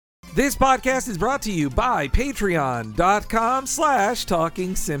This podcast is brought to you by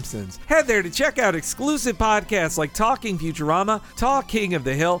patreon.com/Talking Simpsons. Head there to check out exclusive podcasts like Talking Futurama, Talk King of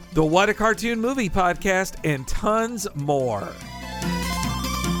the Hill, the What a Cartoon Movie podcast, and tons more.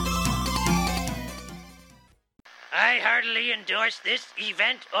 I heartily endorse this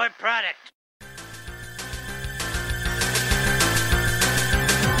event or product.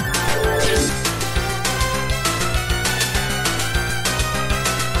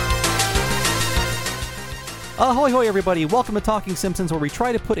 Ahoy, hoy, everybody. Welcome to Talking Simpsons, where we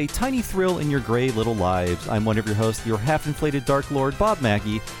try to put a tiny thrill in your gray little lives. I'm one of your hosts, your half-inflated Dark Lord, Bob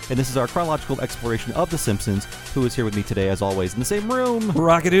Mackey, and this is our chronological exploration of The Simpsons. Who is here with me today, as always, in the same room?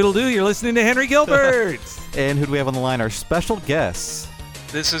 Rock-a-doodle-doo, you're listening to Henry Gilbert. And who do we have on the line? Our special guests.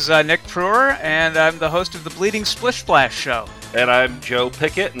 This is Nick Pruer, and I'm the host of the Bleeding Splish Splash Show. And I'm Joe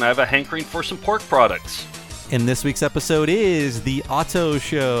Pickett, and I have a hankering for some pork products. And this week's episode is The Otto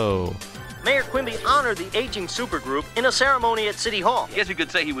Show. Mayor Quimby honored the aging supergroup in a ceremony at City Hall. I guess you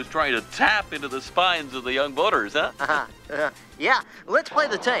could say he was trying to tap into the spines of the young voters, huh? Yeah, let's play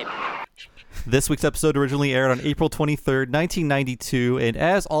the tape. This week's episode originally aired on April 23rd, 1992, and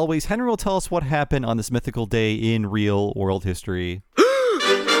as always, Henry will tell us what happened on this mythical day in real world history.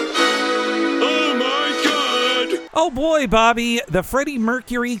 Oh boy, Bobby, the Freddie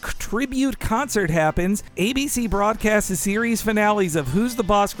Mercury tribute concert happens. ABC broadcasts the series finales of Who's the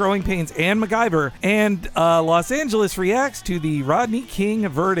Boss, Growing Pains, and MacGyver, and Los Angeles reacts to the Rodney King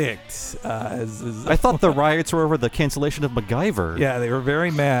verdict. I thought the riots were over the cancellation of MacGyver. Yeah, they were very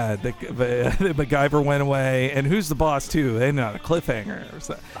mad that MacGyver went away, and Who's the Boss, too. They ended on a cliffhanger. Or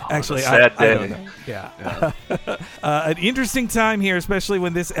so. Actually, I don't know. Yeah. An interesting time here, especially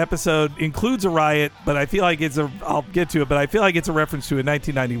when this episode includes a riot, but I feel like I'll get to it, but I feel like it's a reference to a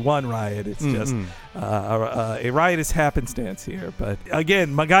 1991 riot. It's just a riotous happenstance here. But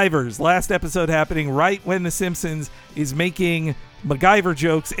again, MacGyver's last episode happening right when The Simpsons is making MacGyver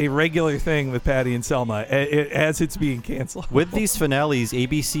jokes a regular thing with Patty and Selma as it's being canceled. With these finales,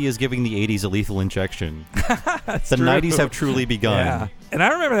 ABC is giving the 80s a lethal injection. The true. 90s have truly begun. Yeah. And I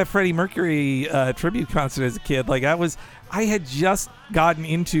remember that Freddie Mercury tribute concert as a kid. Like I had just gotten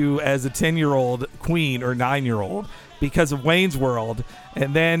into, as a 10-year-old, Queen, or 9-year-old, because of Wayne's World.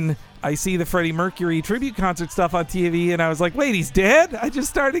 And then I see the Freddie Mercury tribute concert stuff on TV, and I was like, wait, he's dead? I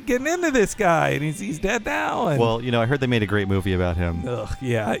just started getting into this guy, and he's dead now. And well, I heard they made a great movie about him.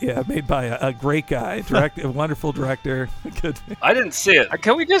 Yeah, made by a great guy, a wonderful director. Good. I didn't see it.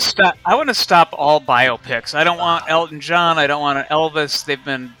 Can we just stop? I want to stop all biopics. I don't want Elton John. I don't want Elvis. They've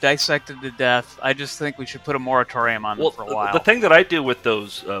been dissected to death. I just think we should put a moratorium on them for a while. The thing that I do with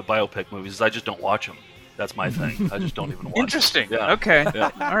those biopic movies is I just don't watch them. That's my thing. I just don't even watch Interesting. them. Yeah. Okay.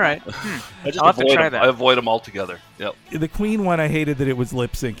 Yeah. All right. I'll have to try that. I avoid them altogether. Yep. The Queen one, I hated that it was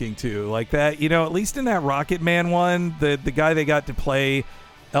lip syncing too. Like that, at least in that Rocket Man one, the guy they got to play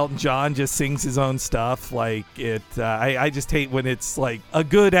Elton John just sings his own stuff. Like it, I just hate when it's like a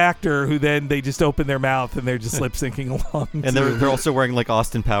good actor who then they just open their mouth and they're just lip syncing along. And they're also wearing like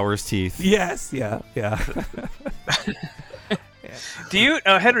Austin Powers teeth. Yes, yeah. Do you,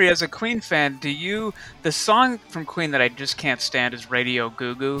 Henry, as a Queen fan, the song from Queen that I just can't stand is Radio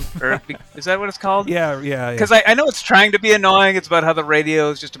Goo Goo? Or is that what it's called? Yeah. Because I know it's trying to be annoying. It's about how the radio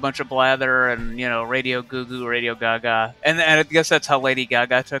is just a bunch of blather and, Radio Goo Goo, Radio Gaga. And I guess that's how Lady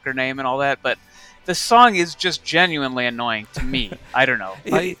Gaga took her name and all that. But the song is just genuinely annoying to me. I don't know.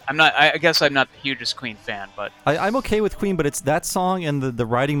 I guess I'm not the hugest Queen fan, but I'm okay with Queen, but it's that song and the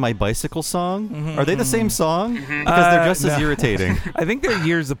Riding My Bicycle song. Mm-hmm, Are they the same song? Mm-hmm. Because they're just as irritating. I think they're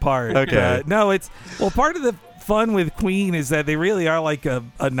years apart. Okay. Part of the fun with Queen is that they really are like a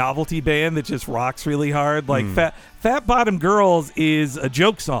novelty band that just rocks really hard. Like Fat Bottom Girls is a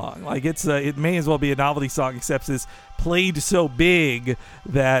joke song. Like it may as well be a novelty song, except it's played so big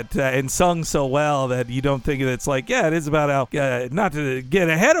that and sung so well that you don't think it's like, it is about how not to get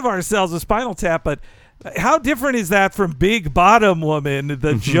ahead of ourselves with Spinal Tap, but how different is that from Big Bottom Woman,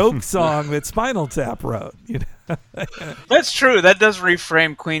 the joke song that Spinal Tap wrote? That's true. That does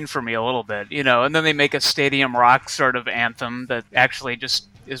reframe Queen for me a little bit, and then they make a stadium rock sort of anthem that actually just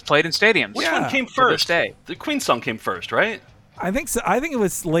is played in stadiums. Which one came first? To this day. The Queen song came first, right? I think so. I think it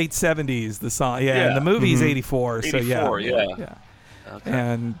was late 70s, the song. Yeah. And the movie's 84. 84, yeah. Okay.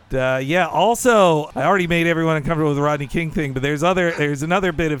 And also, I already made everyone uncomfortable with the Rodney King thing, but there's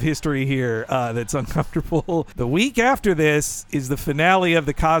another bit of history here that's uncomfortable. The week after this is the finale of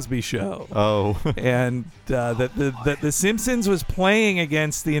The Cosby Show. Oh. And the Simpsons was playing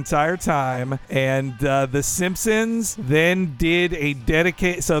against the entire time, and the Simpsons then did a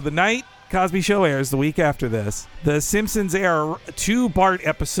dedicated. So the night Cosby Show airs the week after this. The Simpsons air 2 Bart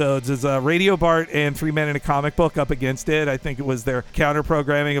episodes as Radio Bart and 3 Men in a Comic Book up against it. I think it was their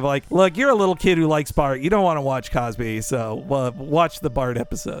counter-programming of like, look, you're a little kid who likes Bart. You don't want to watch Cosby, so watch the Bart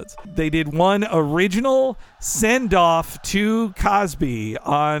episodes. They did one original send-off to Cosby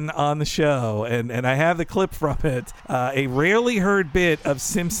on the show, and I have the clip from it. A rarely heard bit of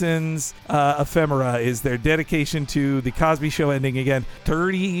Simpsons ephemera is their dedication to the Cosby Show ending again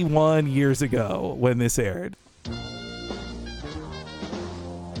 31 years ago when this aired.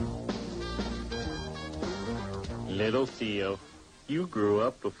 Little Theo, you grew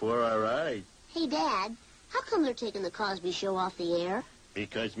up before our eyes. Hey, Dad, how come they're taking the Cosby Show off the air?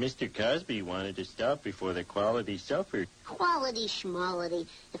 Because Mr. Cosby wanted to stop before the quality suffered. Quality schmality.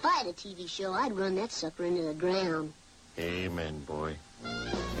 If I had a TV show, I'd run that sucker into the ground. Amen, boy.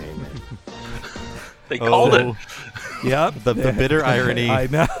 Amen. They called it. Yep. The bitter irony. I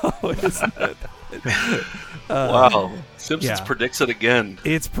know, isn't it? Wow. Simpsons predicts it again.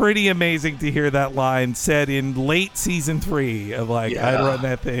 It's pretty amazing to hear that line said in late season 3 of like, I'd run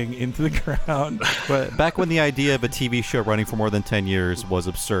that thing into the ground. But back when the idea of a TV show running for more than 10 years was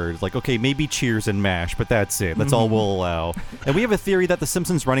absurd. Like, okay, maybe Cheers and MASH, but that's it. That's all we'll allow. And we have a theory that The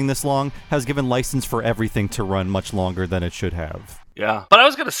Simpsons running this long has given license for everything to run much longer than it should have. Yeah. But I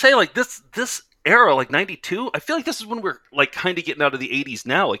was going to say, like, this era, like 92, I feel like this is when we're like kind of getting out of the 80s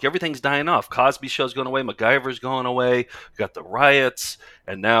now. Like everything's dying off. Cosby Show's going away, MacGyver's going away, we got the riots,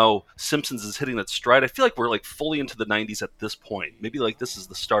 and now Simpsons is hitting its stride. I feel like we're like fully into the 90s at this point. Maybe like this is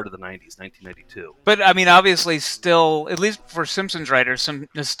the start of the 90s, 1992. But I mean, obviously still, at least for Simpsons writers, some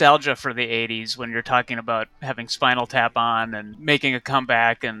nostalgia for the 80s when you're talking about having Spinal Tap on and making a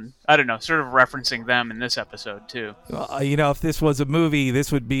comeback, and I don't know, sort of referencing them in this episode too. You know, if this was a movie,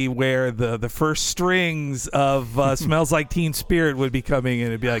 this would be where the first strings of Smells Like Teen Spirit would be coming in.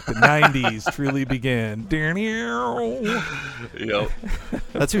 It'd be like the 90s truly began. Yep.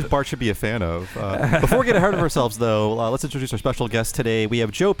 That's who Bart should be a fan of. Before we get ahead of ourselves, though, let's introduce our special guest today. We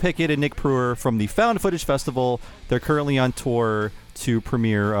have Joe Pickett and Nick Pruer from the Found Footage Festival. They're currently on tour to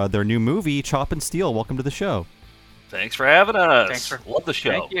premiere their new movie, Chop and Steal. Welcome to the show. Thanks for having us. Love the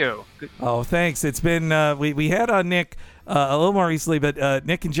show. Thank you. Oh, thanks. It's been we had on Nick a little more recently, but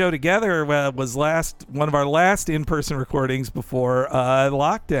Nick and Joe together was one of our last in-person recordings before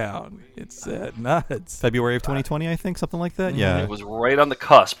lockdown. It's nuts. February of 2020, I think, something like that. Yeah, it was right on the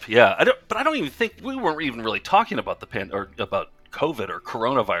cusp. Yeah, I don't even think we weren't even really talking about about COVID or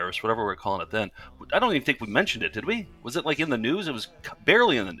coronavirus, whatever we're calling it then. I don't even think we mentioned it, did we? Was it like in the news? It was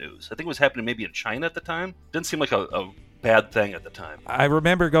barely in the news. I think it was happening maybe in China at the time. Didn't seem like a bad thing at the time. I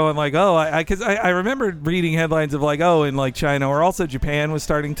remember going like, because I remember reading headlines of like, in like China or also Japan was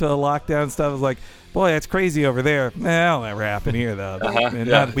starting to lock down stuff. I was like, boy, that's crazy over there. That'll never happen here, though.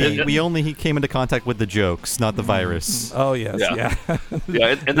 We only came into contact with the jokes, not the virus. Oh, yes,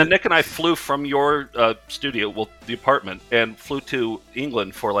 yeah. And then Nick and I flew from your studio, the apartment, and flew to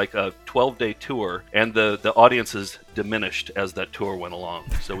England for like a 12-day tour, and the audiences diminished as that tour went along.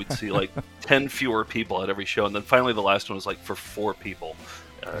 So we'd see like 10 fewer people at every show, and then finally the last one was like for 4 people.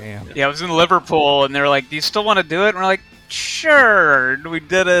 Yeah, I was in Liverpool, and they were like, do you still want to do it? And we're like, sure. We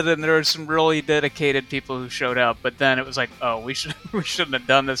did it, and there were some really dedicated people who showed up. But then it was like, we shouldn't have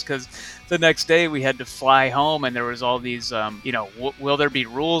done this, because the next day we had to fly home, and there was all these, will there be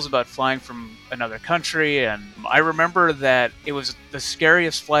rules about flying from another country? And I remember that it was the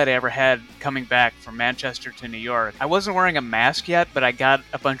scariest flight I ever had coming back from Manchester to New York. I wasn't wearing a mask yet, but I got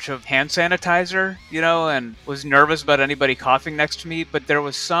a bunch of hand sanitizer, and was nervous about anybody coughing next to me. But there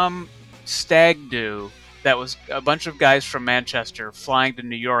was some stag do that was a bunch of guys from Manchester flying to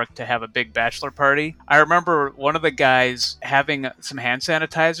New York to have a big bachelor party. I remember one of the guys having some hand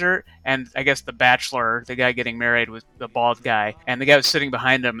sanitizer, and I guess the bachelor, the guy getting married, was the bald guy, and the guy was sitting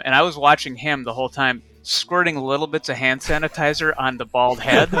behind him, and I was watching him the whole time, squirting little bits of hand sanitizer on the bald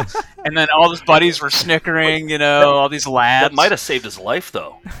head, and then all his buddies were snickering, all these lads. That might have saved his life,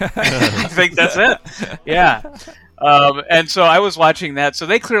 though. I think that's it. Yeah. And so I was watching that. So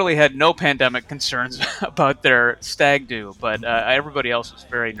they clearly had no pandemic concerns about their stag do, but everybody else was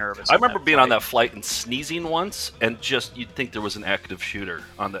very nervous. I remember being on that flight and sneezing once, and just you'd think there was an active shooter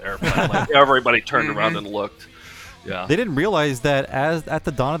on the airplane. Like everybody turned around and looked. Yeah. They didn't realize that at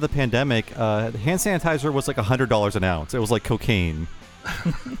the dawn of the pandemic, hand sanitizer was like $100 an ounce. It was like cocaine.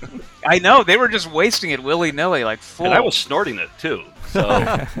 I know, they were just wasting it willy-nilly, like full. And I was snorting it too. So,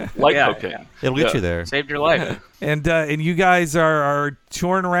 cocaine. It'll get you there. Saved your life. And you guys are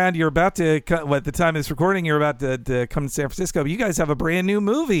touring around. You're about to, at the time of this recording, you're about to come to San Francisco. But you guys have a brand new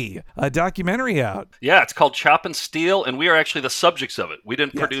movie, a documentary out. Yeah, it's called Chop and Steal, and we are actually the subjects of it. We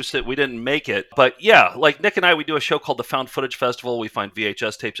didn't produce it. We didn't make it. But yeah, like Nick and I, we do a show called the Found Footage Festival. We find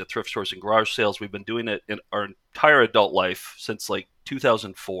VHS tapes at thrift stores and garage sales. We've been doing it in our entire adult life since like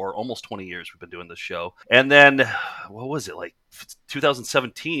 2004, almost 20 years we've been doing this show. And then, what was it, like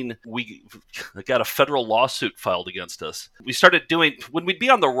 2017, we got a federal lawsuit filed against us. We started doing, when we'd be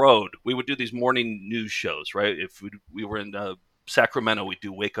on the road, we would do these morning news shows, right? If we were in Sacramento, we'd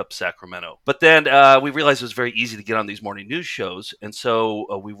do Wake Up Sacramento. But then we realized it was very easy to get on these morning news shows. And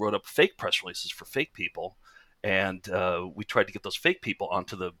so we wrote up fake press releases for fake people. And we tried to get those fake people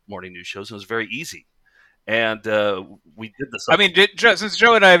onto the morning news shows. And it was very easy. And we did this. I mean, since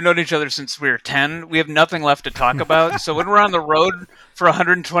Joe and I have known each other since we were 10, we have nothing left to talk about. So when we're on the road for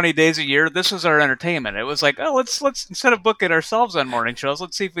 120 days a year, this was our entertainment. It was like, oh, let's instead of booking ourselves on morning shows,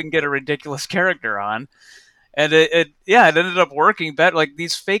 let's see if we can get a ridiculous character on. And it ended up working better. Like,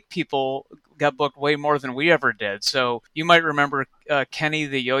 these fake people got booked way more than we ever did. So you might remember Kenny,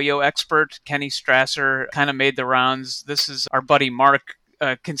 the yo-yo expert. Kenny Strasser kind of made the rounds. This is our buddy Mark.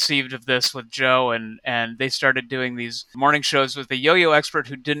 Conceived of this with Joe, and they started doing these morning shows with a yo-yo expert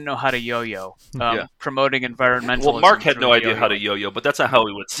who didn't know how to yo-yo, promoting environmentalism. Well, Mark had no idea how to yo-yo, but that's not how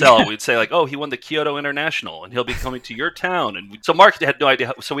we would sell. We'd say, like, oh, he won the Kyoto International, and he'll be coming to your town. And so Mark had no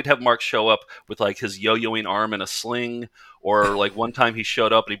idea. So we'd have Mark show up with, like, his yo-yoing arm in a sling, or, like, one time he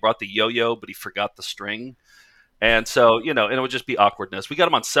showed up and he brought the yo-yo, but he forgot the string. And so, and it would just be awkwardness. We got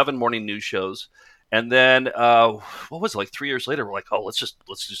him on 7 morning news shows. And then, what was it, like 3 years later, we're like, oh, let's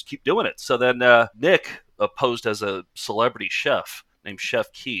just keep doing it. So then Nick posed as a celebrity chef named Chef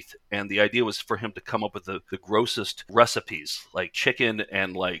Keith. And the idea was for him to come up with the grossest recipes, like chicken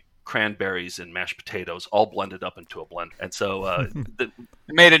and like cranberries and mashed potatoes, all blended up into a blender. And so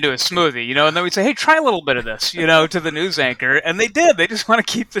made into a smoothie, and then we'd say, hey, try a little bit of this, to the news anchor. And they did. They just want to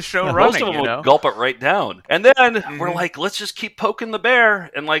keep the show running. Most of them would gulp it right down. And then we're like, let's just keep poking the bear.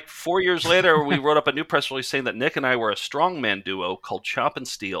 And like 4 years later, we wrote up a new press release saying that Nick and I were a strongman duo called Chop and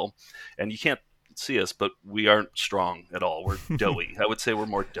Steal. And you can't see us, but we aren't strong at all. We're doughy. I would say we're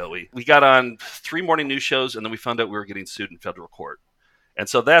more doughy. We got on 3 morning news shows, and then we found out we were getting sued in federal court. And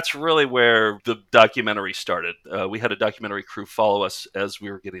so that's really where the documentary started. We had a documentary crew follow us as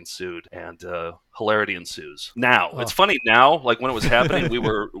we were getting sued, and hilarity ensues. Now, It's funny now, like when it was happening, we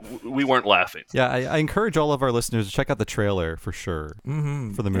weren't laughing. Yeah, I encourage all of our listeners to check out the trailer for sure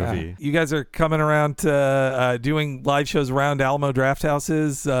for the movie. Yeah. You guys are coming around to doing live shows around Alamo Draft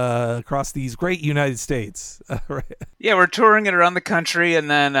Houses across these great United States. Right? Yeah, we're touring it around the country,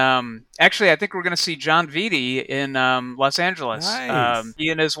 and then actually I think we're going to see John Vitti in Los Angeles. Nice. He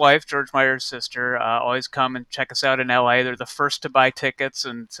and his wife, George Meyer's sister, always come and check us out in LA. They're the first to buy tickets,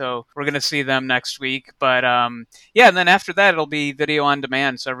 and so we're going to see them next week. But and then after that, it'll be video on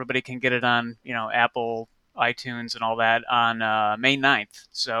demand, so everybody can get it on, Apple, iTunes, and all that on May 9th.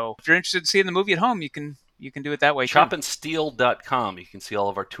 So if you're interested in seeing the movie at home, you can do it that way. Chopandsteal.com. You can see all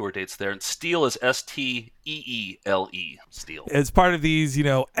of our tour dates there. And Steele is Steele. Steele. As part of these,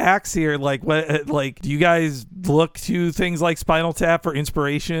 acts here, like do you guys look to things like Spinal Tap for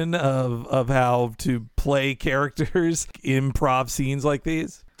inspiration of how to play characters, improv scenes like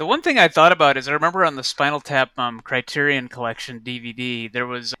these? The one thing I thought about is I remember on the Spinal Tap Criterion Collection DVD, there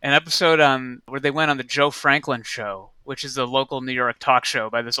was an episode where they went on the Joe Franklin Show, which is a local New York talk show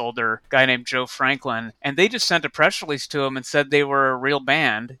by this older guy named Joe Franklin. And they just sent a press release to him and said they were a real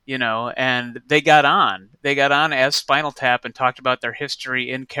band, and they got on. They got on as Spinal Tap and talked about their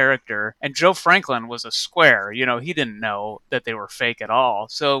history in character. And Joe Franklin was a square. He didn't know that they were fake at all.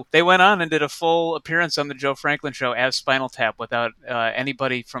 So they went on and did a full appearance on the Joe Franklin Show as Spinal Tap without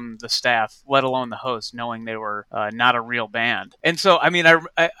anybody from the staff, let alone the host, knowing they were not a real band. And so, I mean,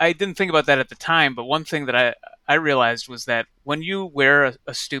 I didn't think about that at the time, but one thing that I realized was that when you wear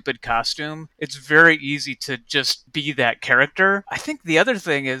a stupid costume, it's very easy to just be that character. I think the other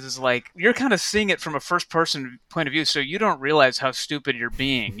thing is like you're kind of seeing it from a first person point of view, so you don't realize how stupid you're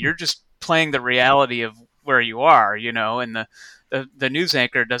being. You're just playing the reality of where you are, and the news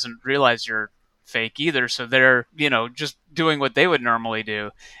anchor doesn't realize you're fake either, so they're just doing what they would normally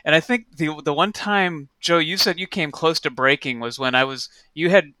do. And I think the one time, Joe, you said you came close to breaking was when we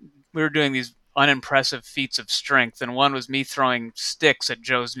were doing these unimpressive feats of strength, and one was me throwing sticks at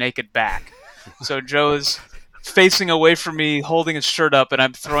Joe's naked back. So Joe's facing away from me, holding his shirt up, and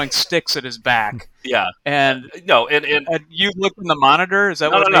I'm throwing sticks at his back. Yeah. And no, and you looked in the monitor. Is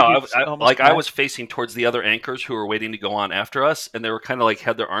that no, what? No. Made you almost I was facing towards the other anchors who were waiting to go on after us, and they were kind of like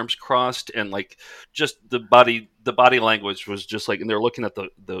had their arms crossed, and like just the body language was just like, and they're looking at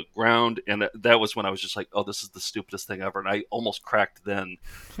the ground, and that was when I was just like, oh, this is the stupidest thing ever, and I almost cracked then.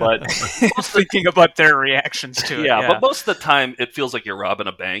 But thinking about their reactions to it. Yeah, but most of the time it feels like you're robbing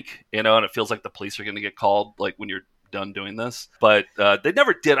a bank, and it feels like the police are going to get called, like when you're done doing this. But they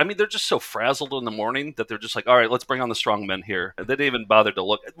never did. I mean, they're just so frazzled in the morning that they're just like, all right, let's bring on the strong men here. They didn't even bother to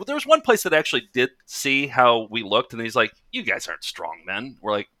look. There was one place that actually did see how we looked, and he's like, you guys aren't strong men.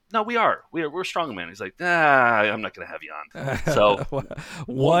 We're like, no, we are. We're strong men. He's like, I'm not going to have you on. So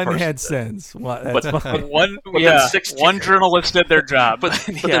one had sense. But 16, one journalist did their job. But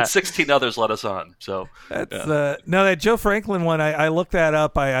then 16 others let us on. So no, that Joe Franklin one, I looked that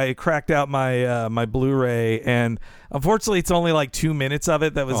up. I cracked out my my Blu-ray, and unfortunately, it's only like 2 minutes of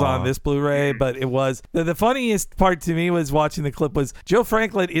it that was on this Blu-ray. But it was the funniest part to me was watching the clip was Joe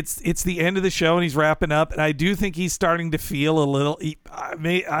Franklin. It's the end of the show and he's wrapping up, and I do think he's starting to feel a little.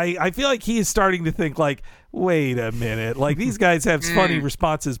 I feel like he is starting to think like, wait a minute, like these guys have funny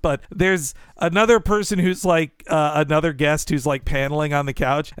responses, but there's another person who's like another guest who's like paneling on the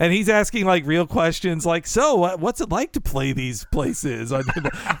couch, and he's asking like real questions like, so what's it like to play these places?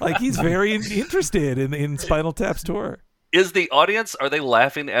 Like he's very interested in Spinal Tap's tour. Is the audience, are they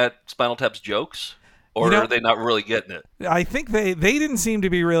laughing at Spinal Tap's jokes? Or are they not really getting it? I think they didn't seem to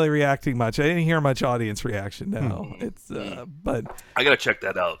be really reacting much. I didn't hear much audience reaction. No, it's but I gotta check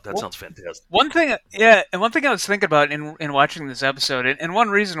that out. That sounds fantastic. One thing I was thinking about in watching this episode, and one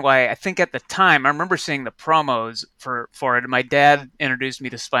reason why I think at the time I remember seeing the promos for it. My dad introduced me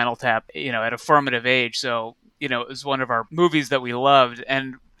to Spinal Tap, at a formative age, so it was one of our movies that we loved,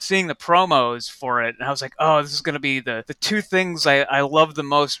 and seeing the promos for it, and I was like, oh, this is going to be the two things I love the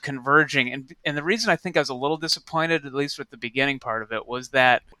most converging. And the reason I think I was a little disappointed, at least with the beginning part of it, was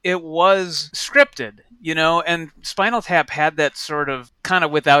that it was scripted, and Spinal Tap had that sort of kind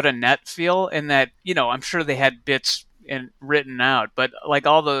of without a net feel, in that, I'm sure they had bits written out, but like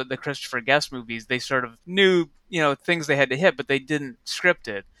all the Christopher Guest movies, they sort of knew, things they had to hit, but they didn't script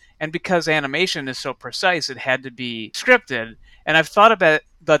it. And because animation is so precise, it had to be scripted. And I've thought about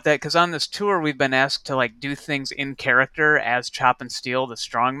that because on this tour, we've been asked to like do things in character as Chop and Steel, the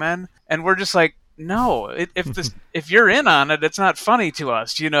strongmen. And we're just like, no, if you're in on it, it's not funny to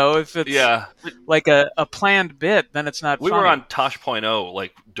us. If it's like a planned bit, then it's not funny. We were on Tosh.0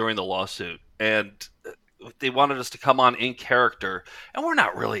 like during the lawsuit, and they wanted us to come on in character, and we're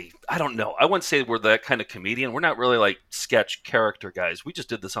not really, I don't know, I wouldn't say we're that kind of comedian. We're not really like sketch character guys. We just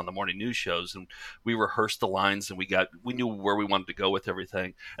did this on the morning news shows, and we rehearsed the lines, and we knew where we wanted to go with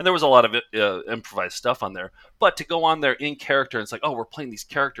everything, and there was a lot of improvised stuff on there. But to go on there in character, and it's like, oh, we're playing these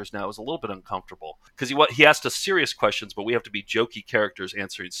characters now, is a little bit uncomfortable, because he asked us serious questions, but we have to be jokey characters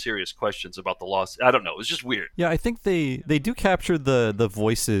answering serious questions about the loss. I don't know, it's just weird. Yeah, I think they do capture the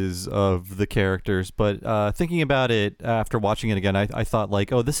voices of the characters, but thinking about it after watching it again, I thought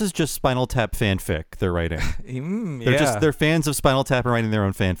like, oh, this is just Spinal Tap fanfic they're writing. They're fans of Spinal Tap and writing their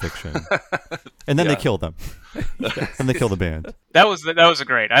own fan fiction, and then they kill them, and they kill the band. That was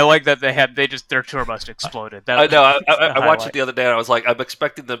great. I like that their tour bus exploded. I know. I watched it the other day, and I was like, I'm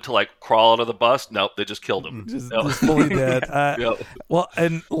expecting them to like crawl out of the bus. Nope, they just killed him. Just fully dead. Well,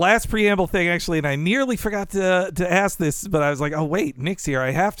 and last preamble thing actually, and I nearly forgot to ask this, but I was like, oh wait, Nick's here.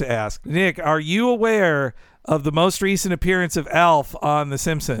 I have to ask. Nick, are you aware of the most recent appearance of Alf on The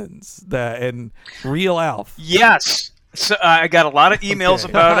Simpsons, and real Alf? Yes. So I got a lot of emails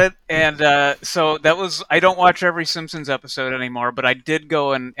about it, and so that was. I don't watch every Simpsons episode anymore, but I did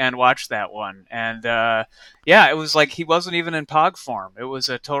go and watch that one, and it was like he wasn't even in Pog form. It was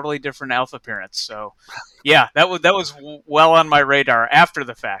a totally different Alf appearance. So, yeah, that was well on my radar after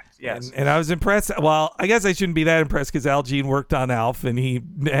the fact. Yes, and I was impressed. Well, I guess I shouldn't be that impressed because Al Jean worked on Alf, and he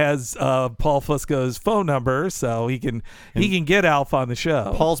has Paul Fusco's phone number, so he can get Alf on the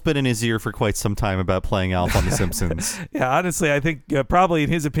show. Paul's been in his ear for quite some time about playing Alf on The Simpsons. Yeah, honestly, I think probably in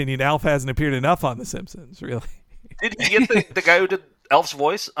his opinion, Alf hasn't appeared enough on The Simpsons. Really, did you get the guy who did Alf's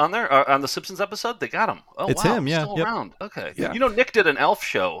voice on there on the Simpsons episode? They got him. Oh, it's wow, him. Yeah, still around. Okay. Yeah. Nick did an Alf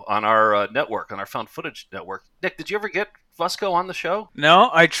show on our network, on our Found Footage network. Nick, did you ever get Fusco on the show?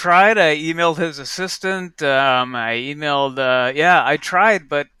 No, I tried. I emailed his assistant. I tried,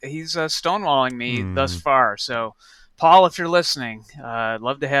 but he's stonewalling me thus far. So, Paul, if you're listening, I'd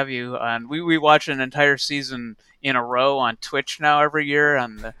love to have you on. We watch an entire season in a row on Twitch now every year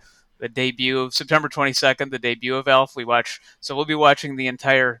on the debut of September 22nd, the debut of Alf. So we'll be watching the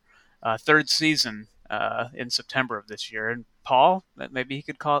entire third season in September of this year. And Paul, that maybe he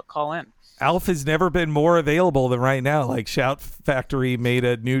could call in. Alf has never been more available than right now. Like Shout Factory made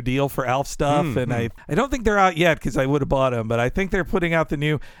a new deal for Alf stuff, and I don't think they're out yet because I would have bought them, but I think they're putting out the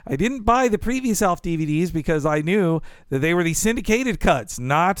new. I didn't buy the previous Alf DVDs because I knew that they were the syndicated cuts,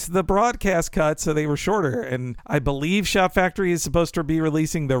 not the broadcast cuts, so they were shorter. And I believe Shout Factory is supposed to be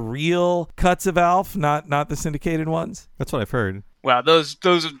releasing the real cuts of Alf, not the syndicated ones. That's what I've heard. Well, those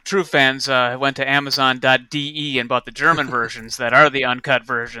true fans went to Amazon.de and bought the German versions that are the uncut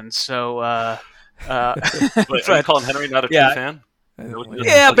versions. So, Wait, are you calling Henry not a true fan?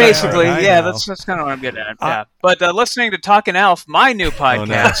 Yeah, basically. Right, yeah, that's kind of what I'm getting at. Yeah. But listening to Talkin' Alf, my new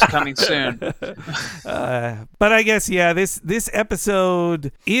podcast, coming soon. But I guess, this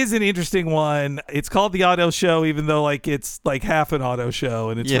episode is an interesting one. It's called The Otto Show, even though it's like half an Otto show.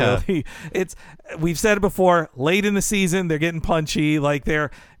 And it's really, we've said it before, late in the season, they're getting punchy.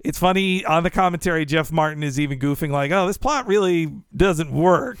 It's funny on the commentary, Jeff Martin is even goofing like, oh, this plot really doesn't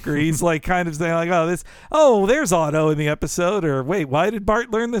work. Or he's kind of saying like, there's Otto in the episode. Or wait, why did Bart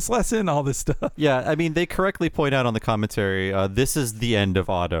learn this lesson? All this stuff. Yeah, I mean, they correctly point out on the commentary, this is the end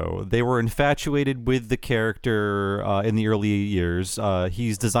of Otto. They were infatuated with the character in the early years.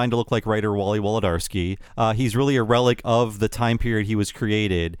 He's designed to look like writer Wally Wolodarski. He's really a relic of the time period he was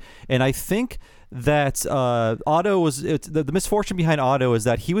created. And I think that Otto was the misfortune behind Otto is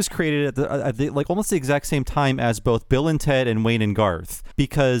that he was created at the almost the exact same time as both Bill and Ted and Wayne and Garth,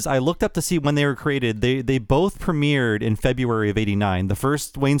 because I looked up to see when they were created. They both premiered in February of '89. The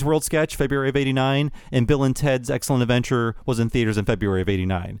first Wayne's World sketch, February of '89, and Bill and Ted's Excellent Adventure was in theaters in February of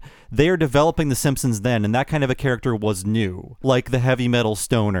 '89. They are developing The Simpsons then, and that kind of a character was new, like the heavy metal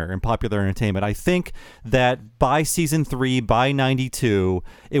stoner in popular entertainment. I think that by season 3, by '92,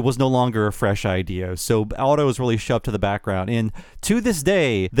 it was no longer a fresh idea. So Otto is really shoved to the background. And to this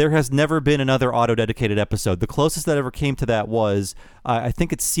day, there has never been another Otto dedicated episode. The closest that ever came to that was, I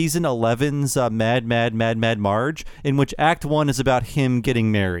think it's season 11's Mad Marge, in which Act 1 is about him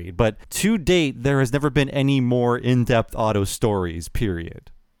getting married. But to date, there has never been any more in-depth Otto stories, period.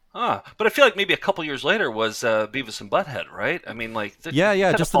 But I feel like maybe a couple years later was Beavis and Butthead, right? I mean,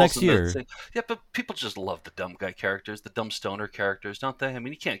 just the next year. Yeah, but people just love the dumb guy characters, the dumb stoner characters, don't they? I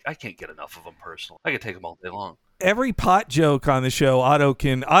mean, I can't get enough of them personally. I could take them all day long. Every pot joke on the show,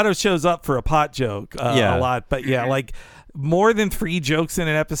 Otto shows up for a pot joke a lot, but more than 3 jokes in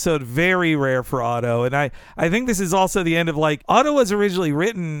an episode, very rare for Otto. And I think this is also the end of Otto was originally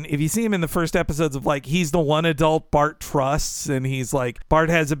written, if you see him in the first episodes of he's the one adult Bart trusts, and he's Bart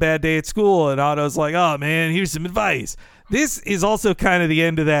has a bad day at school, and Otto's like, oh man, here's some advice. This is also kind of the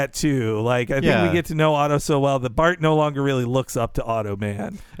end of that too. I think we get to know Otto so well that Bart no longer really looks up to Otto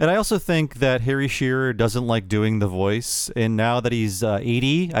Man. And I also think that Harry Shearer doesn't like doing the voice, and now that he's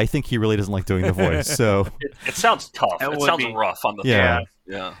 80, I think he really doesn't like doing the voice. So it sounds tough. It sounds rough on the yeah.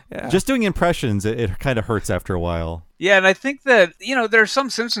 Yeah. Just doing impressions, it kind of hurts after a while. Yeah, and I think that, there are some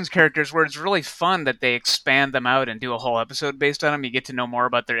Simpsons characters where it's really fun that they expand them out and do a whole episode based on them. You get to know more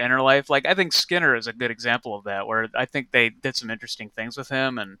about their inner life. I think Skinner is a good example of that, where I think they did some interesting things with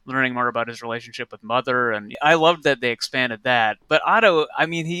him and learning more about his relationship with Mother. And I loved that they expanded that. But Otto, I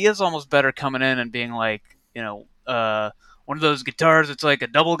mean, he is almost better coming in and being one of those guitars, it's like a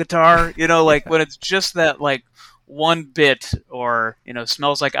double guitar, when it's just that, one bit, or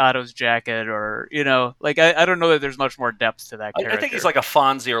smells like Otto's jacket, or I don't know that there's much more depth to that character. I think he's like a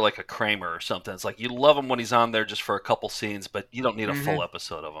Fonzie or like a Kramer or something. It's you love him when he's on there just for a couple scenes, but you don't need a full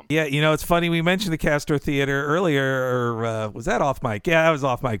episode of him. Yeah, it's funny, we mentioned the Castro Theater earlier, or was that off mic? Yeah, that was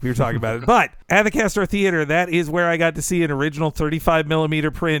off mic. We were talking about it. But at the Castro Theater, that is where I got to see an original 35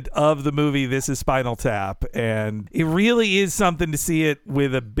 millimeter print of the movie This Is Spinal Tap, and it really is something to see it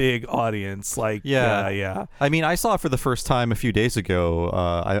with a big audience. Yeah. I mean, I saw it for the first time a few days ago.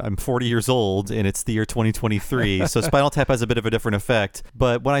 I'm 40 years old, and it's the year 2023, so Spinal Tap has a bit of a different effect.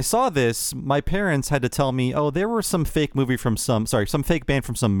 But when I saw this, my parents had to tell me, oh, there were some fake fake band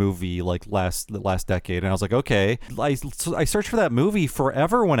from some movie last decade, and I was like, okay. I searched for that movie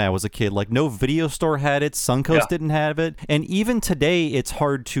forever when I was a kid. No video store had it, Suncoast didn't have it, and even today it's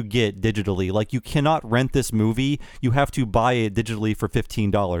hard to get digitally. You cannot rent this movie, you have to buy it digitally for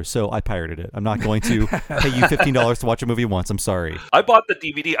 $15. So I pirated it. I'm not going to pay you $15 to watch a movie once. I'm sorry. I bought the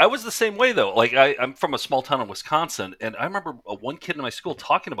DVD. I was the same way though. I'm from a small town in Wisconsin, and I remember one kid in my school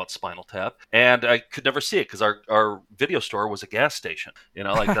talking about Spinal Tap, and I could never see it because our video store was a gas station.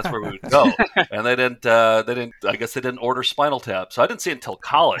 That's where we would go. And they didn't. I guess they didn't order Spinal Tap, so I didn't see it until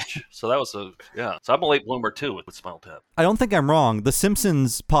college. So that was So I'm a late bloomer too with Spinal Tap. I don't think I'm wrong. The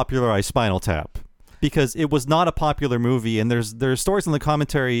Simpsons popularized Spinal Tap. because it was not a popular movie, and there's stories in the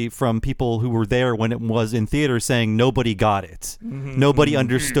commentary from people who were there when it was in theaters saying nobody got it. Nobody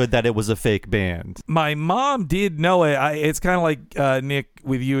understood that it was a fake band. My mom did know it. It's kind of like Nick,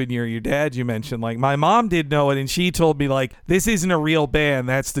 with you and your dad you mentioned. Like, my mom did know it, and she told me, like, this isn't a real band.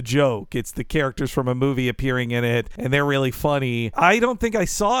 That's the joke. It's the characters from a movie appearing in it, and they're really funny. I don't think I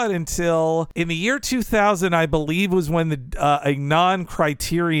saw it until in the year 2000, I believe, was when a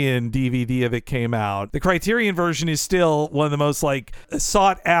non-Criterion DVD of it came out. The Criterion version is still one of the most, like,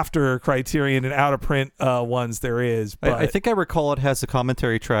 sought-after Criterion and out-of-print ones there is. But I think I recall it has a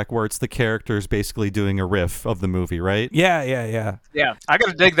commentary track where it's the characters basically doing a riff of the movie, right? Yeah. Yeah, I got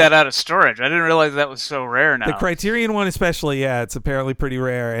to dig that out of storage. I didn't realize that was so rare now. The Criterion one especially, yeah, it's apparently pretty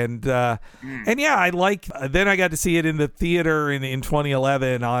rare. And yeah, I like, then I got to see it in the theater in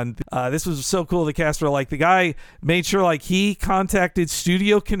 2011 on, this was so cool. The cast were like, the guy made sure, like, he contacted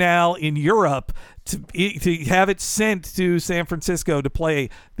Studio Canal in Europe to have it sent to San Francisco to play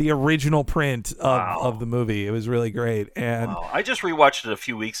the original print of the movie. It was really great. And I just rewatched it a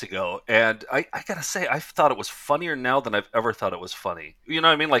few weeks ago, and I gotta say, I thought it was funnier now than I've ever thought it was funny. You know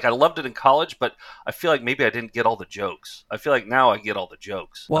what I mean? Like, I loved it in college, but I feel like maybe I didn't get all the jokes. I feel like now I get all the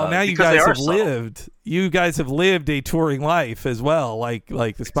jokes. Well, now you guys have lived. You guys have lived a touring life as well, like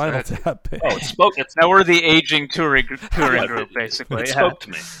the Spinal Tap. Oh, it spoke. Now we're the aging touring group, basically. It spoke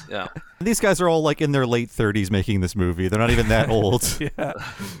to me. Yeah. These guys are all like in their late 30s making this movie. They're not even that old. Yeah.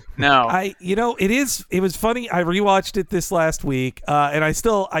 No. It was funny. I rewatched it this last week, and I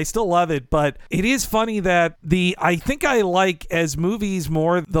still love it, but it is funny that I think I like as movies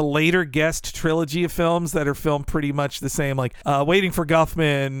more the later guest trilogy of films that are filmed pretty much the same, like Waiting for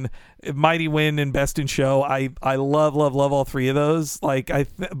Guffman, Mighty Wind, and Best in Show. I love all three of those.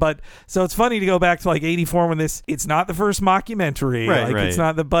 But so it's funny to go back to like 84 when it's not the first mockumentary. Right. It's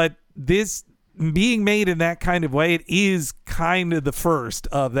not but this being made in that kind of way, it is kind of the first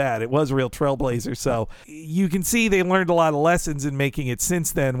of that. It was a real trailblazer. So you can see they learned a lot of lessons in making it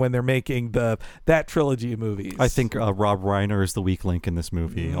since then when they're making that trilogy of movies. I think Rob Reiner is the weak link in this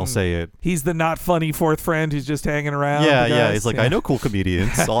movie. I'll say it. He's the not funny fourth friend who's just hanging around. Yeah. He's like, I know cool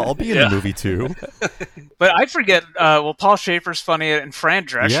comedians. I'll be in the movie too. But I forget. Paul Schaefer's funny, and Fran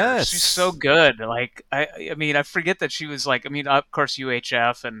Drescher. Yes. She's so good. Like, I mean, I forget that she was like. I mean, of course,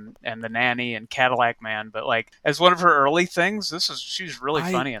 UHF and The Nanny and Cadillac Man, but like as one of her early things, she's really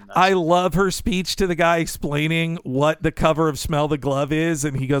funny in this. I love her speech to the guy explaining what the cover of Smell the Glove is,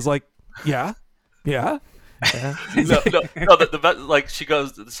 and he goes like, yeah. No, like she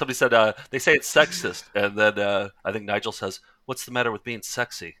goes. Somebody said they say it's sexist, and then I think Nigel says, "What's the matter with being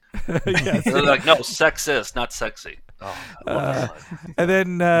sexy?" Yes. And they're like, "No, sexist, not sexy." Oh, I love that. And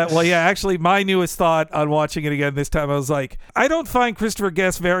then, actually, my newest thought on watching it again this time, I was like, I don't find Christopher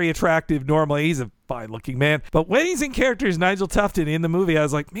Guest very attractive normally. He's a fine-looking man, but when he's in character as Nigel Tufton in the movie, I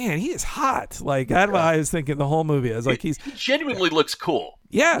was like, man, he is hot. Like, that's what I was thinking the whole movie. I was like, he genuinely looks cool.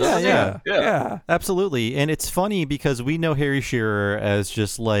 Yeah, absolutely. And it's funny because we know Harry Shearer as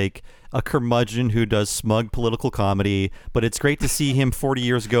just like a curmudgeon who does smug political comedy, but it's great to see him 40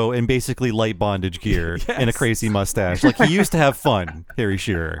 years ago in basically light bondage gear and a crazy mustache. Like, he used to have fun, Harry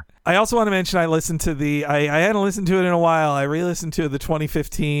Shearer. I also want to mention I listened to I hadn't listened to it in a while. I re-listened to the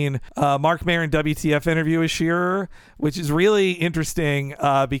 2015 Mark Maron WTF interview with Shearer, which is really interesting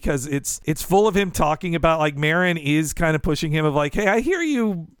because it's full of him talking about, like, Maron is kind of pushing him of like, hey, I hear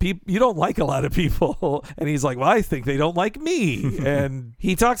you don't like a lot of people. And he's like, well, I think they don't like me. And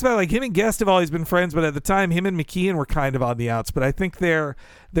he talks about, like, him and Guest have always been friends, but at the time him and McKeon were kind of on the outs. But I think they're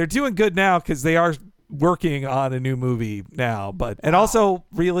doing good now because they are working on a new movie now. And also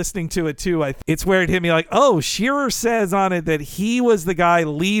re-listening to it too, it's where it hit me like, oh, Shearer says on it that he was the guy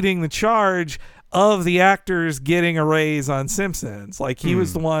leading the charge of the actors getting a raise on Simpsons. Like, he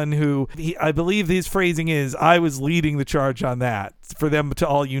was the one who, I believe his phrasing is, I was leading the charge on that, for them to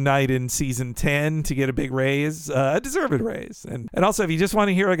all unite in season 10 to get a big raise, a deserved raise. And also, if you just want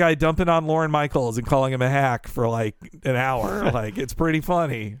to hear a guy dumping on Lorne Michaels and calling him a hack for like an hour, like, it's pretty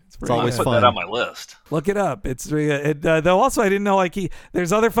funny. It's always fun. Put that on my list. Look it up. It's though also I didn't know, like,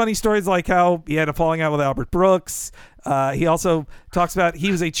 there's other funny stories like how he had a falling out with Albert Brooks. He also talks about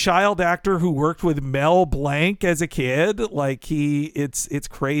he was a child actor who worked with Mel Blanc as a kid. Like, it's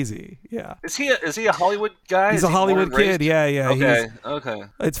crazy. Yeah. Is he a Hollywood guy? He's a Hollywood kid. Yeah. Okay.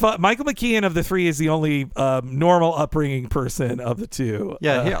 It's fun. Michael McKean of the three is the only normal upbringing person of the two.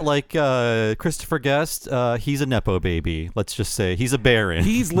 Yeah, like Christopher Guest, he's a nepo baby. Let's just say he's a baron.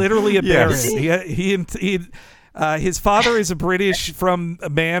 He's literally a baron. Yes. He His father is a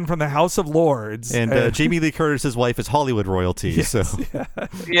man from the House of Lords. And Jamie Lee Curtis's wife is Hollywood royalty. Yes, so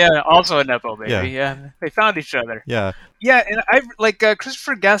yeah, also a Nepo baby. Yeah. They found each other. Yeah. Yeah, and I like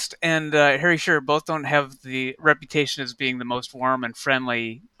Christopher Guest and Harry Shearer both don't have the reputation as being the most warm and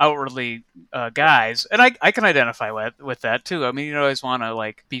friendly, outwardly guys, and I can identify with that too. I mean, you always want to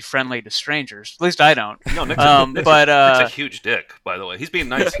like be friendly to strangers. At least I don't. No, Nick's a huge dick, by the way. He's being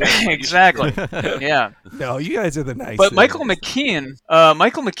nice. Exactly. Yeah. No, you guys are the nicest. But Michael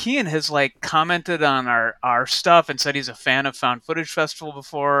McKean has like commented on our stuff and said he's a fan of Found Footage Festival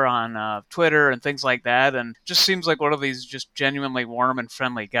before on Twitter and things like that, and just seems like one of these just genuinely warm and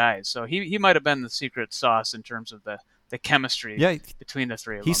friendly guys. So he might have been the secret sauce in terms of the chemistry between the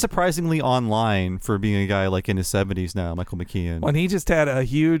three of them. He's surprisingly online for being a guy like in his 70s now, Michael McKean. When he just had a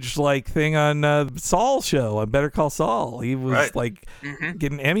huge like thing on Saul show on Better Call Saul. He was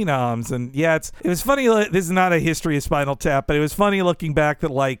getting Emmy noms, and it was funny. This is not a history of Spinal Tap, but it was funny looking back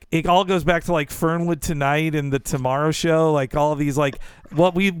that like it all goes back to like Fernwood Tonight and the Tomorrow Show, like all of these like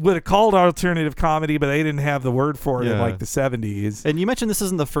what we would have called alternative comedy, but they didn't have the word for it in like the 70s. And you mentioned this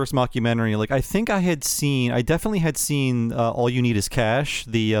isn't the first mockumentary. Like I definitely had seen All You Need Is Cash,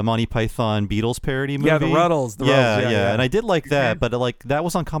 the Monty Python Beatles parody movie. Yeah, the Ruddles. Yeah. And I did like that, but like that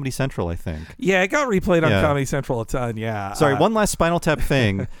was on Comedy Central, I think. Yeah, it got replayed on Comedy Central a ton. Yeah. Sorry, one last Spinal Tap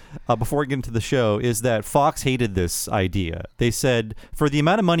thing before we get into the show is that Fox hated this idea. They said for the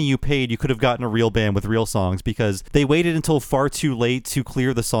amount of money you paid, you could have gotten a real band with real songs, because they waited until far too late to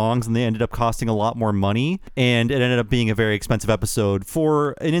clear the songs, and they ended up costing a lot more money, and it ended up being a very expensive episode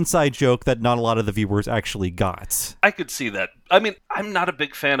for an inside joke that not a lot of the viewers actually got. I could see that. I mean, I'm not a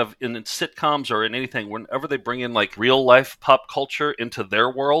big fan of in sitcoms or in anything whenever they bring in like real life pop culture into their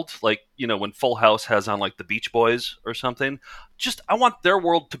world, like, you know, when Full House has on like the Beach Boys or something. Just I want their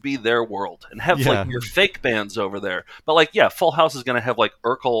world to be their world and have like your fake bands over there. But like, Full House is going to have like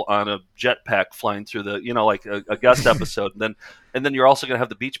Urkel on a jetpack flying through the, you know, like a guest episode, and then you're also going to have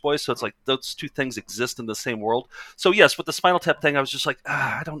the Beach Boys. So it's like those two things exist in the same world. So yes, with the Spinal Tap thing, I was just like,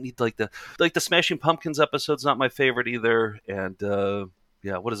 I don't need the Smashing Pumpkins episode's not my favorite either. And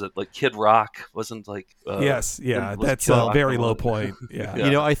what is it, like Kid Rock wasn't like that's a very low point.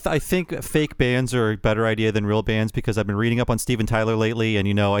 You know, I think fake bands are a better idea than real bands, because I've been reading up on Steven Tyler lately, and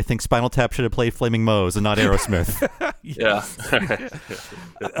you know, I think Spinal Tap should have played Flaming Moe's and not Aerosmith.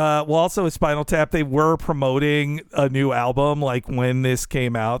 Well, also with Spinal Tap, they were promoting a new album like when this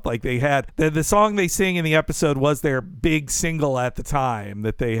came out. Like they had the song they sing in the episode was their big single at the time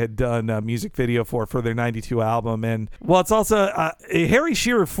that they had done a music video for their 92 album. And well, it's also Harry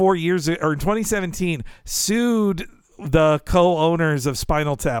Shearer 4 years in 2017 sued the co-owners of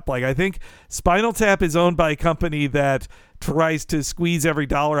Spinal Tap. Like I think Spinal Tap is owned by a company that tries to squeeze every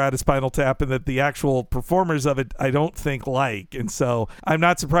dollar out of Spinal Tap, and that the actual performers of it I don't think like. And so I'm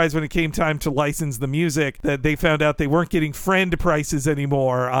not surprised when it came time to license the music that they found out they weren't getting friend prices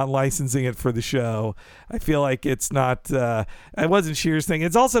anymore on licensing it for the show. I feel like it's not it wasn't Shear's thing.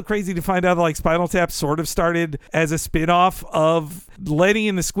 It's also crazy to find out that like Spinal Tap sort of started as a spin-off of Lenny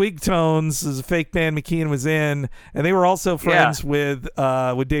and the Squigtones, as a fake band McKean was in, and they were also friends with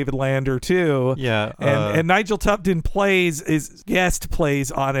David Lander too. And Nigel Tufton is guest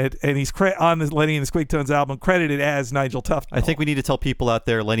plays on it, and he's on the Lenny and the Squigtones album credited as Nigel Tufton. I think we need to tell people out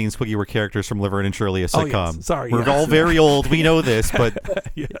there Lenny and Squiggy were characters from Laverne and Shirley, a sitcom. Yes. Sorry, we're all very old. We know this, but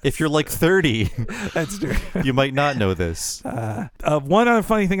if you're like 30, that's true. You might not know this. One other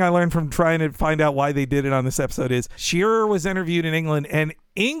funny thing I learned from trying to find out why they did it on this episode is Shearer was interviewed in England, and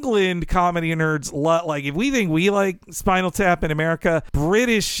England comedy nerds like, if we think we like Spinal Tap in America,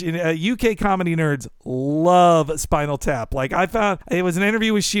 British UK comedy nerds love Spinal Tap. Like I found it was an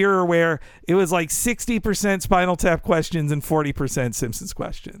interview with Shearer where it was like 60% Spinal Tap questions and 40% Simpsons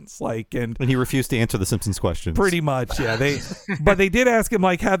questions. Like and he refused to answer the Simpsons questions. Pretty much, yeah. But they did ask him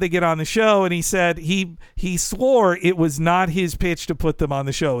like how'd they get on the show, and he said he swore it was not his pitch to put them on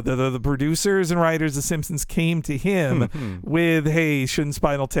the show. The producers and writers of Simpsons came to him with, hey, shouldn't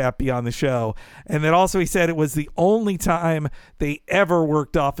Spinal Tap be on the show? And then also he said it was the only time they ever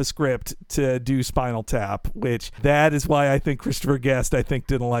worked off a script to do Spinal Tap, which that is why I think Christopher Guest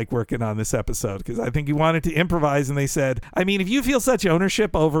didn't like working on this episode, because I think he wanted to improvise, and they said, I mean, if you feel such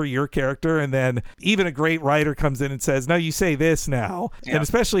ownership over your character, and then even a great writer comes in and says, no, you say this now, and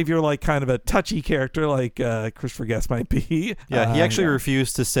especially if you're like kind of a touchy character like Christopher Guest might be. He actually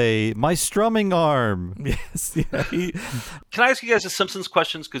refused to say my strumming arm. Yes. Can I ask you guys a Simpsons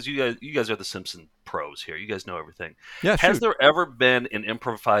questions because you guys are the Simpson pros here. You guys know everything. Yeah, Has shoot. there ever been an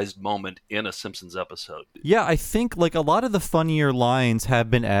improvised moment in a Simpsons episode? Yeah, I think like a lot of the funnier lines have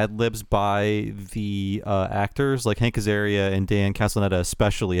been ad-libs by the actors, like Hank Azaria and Dan Castellaneta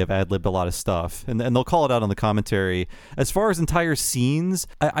especially have ad-libbed a lot of stuff, and they'll call it out on the commentary. As far as entire scenes,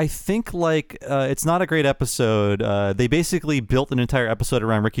 I think like it's not a great episode. They basically built an entire episode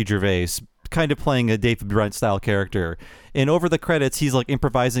around Ricky Gervais, kind of playing a David Brent style character, and over the credits he's like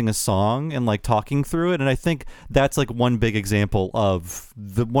improvising a song and like talking through it, and I think that's like one big example of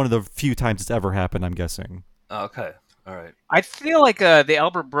one of the few times it's ever happened, I'm guessing. Okay, all right. I feel like the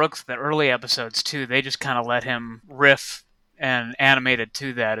Albert Brooks, the early episodes too, they just kind of let him riff and animated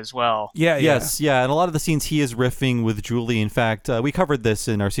to that as well. Yes, and a lot of the scenes he is riffing with Julie. In fact, we covered this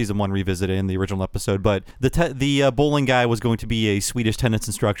in our season 1 revisit in the original episode, but the bowling guy was going to be a Swedish tennis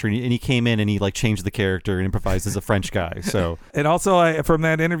instructor, and he came in and he like changed the character and improvised as a French guy. So, and also from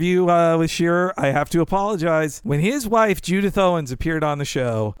that interview with Shearer, I have to apologize. When his wife Judith Owens appeared on the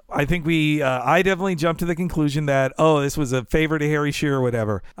show, I think I definitely jumped to the conclusion that this was a favor to Harry Shearer or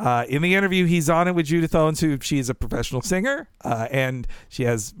whatever. In the interview, he's on it with Judith Owens, who she is a professional singer. And she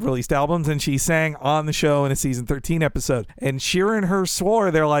has released albums, and she sang on the show in a season 13 episode. And Shearer and her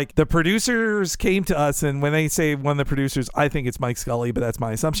swore, they're like, the producers came to us, and when they say one of the producers, I think it's Mike Scully, but that's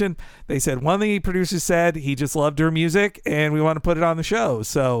my assumption. They said one of the producers said he just loved her music, and we want to put it on the show.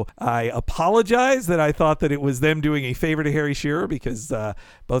 So I apologize that I thought that it was them doing a favor to Harry Shearer, because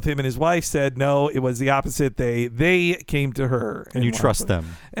both him and his wife said no, it was the opposite. They came to her. And you trust them.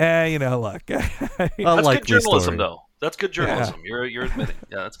 Look. That's good journalism, though. That's good journalism. Yeah. You're admitting.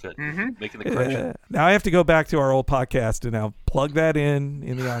 Yeah, that's good. Making the correction. Now I have to go back to our old podcast and now plug that in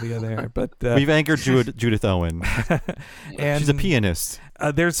the audio there. But we've anchored Judith Owen. And she's a pianist.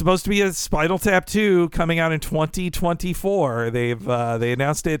 There's supposed to be a Spinal Tap 2 coming out in 2024. They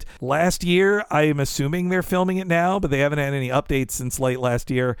announced it last year. I am assuming they're filming it now, but they haven't had any updates since late last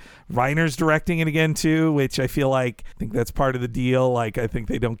year. Reiner's directing it again too, which I think that's part of the deal. Like, I think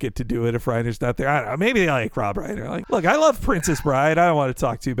they don't get to do it if Reiner's not there. I don't know. Maybe they like Rob Reiner. Like, look, I love Princess Bride. I don't want to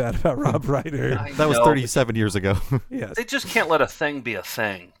talk too bad about Rob Reiner. That was 37 years ago. Yes. They just can't let a thing be a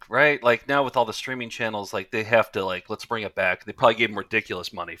thing, right? Like now with all the streaming channels, like they have to let's bring it back. They probably gave him ridiculous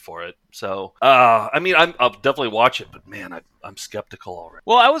money for it. So, I'll definitely watch it, but man, I'm skeptical already.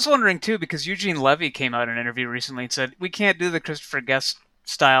 Well, I was wondering too, because Eugene Levy came out in an interview recently and said we can't do the Christopher Guest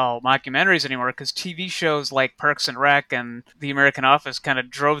style mockumentaries anymore because TV shows like Parks and Rec and The American Office kind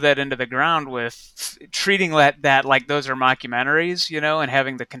of drove that into the ground with treating that like those are mockumentaries, and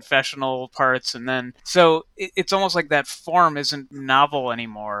having the confessional parts, and then so it's almost like that form isn't novel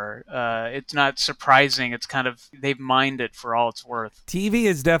anymore. It's not surprising. It's kind of they've mined it for all it's worth. TV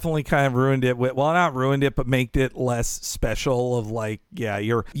has definitely kind of ruined it. Well, not ruined it, but made it less special. Of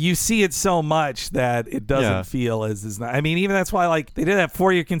you see it so much that it doesn't feel as not. I mean, even that's why they did that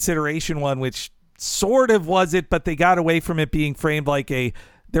For Your Consideration one, which sort of was it, but they got away from it being framed like I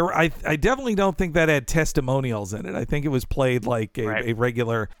definitely don't think that had testimonials in it. I think it was played like a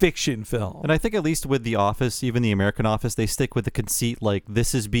regular fiction film. And I think at least with The Office, even The American Office, they stick with the conceit like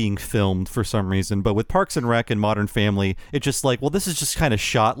this is being filmed for some reason. But with Parks and Rec and Modern Family, it's just like, well, this is just kind of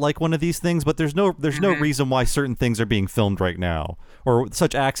shot like one of these things, but there's no reason why certain things are being filmed right now or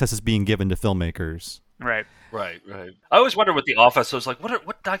such access is being given to filmmakers. Right. Right. I always wonder with The Office. I was like,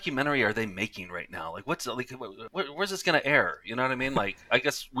 what documentary are they making right now? Like, where's this going to air? You know what I mean? Like, I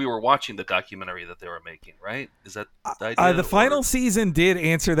guess we were watching the documentary that they were making, right? Is that the idea? The final season did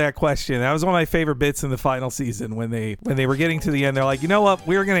answer that question. That was one of my favorite bits in the final season when they were getting to the end. They're like, you know what?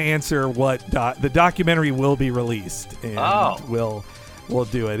 We're going to answer what the documentary will be released, and we'll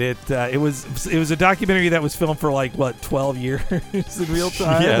do it. It was a documentary that was filmed for 12 years in real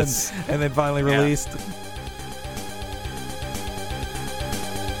time, yes, and then finally released.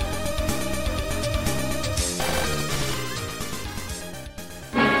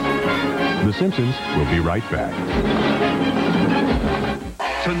 The Simpsons will be right back.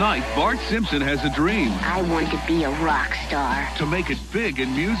 Tonight, Bart Simpson has a dream. I want to be a rock star. To make it big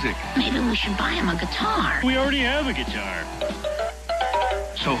in music. Maybe we should buy him a guitar. We already have a guitar.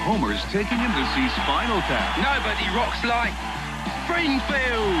 So Homer's taking him to see Spinal Tap. Nobody rocks like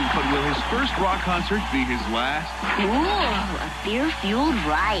Springfield. But will his first rock concert be his last? Ooh, a beer-fueled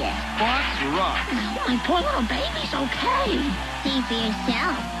riot. Bart's Rock. My poor little baby's okay. See for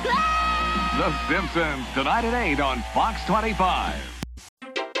yourself. The Simpsons, tonight at 8 on Fox 25.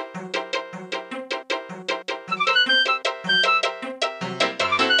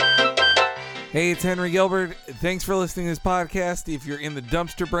 Hey, it's Henry Gilbert. Thanks for listening to this podcast. If you're in the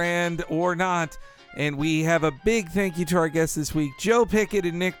dumpster brand or not, And we have a big thank you to our guests this week, Joe Pickett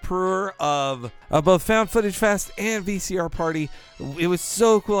and Nick Pruer of both Found Footage Fest and VCR Party. It was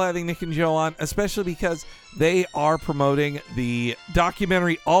so cool having Nick and Joe on, especially because they are promoting the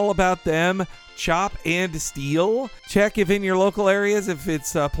documentary all about them, Chop and Steal. Check if in your local areas, if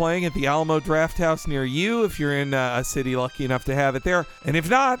it's playing at the Alamo Draft House near you, if you're in a city lucky enough to have it there. And if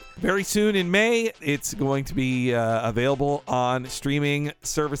not, very soon in May, it's going to be available on streaming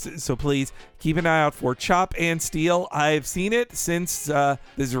services. So please keep an eye out for Chop and Steal. I've seen it since this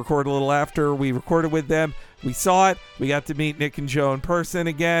is recorded a little after we recorded with them. We saw it. We got to meet Nick and Joe in person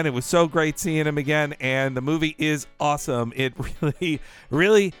again. It was so great seeing them again, and the movie is awesome. It really,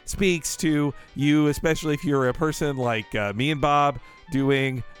 really speaks to you, especially if you're a person like me and Bob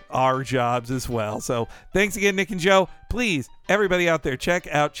doing our jobs as well. So thanks again, Nick and Joe. Please, everybody out there, check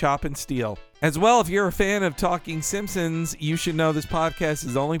out Chop and Steal. As well, if you're a fan of Talking Simpsons, you should know this podcast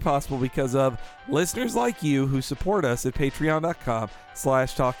is only possible because of listeners like you who support us at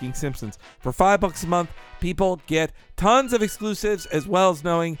patreon.com/Talking Simpsons. For $5 a month, people get tons of exclusives, as well as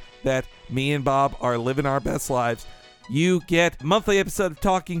knowing that me and Bob are living our best lives. You get a monthly episode of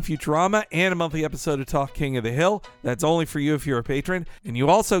Talking Futurama and a monthly episode of Talk King of the Hill. That's only for you if you're a patron. And you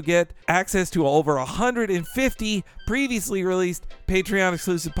also get access to over 150 previously released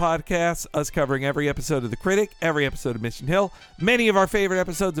Patreon-exclusive podcasts, us covering every episode of The Critic, every episode of Mission Hill, many of our favorite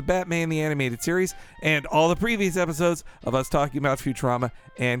episodes of Batman the Animated Series, and all the previous episodes of us talking about Futurama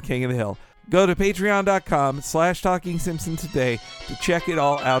and King of the Hill. Go to patreon.com/Talking Simpsons today to check it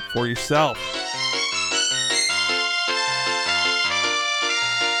all out for yourself.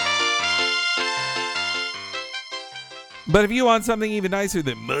 But if you want something even nicer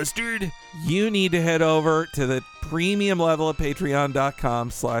than mustard, you need to head over to the premium level at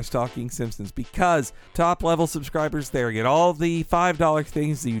patreon.com/Talking Simpsons, because top level subscribers there get all the $5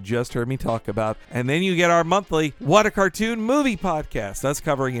 things that you just heard me talk about. And then you get our monthly What a Cartoon movie podcast, us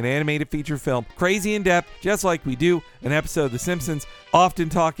covering an animated feature film, crazy in depth, just like we do an episode of The Simpsons, often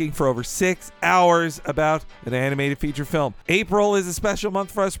talking for over 6 hours about an animated feature film. April is a special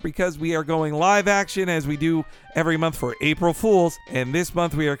month for us because we are going live action as we do every month for April Fools. And this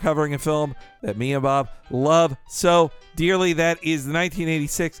month we are covering a film that me and Bob love so dearly. That is the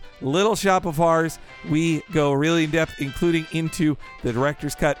 1986 Little Shop of Horrors. We go really in depth, including into the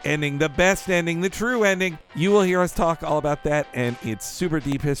director's cut ending, the best ending, the true ending. You will hear us talk all about that, and it's super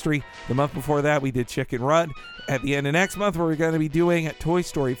deep history. The month before that, we did Chicken Run. At the end of next month, we're going to be doing Toy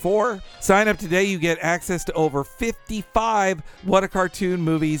Story 4. Sign up today. You get access to over 55 What a Cartoon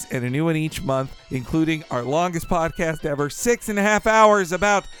movies and a new one each month, including our longest podcast ever, 6.5 hours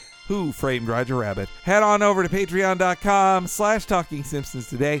about Who Framed Roger Rabbit. Head on over to patreon.com/Talking Simpsons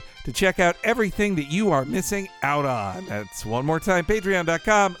today to check out everything that you are missing out on. That's one more time,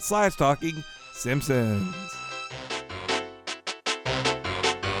 patreon.com/Talking Simpsons.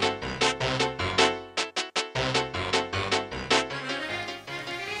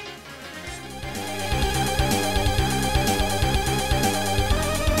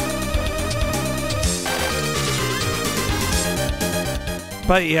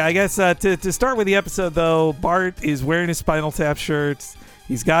 But yeah, I guess to start with the episode, though, Bart is wearing his Spinal Tap shirt.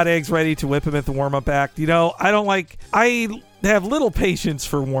 He's got eggs ready to whip him at the warm-up act. You know, I have little patience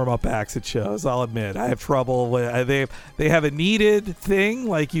for warm-up acts at shows, I'll admit. I have trouble with they have a needed thing,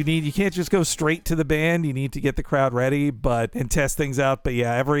 like you can't just go straight to the band. You need to get the crowd ready and test things out. But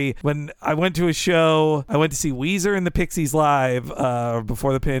yeah, when I went to a show, I went to see Weezer and the Pixies live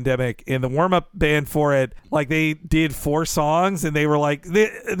before the pandemic, and the warm-up band for it, like, they did 4 songs and they were like, this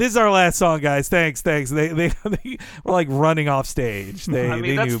is our last song, guys, thanks. They were like running off stage.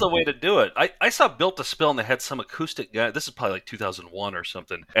 That's the way to do it. I saw Built to Spill, and they had some acoustic guy. This is probably like 2001 or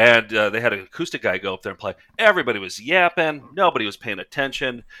something, and they had an acoustic guy go up there and play. Everybody was yapping, nobody was paying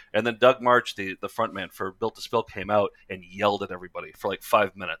attention, and then Doug March, the frontman for Built to Spill, came out and yelled at everybody for like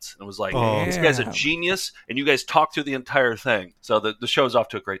 5 minutes, and it was like, this guy's a genius, and you guys talked through the entire thing. So the show's off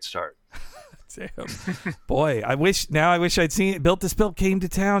to a great start. Damn. Boy, I wish I'd seen it. Built to Spill came to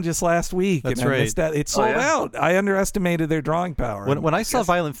town just last week. That's and right. I missed that. It sold out. I underestimated their drawing power. When I saw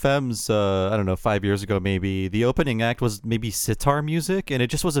Violent Femmes, I don't know, 5 years ago maybe, the opening act was maybe sitar music, and it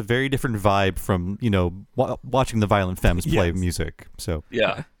just was a very different vibe from, watching the Violent Femmes play music. So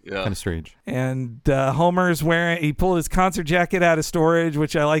yeah. Yeah. Kind of strange. And Homer's he pulled his concert jacket out of storage,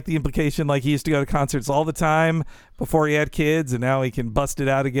 which I like the implication, like he used to go to concerts all the time before he had kids, and now he can bust it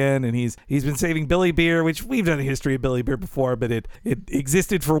out again. And he's been saving Billy Beer, which we've done a history of Billy Beer before, but it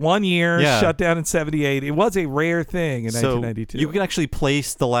existed for 1 year, shut down in 1978. It was a rare thing in 1992. You can actually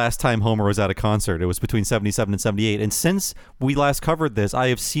place the last time Homer was at a concert. It was between 1977 and 1978. And since we last covered this, I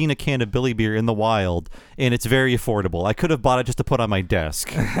have seen a can of Billy Beer in the wild, and it's very affordable. I could have bought it just to put on my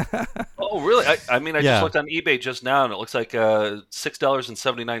desk. Oh, really? I mean, I just looked on eBay just now, and it looks like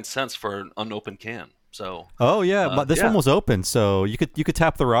 $6.79 for an unopened can. So. Oh yeah, but this one was open, so you could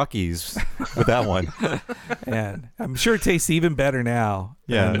tap the Rockies with that one. And I'm sure it tastes even better now.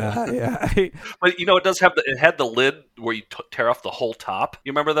 Yeah, and, but it had the lid where you tear off the whole top.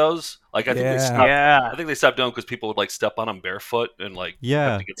 You remember those? Like I think they stopped. Yeah. I think they stopped doing because people would like step on them barefoot and like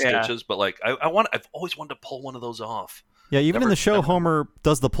have to get stitches. But like I've always wanted to pull one of those off. Yeah, even in the show, Homer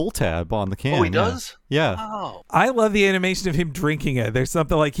does the pull tab on the can. Oh, he does? Yeah. Oh. I love the animation of him drinking it. There's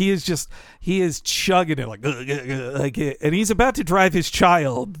something like he is chugging it like and he's about to drive his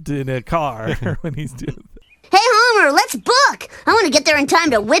child in a car when he's doing it. Hey, Homer, let's book. I want to get there in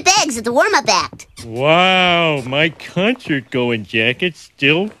time to whip eggs at the warm-up act. Wow, my concert-going jacket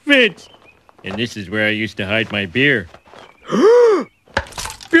still fits. And this is where I used to hide my beer.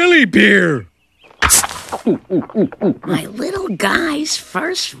 Billy Beer! My little guy's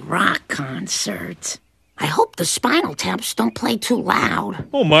first rock concert. I hope the Spinal Taps don't play too loud.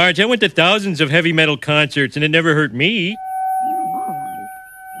 Oh, Marge, I went to thousands of heavy metal concerts, and it never hurt me.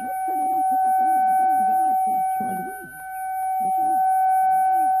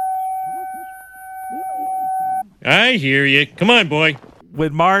 I hear you. Come on, boy.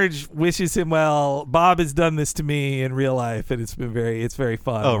 When Marge wishes him well, Bob has done this to me in real life, and it's very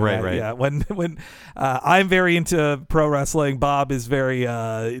fun. Oh, right. Yeah, when I'm very into pro wrestling, Bob is very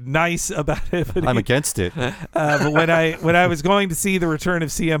nice about it. I'm against it. But when I was going to see the return of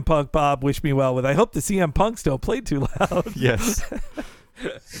CM Punk, Bob wished me well with, I hope the CM Punks don't play too loud. Yes.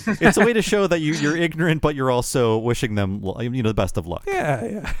 It's a way to show that you're ignorant, but you're also wishing them the best of luck.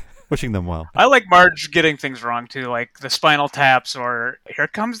 Yeah. Wishing them well. I like Marge getting things wrong too, like the Spinal Taps or "Here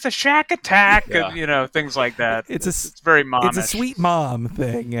comes the Shack Attack," and things like that. It's very momish. It's a sweet mom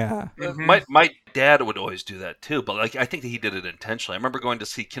thing, yeah. Mm-hmm. My dad would always do that too, but like I think that he did it intentionally. I remember going to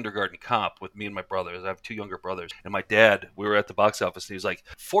see Kindergarten Cop with me and my brothers. I have 2 younger brothers, and my dad. We were at the box office, and he was like,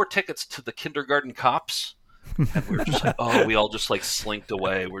 4 tickets to the Kindergarten Cops. And we were just like, we all just like slinked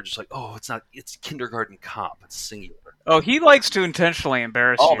away. We're just like, it's Kindergarten Cop. It's singular. Oh, he likes to intentionally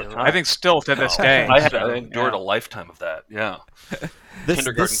embarrass all you. the time. I think still to this day. I endured a lifetime of that. Yeah.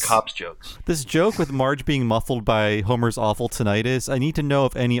 Kindergarten Cops jokes. This joke with Marge being muffled by Homer's awful tinnitus, I need to know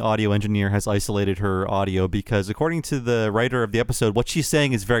if any audio engineer has isolated her audio, because according to the writer of the episode, what she's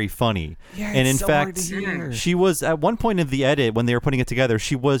saying is very funny. Yeah, and in so fact, hard to hear. she was at one point in the edit when they were putting it together,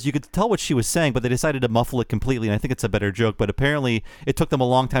 you could tell what she was saying, but they decided to muffle it completely, and I think it's a better joke, but apparently it took them a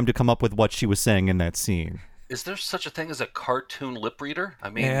long time to come up with what she was saying in that scene. Is there such a thing as a cartoon lip reader? I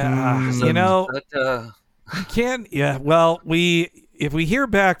mean, you can't. Yeah, well, if we hear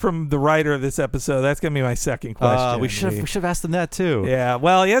back from the writer of this episode, that's going to be my second question. We should have asked him that too. Yeah,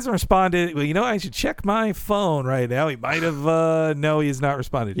 well, he hasn't responded. Well, I should check my phone right now. He might have. No, he has not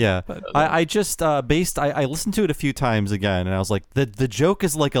responded. Yeah, yet, but, I just I listened to it a few times again, and I was like, the joke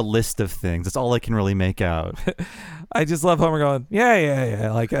is like a list of things. That's all I can really make out. I just love Homer going,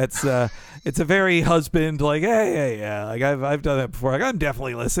 yeah. Like it's a very husband, like, yeah. Like I've done that before. Like I'm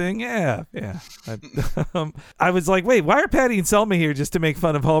definitely listening. Yeah. I was like, wait, why are Patty and Selma here just to make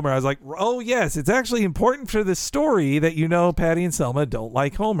fun of Homer? I was like, oh yes, it's actually important for the story that Patty and Selma don't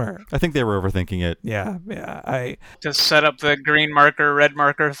like Homer. I think they were overthinking it. Yeah. To set up the green marker, red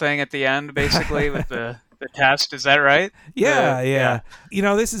marker thing at the end, basically with the test. Is that right? Yeah.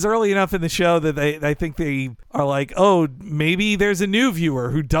 This is early enough in the show that I think they are like, oh, maybe there's a new viewer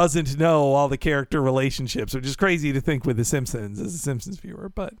who doesn't know all the character relationships, which is crazy to think with The Simpsons as a Simpsons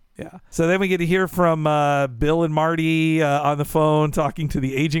viewer. But yeah. So then we get to hear from Bill and Marty on the phone talking to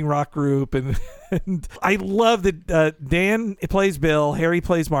the aging rock group. And I love that Dan plays Bill, Harry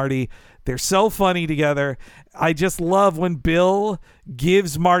plays Marty. They're so funny together. I just love when Bill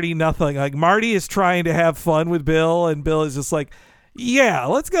gives Marty nothing. Like Marty is trying to have fun with Bill, and Bill is just like, yeah,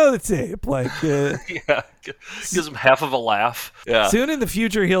 let's go to the tape. Like, gives him half of a laugh. Yeah. Soon in the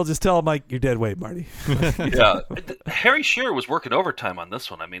future, he'll just tell him like, "You're dead weight, Marty." Yeah. Harry Shearer was working overtime on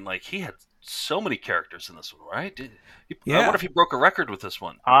this one. I mean, like he had so many characters in this one, right? I wonder if he broke a record with this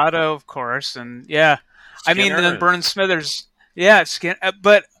one. Otto, of course, and yeah. Skinner, I mean, then Burns Smithers. Yeah,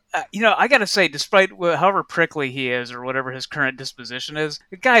 but I gotta say, despite however prickly he is or whatever his current disposition is,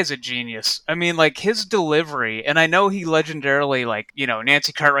 the guy's a genius. I mean, like, his delivery, and I know he legendarily, like,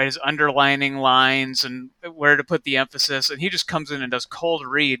 Nancy Cartwright is underlining lines and where to put the emphasis, and he just comes in and does cold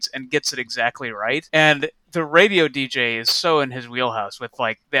reads and gets it exactly right. And the radio DJ is so in his wheelhouse with,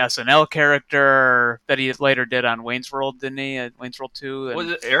 like, the SNL character that he later did on Wayne's World, didn't he? Wayne's World 2. And,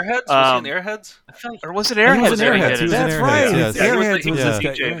 was it Airheads? Was he in Airheads? Or was it Airheads? He was in Airheads. That's right. Yes. Airheads was was the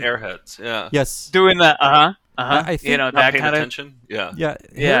DJ in Airheads. Yeah. Yes. Doing that. I think not that paying kind of attention. Yeah.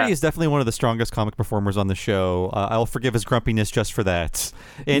 Harry is definitely one of the strongest comic performers on the show. I'll forgive his grumpiness just for that.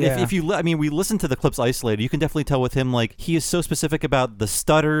 And if you, we listen to the clips isolated, you can definitely tell with him, like, he is so specific about the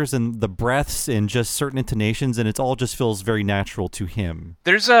stutters and the breaths and just certain intonations, and it all just feels very natural to him.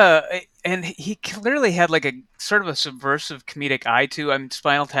 And he clearly had, like, a sort of a subversive comedic eye too. I mean,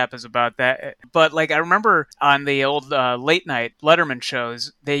 Spinal Tap is about that. But, like, I remember on the old late night Letterman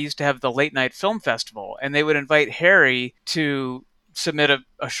shows, they used to have the late night film festival, and they would invite Harry to submit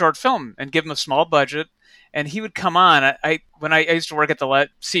a short film and give him a small budget. And he would come on. When I used to work at the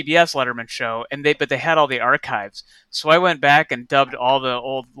CBS Letterman show, but they had all the archives. So I went back and dubbed all the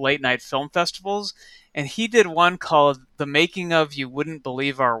old late night film festivals. And he did one called The Making of You Wouldn't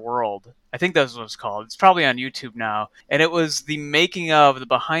Believe Our World. I think that's what it's called. It's probably on YouTube now. And it was the making of, the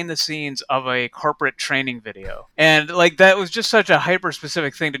behind the scenes of a corporate training video. And, like, that was just such a hyper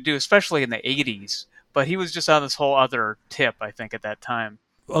specific thing to do, especially in the 80s. But he was just on this whole other tip, I think, at that time.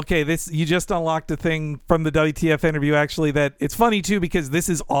 Okay, you just unlocked a thing from the WTF interview, actually, that it's funny, too, because this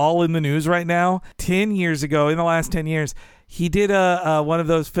is all in the news right now. 10 years ago, in the last 10 years, he did one of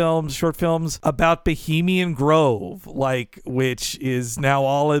those short films about Bohemian Grove, which is now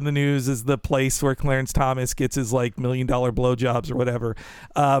all in the news as the place where Clarence Thomas gets his $1 million blowjobs or whatever.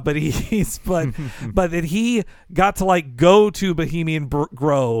 But that he got to go to Bohemian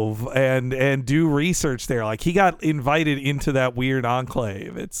Grove and do research there. Like, he got invited into that weird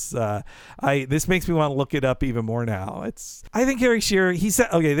enclave. It's this makes me want to look it up even more now. I think Harry Shearer, he said,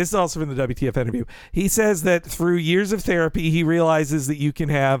 okay, this is also from the WTF interview. He says that through years of therapy, he realizes that you can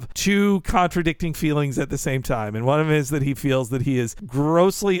have two contradicting feelings at the same time. And one of them is that he feels that he is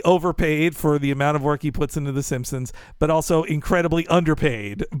grossly overpaid for the amount of work he puts into The Simpsons, but also incredibly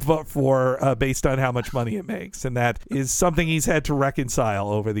underpaid based on how much money it makes. And that is something he's had to reconcile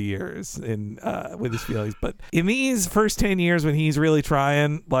over the years with his feelings. But in these first 10 years when he's really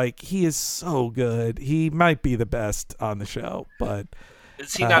trying, he is so good. He might be the best on the show, but...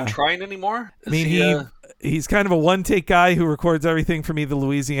 Is he not trying anymore? He's kind of a one-take guy who records everything from either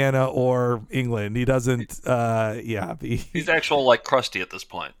Louisiana or England. He doesn't, He's actual, Krusty at this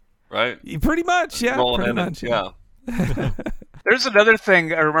point, right? Pretty much, yeah. Rolling pretty in much, yeah. There's another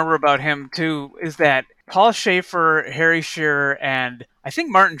thing I remember about him, too, is that Paul Schaefer, Harry Shearer, and I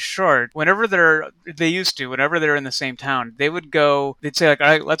think Martin Short, whenever they're in the same town, they'd say, all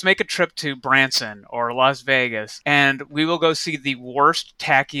right, let's make a trip to Branson or Las Vegas, and we will go see the worst,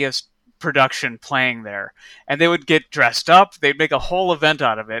 tackiest production playing there. And they would get dressed up, they'd make a whole event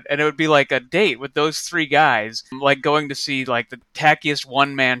out of it, and it would be like a date with those three guys, going to see the tackiest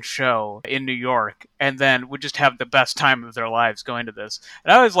one-man show in New York, and then would just have the best time of their lives going to this.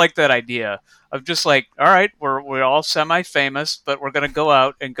 And I always liked that idea of just all right, we're all semi-famous, but we're going to go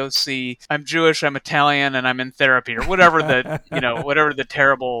out and go see, I'm Jewish, I'm Italian, and I'm in therapy, or whatever whatever the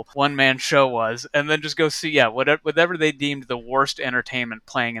terrible one-man show was, and then just go see, whatever they deemed the worst entertainment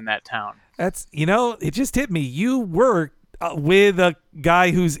playing in that town. That's, it just hit me. You were with a guy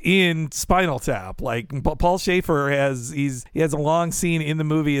who's in Spinal Tap. Paul Schaefer he has a long scene in the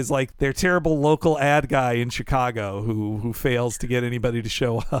movie as their terrible local ad guy in Chicago who fails to get anybody to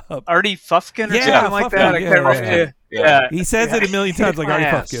show up. Artie Fufkin or something like that. I can't remember. Yeah. He says it a million times, Artie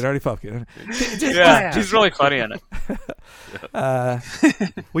Fufkin. He's really funny in it.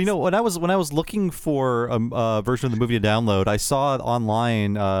 When I was looking for a version of the movie to download, I saw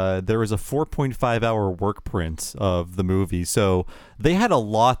online there was a 4.5 hour work print of the movie, so they had a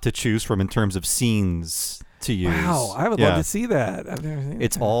lot to choose from in terms of scenes to use. Wow, I would love to see that. I've never seen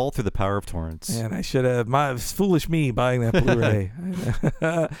It's all through the power of torrents. Man, I should have. Foolish me buying that Blu-ray.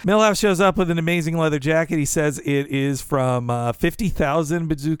 Milhouse shows up with an amazing leather jacket. He says it is from 50,000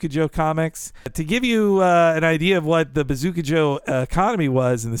 Bazooka Joe comics. To give you an idea of what the Bazooka Joe economy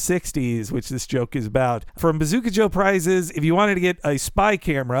was in the 60s, which this joke is about, from Bazooka Joe prizes, if you wanted to get a spy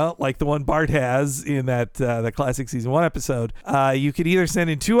camera like the one Bart has in that the classic season 1 episode, you could either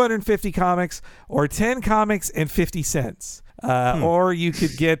send in 250 comics or 10 comics and 50 cents. Or you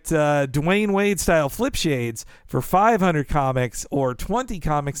could get Dwayne Wade style flip shades for 500 comics or 20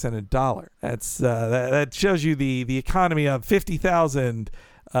 comics and $1. That's that shows you the economy of 50,000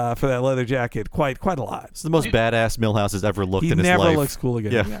 for that leather jacket quite a lot. It's the most badass Milhouse has ever looked in his life. He never looks cool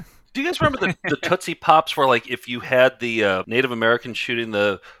again. Yeah. Do you guys remember the Tootsie Pops where, like, if you had the Native American shooting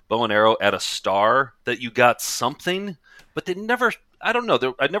the bow and arrow at a star, that you got something? But they never, I don't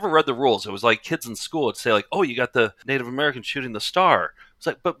know, I never read the rules. It was like kids in school would say, like, oh, you got the Native American shooting the star. It's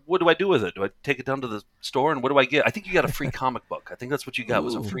like, but what do I do with it? Do I take it down to the store, and what do I get? I think you got a free comic book. I think that's what you got,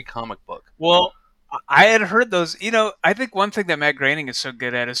 was a free comic book. Well, I had heard those. I think one thing that Matt Groening is so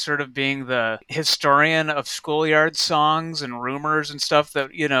good at is sort of being the historian of schoolyard songs and rumors and stuff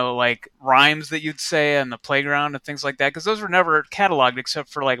that, like rhymes that you'd say on the playground and things like that, because those were never cataloged except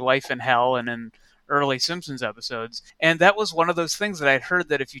for like Life in Hell and in early Simpsons episodes. And that was one of those things that I'd heard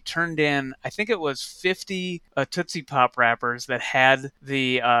that if you turned in, I think it was 50 Tootsie Pop wrappers that had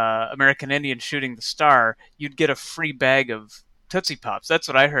the American Indian shooting the star, you'd get a free bag of Tootsie Pops. That's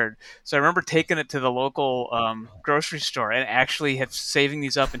what I heard. So I remember taking it to the local grocery store and actually saving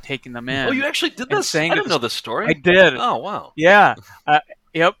these up and taking them in. Oh, you actually did this? I didn't know this story. I did. Oh, wow. Yeah.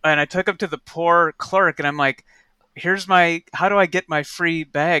 Yep. And I took them to the poor clerk, and I'm like, how do I get my free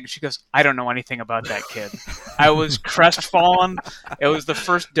bag? She goes, I don't know anything about that, kid. I was crestfallen. It was the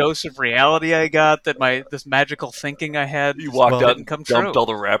first dose of reality I got, that this magical thinking I had. You walked out and dumped all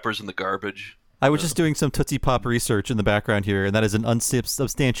the wrappers in the garbage. I was just doing some Tootsie Pop research in the background here, and that is an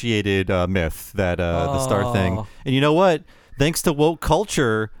unsubstantiated myth, that the star thing. And you know what? Thanks to woke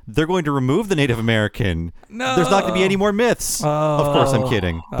culture, they're going to remove the Native American. No. There's not going to be any more myths. Of course, I'm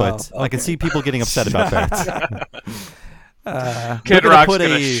kidding, but okay. I can see people getting upset about that. Kid Rock's going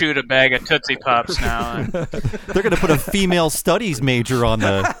to shoot a bag of Tootsie Pops now. They're going to put a female studies major on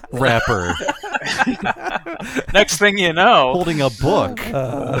the wrapper. Next thing you know, holding a book.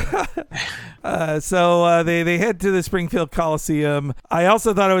 So they head to the Springfield Coliseum. I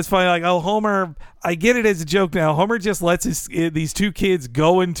also thought it was funny, like, Homer, I get it as a joke now. Homer just lets these two kids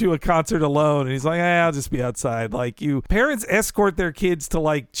go into a concert alone, and he's like, I'll just be outside. Like, parents escort their kids to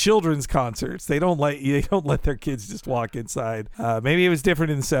like children's concerts. They don't let their kids just walk inside. Maybe it was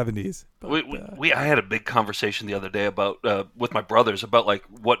different in the 70s. But, I had a big conversation the other day about with my brothers about like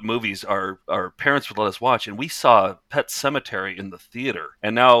what movies our parents would let us watch, and we saw Pet Sematary in the theater.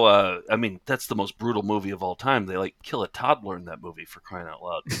 And now, I mean, that's the most brutal movie of all time. They like kill a toddler in that movie, for crying out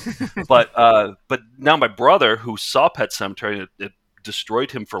loud. But now my brother, who saw Pet Sematary, it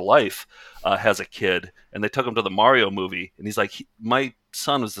destroyed him for life, has a kid, and they took him to the Mario movie, and he's like, my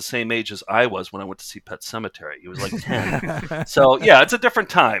son was the same age as I was when I went to see Pet Sematary. He was like 10. So yeah, it's a different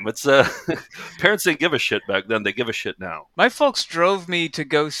time. It's parents didn't give a shit back then. They give a shit now. My folks drove me to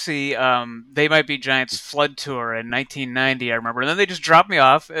go see They Might Be Giants Flood Tour in 1990, I remember. And then they just dropped me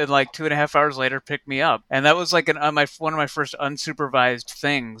off, and like 2.5 hours later picked me up. And that was like one of my first unsupervised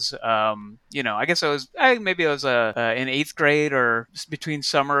things. I guess I was in 8th grade, or between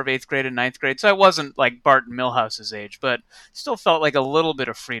summer of 8th grade and 9th grade. So I wasn't like Bart and Milhouse's age, but still felt like a little bit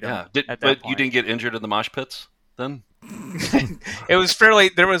of freedom. Yeah. At that but point. You didn't get injured in the mosh pits then? It was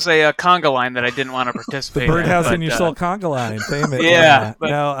there was a conga line that I didn't want to participate in. The Birdhouse in, in Your Soul conga line. Famous. Yeah.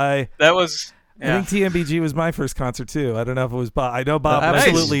 That was... Yeah. I think TMBG was my first concert too. I don't know if it was Bob. I know Bob.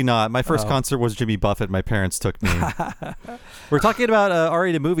 Absolutely not. My first concert was Jimmy Buffett. My parents took me. We're talking about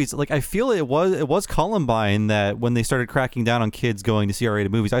R-rated movies. Like, I feel it was Columbine that when they started cracking down on kids going to see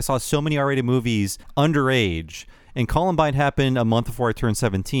R-rated movies. I saw so many R-rated movies underage. And Columbine happened a month before I turned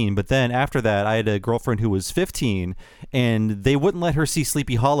 17. But then after that, I had a girlfriend who was 15, and they wouldn't let her see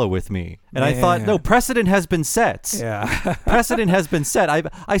Sleepy Hollow with me. And I thought, no, precedent has been set. Yeah. Precedent has been set.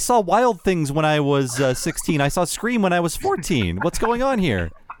 I saw Wild Things when I was 16. I saw Scream when I was 14. What's going on here?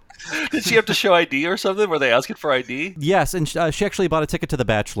 Did she have to show ID or something? Were they asking for ID? Yes, and she actually bought a ticket to The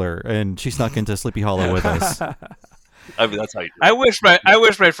Bachelor, and she snuck into Sleepy Hollow with us. I mean, that's how you do it. I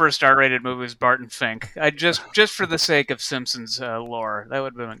wish my first R-rated movie was Bart and Fink. I just for the sake of Simpsons lore, that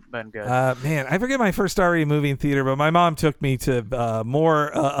would have been good. Man, I forget my first R-rated movie in theater, but my mom took me to a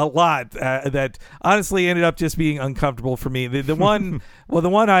lot that honestly ended up just being uncomfortable for me. The one, well, the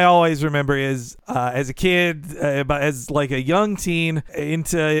one I always remember is as a kid, as like a young teen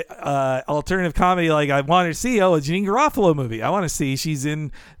into alternative comedy. Like, I wanted to see a Janine Garofalo movie. I want to see she's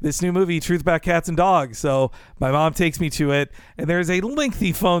in this new movie, Truth About Cats and Dogs. So my mom takes me to it, and there's a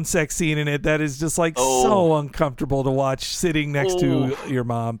lengthy phone sex scene in it that is just like so uncomfortable to watch sitting next to your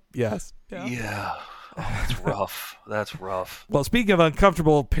mom. Yes. Yeah. That's rough. That's rough. Well, speaking of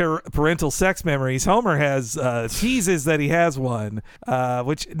uncomfortable parental sex memories, Homer has teases that he has one,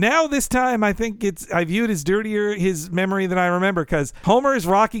 which now this time I think I view it as dirtier his memory than I remember, because Homer is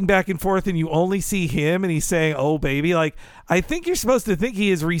rocking back and forth and you only see him and he's saying, "Oh, baby." Like, I think you're supposed to think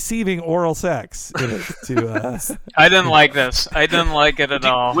he is receiving oral sex. I didn't like this. I didn't like it at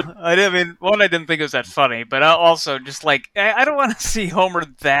all. I didn't think it was that funny, but also just like, I don't want to see Homer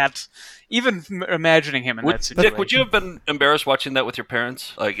that... Even imagining him in that situation. Dick, would you have been embarrassed watching that with your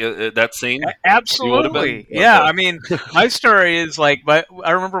parents? Like that scene? Absolutely. Yeah. I mean, my story is like,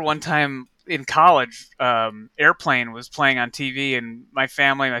 I remember one time in college, Airplane was playing on TV, and my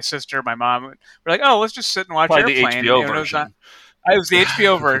family, my sister, my mom, were like, "Oh, let's just sit and watch Airplane." The HBO version. It was the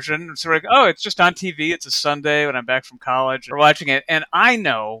HBO version. So we're like, "Oh, it's just on TV. It's a Sunday when I'm back from college. We're watching it." And I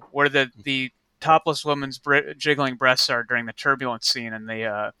know where the topless woman's jiggling breasts are during the turbulence scene, and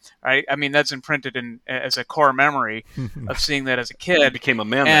I mean, that's imprinted in as a core memory of seeing that as a kid. I became a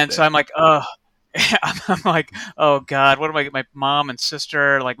man. And so I'm like, oh, I'm like, oh God, what am I? My mom and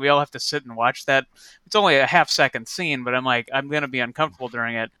sister, like, we all have to sit and watch that. It's only a half-second scene, but I'm like, I'm gonna be uncomfortable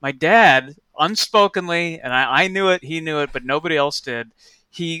during it. My dad, unspokenly, and I knew it, he knew it, but nobody else did.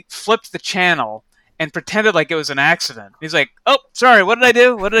 He flipped the channel and pretended like it was an accident. He's like, "Oh, sorry, what did I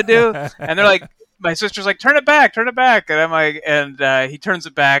do? What did I do?" And they're like, my sister's like, turn it back. And I'm like, and he turns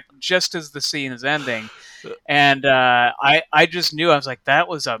it back just as the scene is ending. And I just knew, I was like, that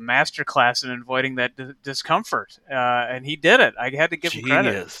was a masterclass in avoiding that discomfort. And he did it. I had to give him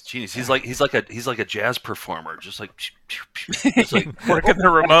credit. Genius. He's like a jazz performer, just like working the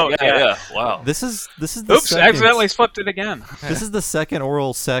remote. Yeah. Wow. This is the Oops, second, accidentally flipped it again. This is the second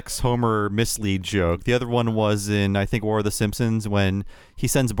oral sex Homer mislead joke. The other one was in, I think, War of the Simpsons, when he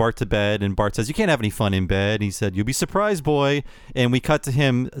sends Bart to bed and Bart says, "You can't have any fun in bed." And he said, "You'll be surprised, boy." And we cut to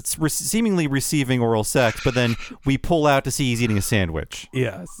him seemingly receiving oral sex, but then we pull out to see he's eating a sandwich.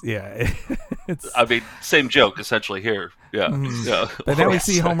 Yes, yeah. I mean, same joke essentially here. Yeah, yeah. But now we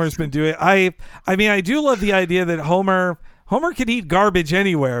see Homer's been doing. I mean, I do love the idea that Homer could eat garbage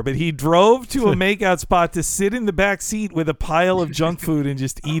anywhere, but he drove to a makeout spot to sit in the back seat with a pile of junk food and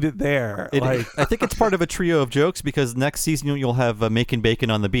just eat it there. I think it's part of a trio of jokes, because next season you'll have Making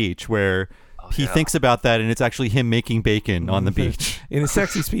Bacon on the Beach, where he thinks about that, and it's actually him making bacon on the beach in a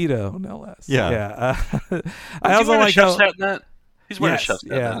sexy Speedo, no less. Yeah. I also like how he's wearing a chef's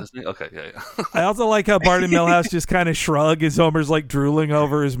hat, isn't he? Okay, yeah. I also like how Bart and Milhouse just kind of shrug as Homer's like drooling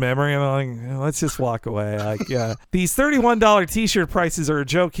over his memory. I'm like, let's just walk away. Like, yeah. These $31 T-shirt prices are a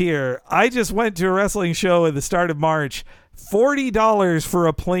joke here. I just went to a wrestling show at the start of March. $40 for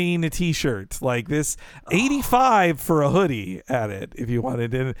a plain T-shirt like this, $85 for a hoodie at it if you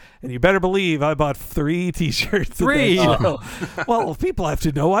wanted it. And you better believe I bought 3 T-shirts. 3? Well, people have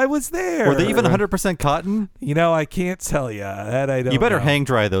to know I was there. Were they even 100% cotton? You know, I can't tell you. That I don't You better know. hang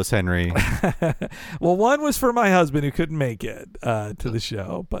dry those, Henry. Well, one was for my husband who couldn't make it to the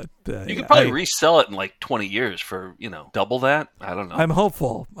show. But you could probably resell it in like 20 years for, double that. I don't know. I'm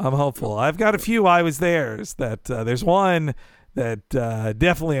hopeful. I've got a few I was theirs that there's one that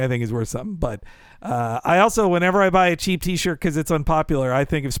definitely I think is worth something. But I also, whenever I buy a cheap T-shirt because it's unpopular, I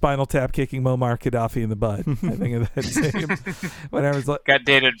think of Spinal Tap kicking Muammar Gaddafi in the butt. I think of that same. Whenever it's like, got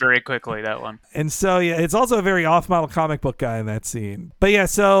dated very quickly, that one. And so yeah, it's also a very off-model comic book guy in that scene. But yeah,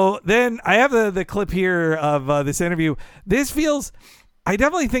 so then I have the clip here of this interview. This feels. I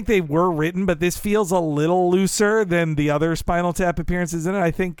definitely think they were written, but this feels a little looser than the other Spinal Tap appearances in it. I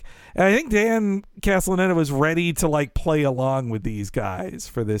think Dan Castellaneta was ready to like play along with these guys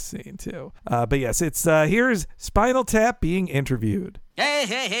for this scene too. But yes, it's here's Spinal Tap being interviewed.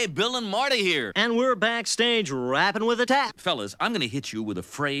 Hey, Bill and Marty here. And we're backstage rapping with a tap. Fellas, I'm going to hit you with a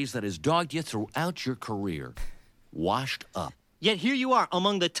phrase that has dogged you throughout your career. Washed up. Yet here you are,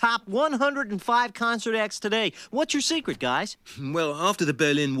 among the top 105 concert acts today. What's your secret, guys? Well, after the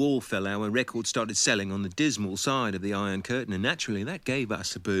Berlin Wall fell, our records started selling on the dismal side of the Iron Curtain, and naturally that gave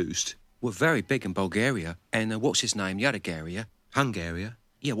us a boost. We're very big in Bulgaria, and what's his name, Yadagaria? Hungaria?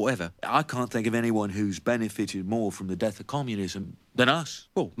 Yeah, whatever. I can't think of anyone who's benefited more from the death of communism than us.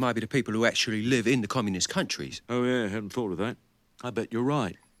 Well, maybe the people who actually live in the communist countries. Oh, yeah, hadn't thought of that. I bet you're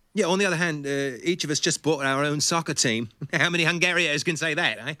right. Yeah, on the other hand, each of us just bought our own soccer team. How many Hungarians can say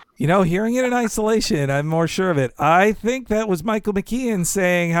that, eh? Hearing it in isolation, I'm more sure of it. I think that was Michael McKean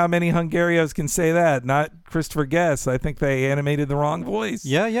saying how many Hungarians can say that, not Christopher Guest. I think they animated the wrong voice.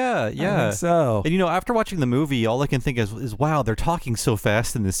 Yeah. I think so. And after watching the movie, all I can think is wow, they're talking so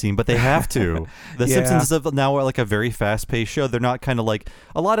fast in this scene, but they have to. The Simpsons is now like a very fast-paced show. They're not kind of like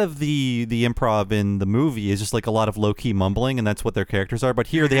a lot of the improv in the movie is just like a lot of low-key mumbling, and that's what their characters are. But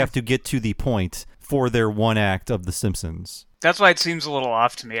here they have to get to the point for their one act of The Simpsons. That's why it seems a little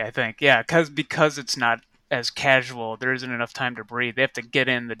off to me, I think. Yeah, because it's not as casual. There isn't enough time to breathe. They have to get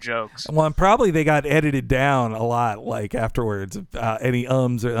in the jokes. Well, and probably they got edited down a lot, like afterwards, any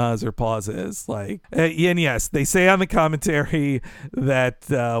ums or uhs or pauses. Like, and yes, they say on the commentary that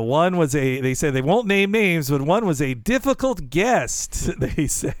one was they say they won't name names, but one was a difficult guest. They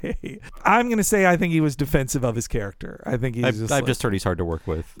say. I'm gonna say I think he was defensive of his character. I think I've just heard he's hard to work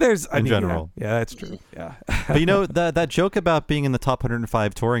with. In general. Yeah, that's true. Yeah. But that joke about being in the top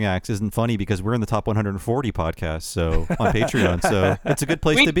 105 touring acts isn't funny because we're in the top 140 podcast, so on Patreon, so it's a good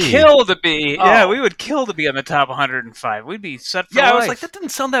place to be. We'd kill to be. Yeah, we would kill to be on the top 105. We'd be set for life. I was like, that didn't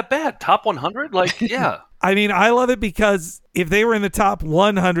sound that bad. Top 100? Like, yeah. I mean, I love it because if they were in the top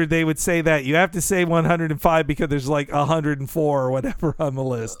 100, they would say that. You have to say 105 because there's like 104 or whatever on the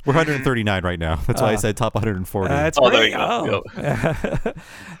list. We're 139 right now. That's why I said top 140. That's there great. you go.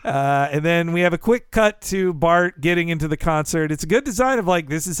 And then we have a quick cut to Bart getting into the concert. It's a good design of like,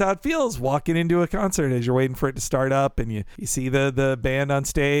 this is how it feels walking into a concert as you're waiting for it to start up and you see the band on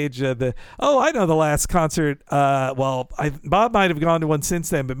stage. I know the last concert. Bob might have gone to one since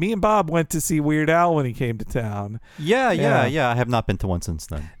then, but me and Bob went to see Weird Al when he came to town. Yeah. I have not been to one since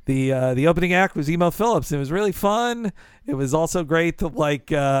then. The opening act was Emo Phillips. It was really fun. It was also great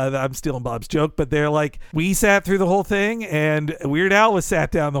that I'm stealing Bob's joke, but they're like, we sat through the whole thing and Weird Al was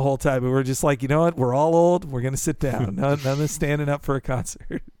sat down the whole time. We were just like, you know what? We're all old. We're going to sit down. None of this standing up for a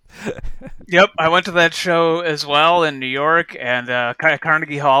concert. Yep, I went to that show as well in New York and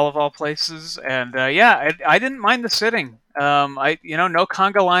Carnegie Hall of all places, and I didn't mind the sitting. No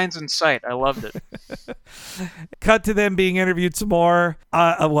conga lines in sight. I loved it. Cut to them being interviewed some more.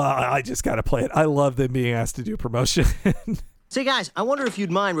 I just got to play it. I love them being asked to do promotion. Say, guys, I wonder if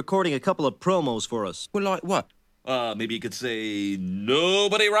you'd mind recording a couple of promos for us. Well, like what? Maybe you could say,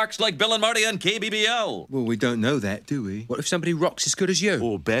 nobody rocks like Bill and Marty on KBBL. Well, we don't know that, do we? What if somebody rocks as good as you?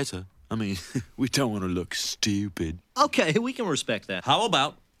 Or better. I mean, we don't want to look stupid. Okay, we can respect that. How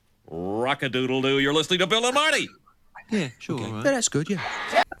about rock-a-doodle-doo, you're listening to Bill and Marty? Yeah, sure. Okay. Right. That's good, yeah.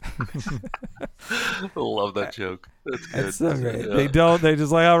 I love that joke. That's good. That's so great. Yeah. They're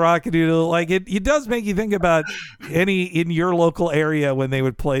just like, oh, Rockadoodle. Like it does make you think about any in your local area when they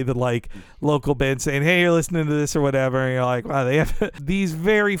would play the like local band saying, hey, you're listening to this or whatever. And you're like, wow, they have these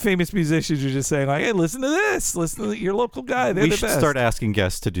very famous musicians are just saying like, hey, listen to this. Listen to your local guy. They're we the should best. start asking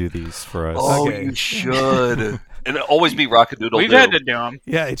guests to do these for us. Oh, okay. You should. And always be Rockadoodle-Doo. We've had to do them.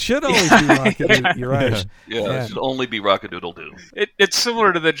 Yeah, it should always be Rockadoodle. Yeah. You're right. Yeah, it should only be Rockadoodle-Doo. It's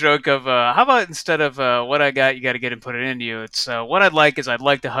similar to the joke of, how about instead of what I got, you got to get and put it into you, it's what I'd like is I'd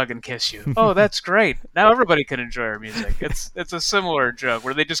like to hug and kiss you. Oh, that's great. Now everybody can enjoy our music. It's a similar joke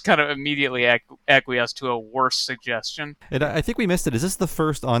where they just kind of immediately acquiesce to a worse suggestion. And I think we missed it. Is this the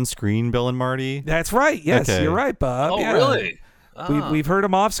first on-screen Bill and Marty? That's right. Yes, okay. You're right, Bob. Oh, yeah. really? We've heard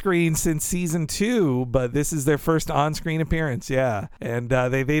them off screen since season 2, but this is their first on screen appearance. Yeah, and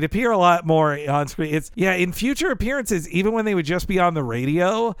they'd appear a lot more on screen. In future appearances, even when they would just be on the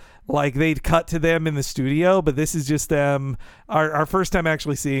radio, like they'd cut to them in the studio, but this is just them. Our first time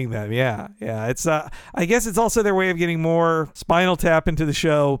actually seeing them. Yeah. It's I guess it's also their way of getting more Spinal Tap into the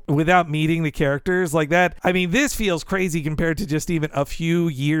show without meeting the characters like that. I mean, this feels crazy compared to just even a few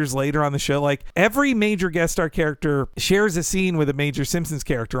years later on the show. Like every major guest star character shares a scene with a major Simpsons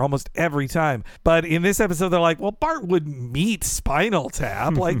character almost every time. But in this episode, they're like, well, Bart wouldn't meet Spinal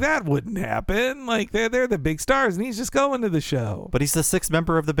Tap. Like that wouldn't happen. Like they're the big stars, and he's just going to the show. But he's the 6th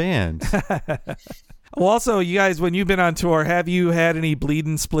member of the band. Well, also, you guys, when you've been on tour, have you had any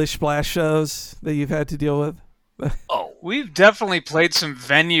bleeding splish splash shows that you've had to deal with? Oh, we've definitely played some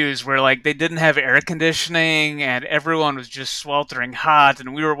venues where like they didn't have air conditioning and everyone was just sweltering hot,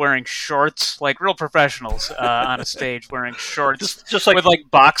 and we were wearing shorts like real professionals on a stage wearing shorts, just like, with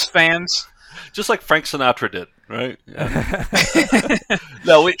like box fans, just like Frank Sinatra did, right? Yeah.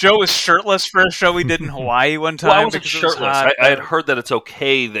 Joe was shirtless for a show we did in Hawaii one time. Well, I wasn't shirtless. I had heard that it's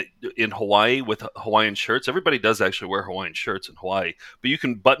okay that in Hawaii with Hawaiian shirts, everybody does actually wear Hawaiian shirts in Hawaii, but you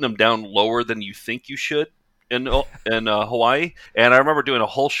can button them down lower than you think you should in Hawaii. And I remember doing a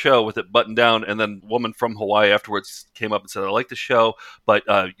whole show with it buttoned down, and then a woman from Hawaii afterwards came up and said, I like the show, but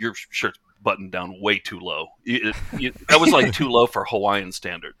your shirt's buttoned down way too low. That was like too low for Hawaiian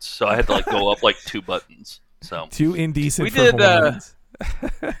standards, so I had to like go up like 2 buttons. So too indecent. We for did. Hawaiians.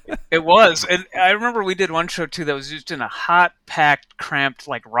 It was, and I remember we did one show too that was just in a hot, packed, cramped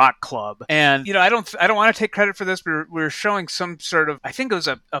like rock club. And I don't want to take credit for this, but we were showing some sort of, I think it was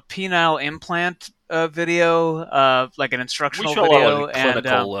a penile implant video, like an instructional video, and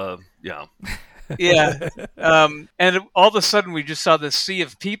clinical, yeah. And all of a sudden we just saw this sea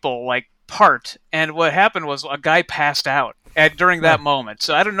of people like apart, and what happened was a guy passed out during that moment.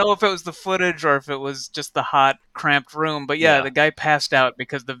 So I don't know if it was the footage or if it was just the hot, cramped room. But yeah, the guy passed out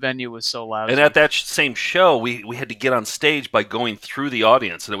because the venue was so lousy. And at that same show, we had to get on stage by going through the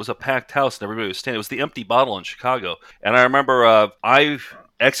audience, and it was a packed house, and everybody was standing. It was the Empty Bottle in Chicago. And I remember I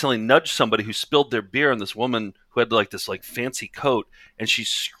accidentally nudged somebody who spilled their beer, and this woman who had like this like fancy coat, and she's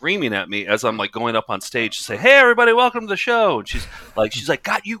screaming at me as I'm like going up on stage to say, "Hey, everybody, welcome to the show." And she's like,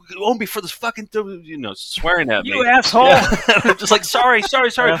 "God, you owe me for this fucking," swearing at me. You asshole! Yeah. I'm just like, sorry.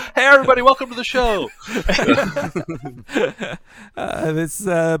 Hey, everybody, welcome to the show.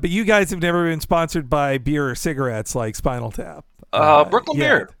 But you guys have never been sponsored by beer or cigarettes like Spinal Tap. Brooklyn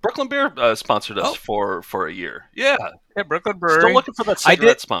Beer sponsored us for a year. Yeah, Brooklyn Brewery. Still looking for that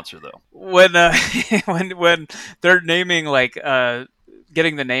cigarette sponsor though. When when they're naming like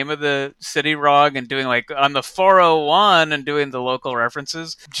getting the name of the city wrong and doing like on the 401 and doing the local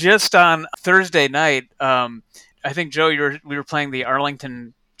references. Just on Thursday night, I think Joe, we were playing the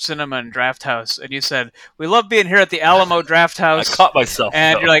Arlington Cinema and Draft House, and you said, "We love being here at the Alamo Draft House." I caught myself,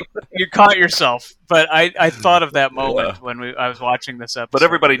 and you're like, you caught yourself. But I thought of that moment when I was watching this episode. But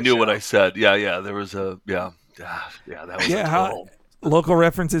everybody knew what I said. Yeah. There was that was a total. Local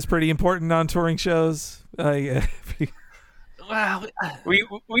reference is pretty important on touring shows. Well,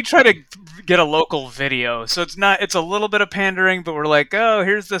 we try to get a local video, so it's a little bit of pandering, but we're like, oh,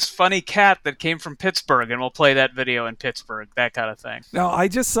 here's this funny cat that came from Pittsburgh, and we'll play that video in Pittsburgh, that kind of thing. No, I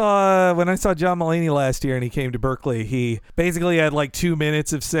just saw when I saw John Mulaney last year, and he came to Berkeley. He basically had like 2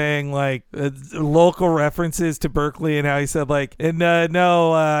 minutes of saying like local references to Berkeley, and how he said like,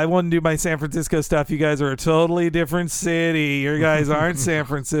 I wouldn't do my San Francisco stuff. You guys are a totally different city. Your guys aren't San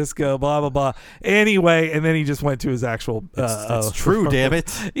Francisco. Blah blah blah. Anyway, and then he just went to his actual. It's true, damn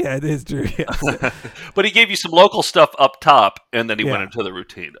it. Yeah, it is true. Yes. But he gave you some local stuff up top, and then he went into the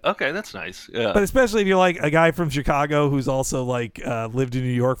routine. Okay, that's nice. Yeah. But especially if you're like a guy from Chicago who's also like lived in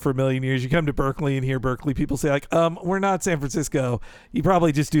New York for a million years, you come to Berkeley and hear Berkeley people say like, we're not San Francisco. You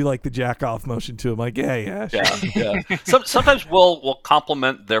probably just do like the jack off motion to them, like, yeah, sure. Yeah. Sometimes we'll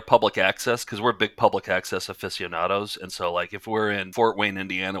compliment their public access because we're big public access aficionados, and so like if we're in Fort Wayne,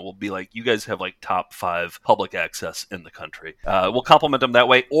 Indiana, we'll be like, you guys have like top 5 public access in the country. We'll compliment them that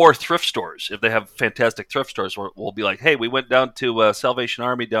way, or thrift stores. If they have fantastic thrift stores, we'll be like, hey, we went down to Salvation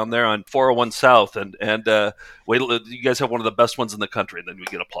Army down there on 401 South, and wait, you guys have one of the best ones in the country, and then we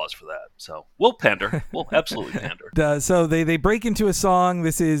get applause for that. So we'll pander. We'll absolutely pander. So they break into a song.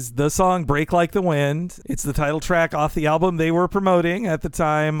 This is the song "Break Like the Wind." It's the title track off the album they were promoting at the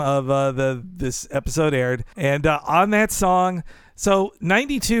time of this episode aired. And on that song, so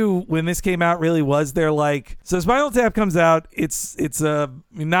 92, when this came out, really was their like. So Spinal Tap comes out. It's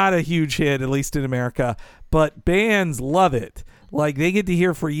not a huge hit, at least in America, but bands love it. Like, they get to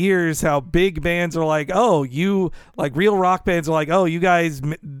hear for years how big bands are like, oh, you, like, real rock bands are like, oh, you guys,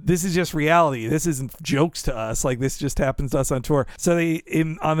 this is just reality. This isn't jokes to us. Like, this just happens to us on tour. So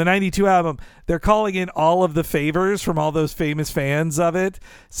on the 92 album, they're calling in all of the favors from all those famous fans of it.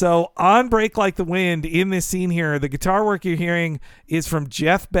 So on Break Like the Wind, in this scene here, the guitar work you're hearing is from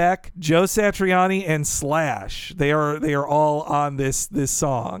Jeff Beck, Joe Satriani, and Slash. They are all on this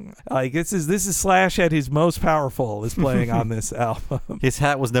song. Like, this is Slash at his most powerful is playing on this album. His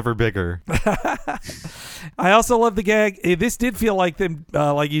hat was never bigger. I also love the gag. This did feel like them,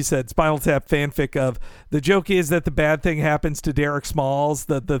 like you said, Spinal Tap fanfic of the joke is that the bad thing happens to Derek Smalls,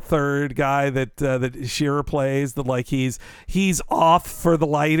 the third guy that Shearer plays. That like he's off for the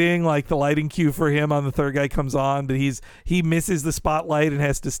lighting, like the lighting cue for him on the third guy comes on, but he misses the spotlight and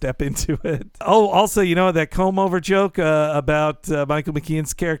has to step into it. Oh, also, that comb over joke about Michael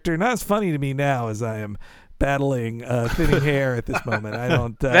McKean's character, not as funny to me now as I am battling thinning hair at this moment. I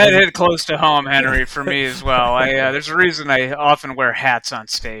don't. That hit close to home, Henry, for me as well. There's a reason I often wear hats on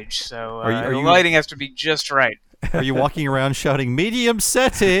stage, so the lighting has to be just right. Are you walking around shouting medium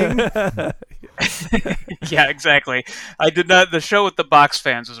setting? Yeah, exactly. I did not. The show with the box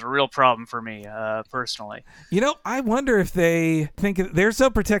fans was a real problem for me personally. I wonder if they think they're so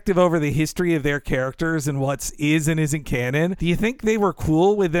protective over the history of their characters and what is and isn't canon. Do you think they were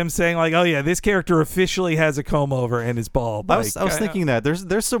cool with them saying like, oh yeah, this character officially has a comb over and is bald? I was thinking that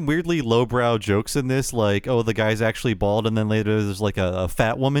there's some weirdly lowbrow jokes in this, like, oh, the guy's actually bald, and then later there's like a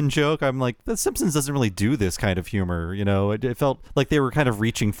fat woman joke. I'm like, The Simpsons doesn't really do this kind of humor. It felt like they were kind of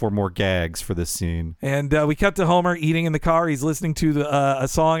reaching for more gags for this scene. And we cut to Homer eating in the car. He's listening to a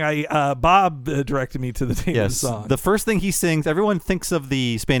song. Bob directed me to the name of the song. The first thing he sings, everyone thinks of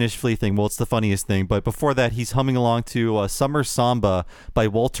the Spanish Flea thing. Well, it's the funniest thing. But before that, he's humming along to Summer Samba by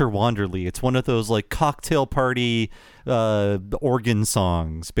Walter Wanderley. It's one of those like cocktail party organ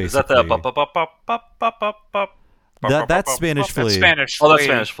songs, basically. Is that the bop? That's Spanish Flea. That's Spanish Oh, Flea. that's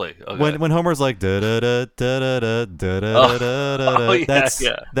Spanish Flea. Okay. When Homer's like da da da da da da da da,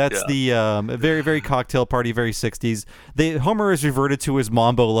 that's the very very cocktail party, very 60s. Homer has reverted to his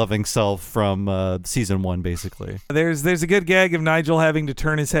mambo loving self from season 1, basically. There's a good gag of Nigel having to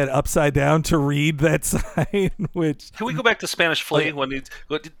turn his head upside down to read that sign. Which can we go back to Spanish Flea when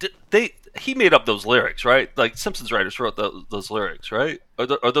he made up those lyrics, right? Like Simpsons writers wrote those lyrics, right?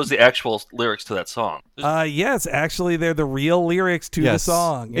 Are those the actual lyrics to that song? Yes, actually, they're the real lyrics to the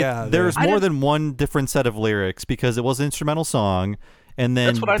song. Yeah, there's more than one different set of lyrics because it was an instrumental song, and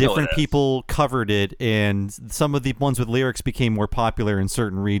then different people covered it, and some of the ones with lyrics became more popular in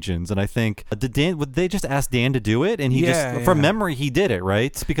certain regions. And I think they just asked Dan to do it, and he from memory he did it,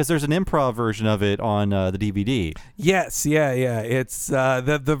 right? Because there's an improv version of it on the DVD. Yes, yeah. It's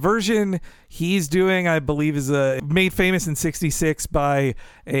the version he's doing, I believe, is made famous in '66 by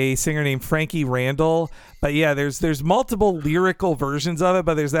a singer named Frankie Randall. But yeah, there's multiple lyrical versions of it,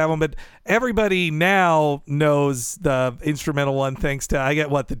 but there's that one. But everybody now knows the instrumental one thanks to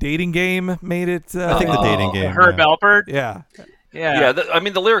the Dating Game made it. I think the Dating Game. Herb Alpert. Yeah. Yeah.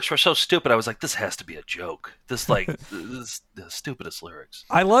 The lyrics were so stupid. I was like, this has to be a joke. This is the stupidest lyrics.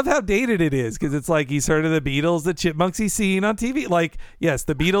 I love how dated it is because it's like he's heard of the Beatles, the Chipmunks he's seen on TV. Like, yes,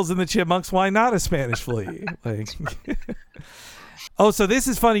 the Beatles and the Chipmunks. Why not a Spanish Flea? Like. Oh, so this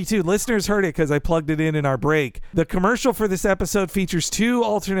is funny too. Listeners heard it because I plugged it in our break. The commercial for this episode features 2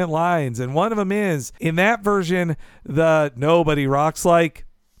 alternate lines, and one of them is, in that version, the "Nobody rocks like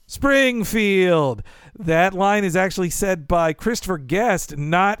Springfield." That line is actually said by Christopher Guest,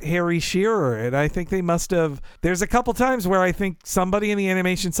 not Harry Shearer. And I think they must have... There's a couple times where I think somebody in the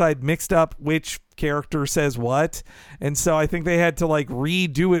animation side mixed up which character says what. And so I think they had to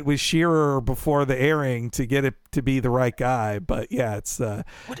redo it with Shearer before the airing to get it to be the right guy. But yeah, it's Would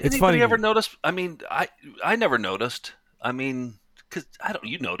it's anybody funny. ever notice? I mean, I never noticed. I mean, because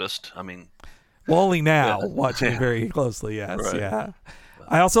you noticed. I mean... Well, only now, watching it very closely, yes, right. Yeah.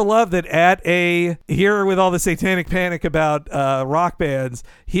 I also love that here with all the satanic panic about rock bands,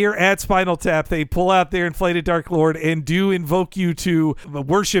 here at Spinal Tap, they pull out their inflated Dark Lord and do invoke you to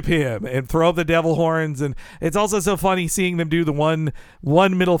worship him and throw the devil horns. And it's also so funny seeing them do the one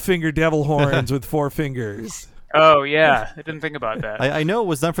middle finger devil horns with 4 fingers. Oh, yeah. I didn't think about that. I know it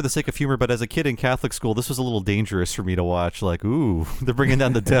was done for the sake of humor, but as a kid in Catholic school, this was a little dangerous for me to watch. Like, ooh, they're bringing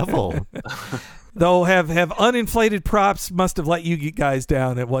down the devil. Though have uninflated props must have let you guys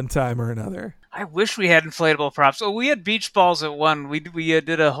down at one time or another. I wish we had inflatable props. Oh, we had beach balls at one. We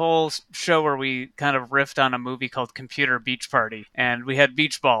did a whole show where we kind of riffed on a movie called Computer Beach Party, and we had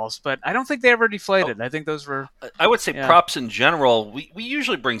beach balls, but I don't think they ever deflated. I think those were... I would say props in general, we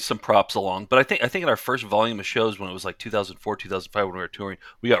usually bring some props along, but I think in our first volume of shows when it was 2004, 2005 when we were touring,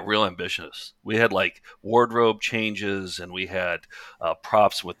 we got real ambitious. We had wardrobe changes, and we had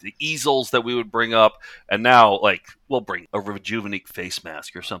props with the easels that we would bring up, and now we'll bring a Rejuvenate face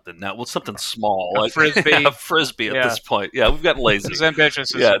mask or something. Now, something small, a frisbee, a frisbee at this point. Yeah, we've gotten lazy. As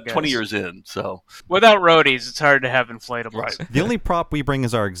ambitious as 20 years in. So without roadies, it's hard to have inflatables. Right. The only prop we bring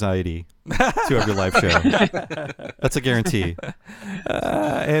is our anxiety to every live show. That's a guarantee.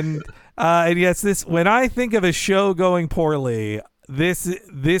 And yes, when I think of a show going poorly, this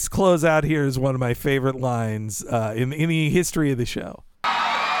closeout here is one of my favorite lines in the history of the show.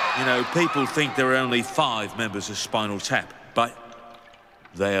 You know, people think there are only 5 members of Spinal Tap, but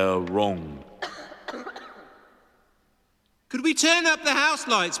they are wrong. Could we turn up the house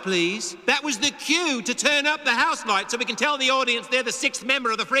lights, please? That was the cue to turn up the house lights so we can tell the audience they're the 6th member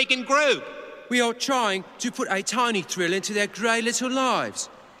of the freaking group. We are trying to put a tiny thrill into their grey little lives.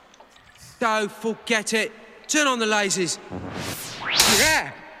 So forget it. Turn on the lasers.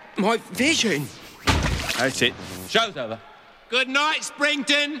 Yeah, my vision. That's it. Show's over. Good night,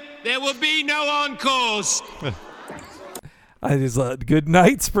 Springton. There will be no encores. I just good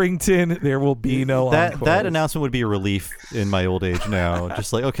night, Springton. There will be no encores. That announcement would be a relief in my old age now.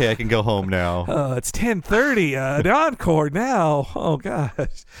 Just okay, I can go home now. It's 10:30. An encore now. Oh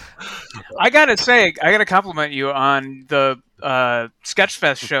gosh. I gotta say, I gotta compliment you on the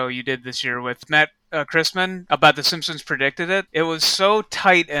Sketchfest show you did this year with Matt Chrisman about The Simpsons Predicted It. It was so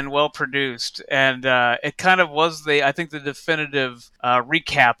tight and well produced, and it kind of was I think the definitive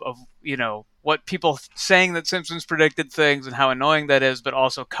recap of what people saying that Simpsons predicted things and how annoying that is, but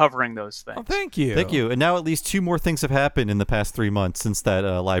also covering those things. Oh, thank you. Thank you. And now at least 2 more things have happened in the past 3 months since that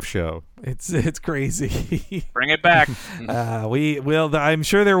live show. It's crazy. Bring it back. I'm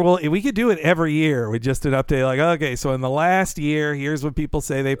sure we could do it every year with just an update like, okay, so in the last year, here's what people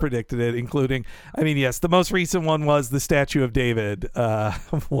say they predicted it, including, yes, the most recent one was the Statue of David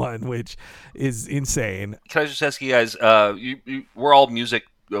one, which is insane. Can I just ask you guys, we're all music,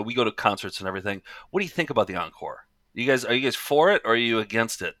 we go to concerts and everything. What do you think about the encore? Are you guys for it or are you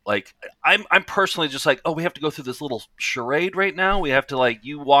against it? Like, I'm personally just like, oh, we have to go through this little charade right now. We have to, like,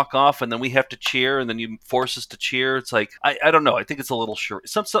 you walk off and then we have to cheer and then you force us to cheer. It's like, I don't know. I think it's a little charade.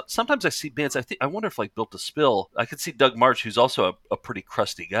 Sometimes I see bands. I wonder if, like, Built to Spill. I could see Doug March, who's also a pretty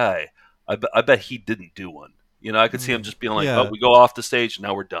crusty guy. I bet he didn't do one. I could see him just being like, oh, we go off the stage and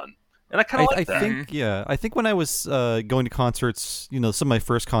now we're done. And I kind of like that. I think when I was going to concerts, some of my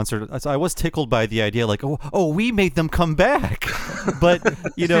first concerts, I was tickled by the idea, like, oh, we made them come back. But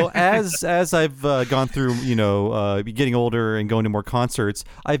as I've gone through, getting older and going to more concerts,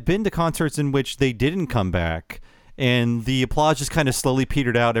 I've been to concerts in which they didn't come back. And the applause just kind of slowly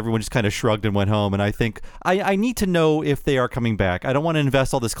petered out. Everyone just kind of shrugged and went home. And I think I need to know if they are coming back. I don't want to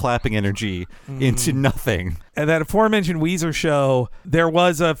invest all this clapping energy into nothing. And that aforementioned Weezer show, there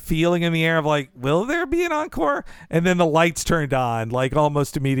was a feeling in the air of like, will there be an encore? And then the lights turned on, like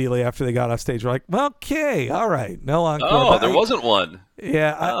almost immediately after they got off stage. We're like, well, okay, all right, no encore. Oh, there wasn't one.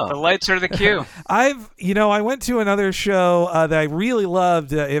 Yeah, the lights are the cue. I went to another show that I really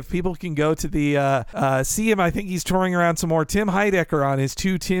loved. If people can go to the see him, I think he's touring around some more. Tim Heidecker on his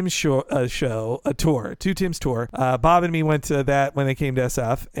Two Tims tour. Bob and me went to that when they came to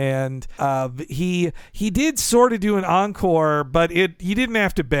SF, and he did sort of do an encore, but he didn't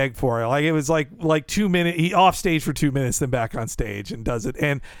have to beg for it. Like it was like 2 minutes. He off stage for 2 minutes, then back on stage and does it.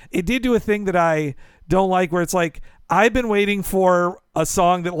 And it did do a thing that I don't like, where it's like, I've been waiting for a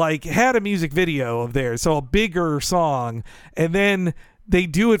song that like had a music video of theirs, so a bigger song, and then they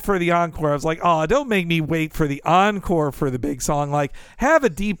do it for the encore. I was like, oh, don't make me wait for the encore for the big song. Like, have a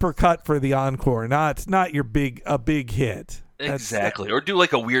deeper cut for the encore, not a big hit. Exactly. Or do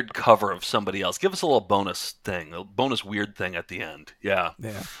like a weird cover of somebody else. Give us a little bonus thing, a bonus weird thing at the end. Yeah.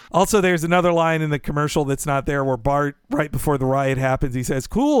 Also, there's another line in the commercial that's not there where Bart, right before the riot happens, he says,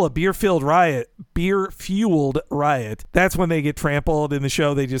 cool, a beer-fueled riot. That's when they get trampled in the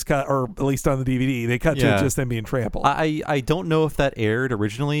show. They just cut, or at least on the DVD, they cut to just them being trampled. I don't know if that aired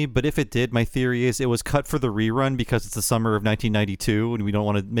originally, but if it did, my theory is it was cut for the rerun because it's the summer of 1992 and we don't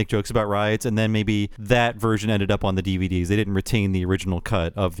want to make jokes about riots, and then maybe that version ended up on the DVDs. They didn't retain the original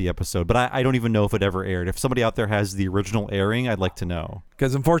cut of the episode, but I don't even know if it ever aired. If somebody out there has the original airing, I'd like to know.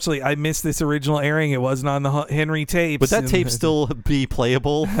 Because unfortunately, I missed this original airing. It wasn't on the Henry tapes. Would that tape still be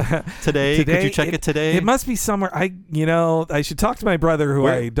playable today? Could you check it today? It must be somewhere. I should talk to my brother, who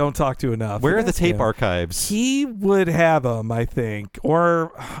I don't talk to enough. Where are the tape archives? He would have them, I think,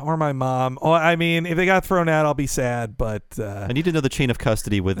 or my mom. Oh, I mean, if they got thrown out, I'll be sad. But I need to know the chain of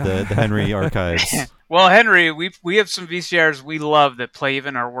custody with the Henry archives. Well, Henry, we have some VCRs we love that play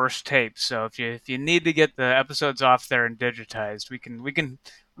even our worst tapes. So if you need to get the episodes off there and digitized, we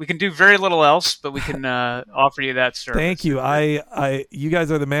can do very little else, but we can offer you that service. Thank you. You guys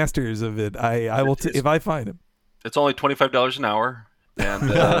are the masters of it. I will if I find them. It's only $25 an hour. And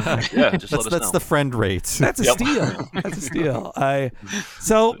just let us know. That's the friend rate. That's a steal. That's a steal.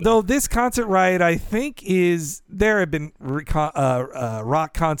 So though this concert riot, I think there have been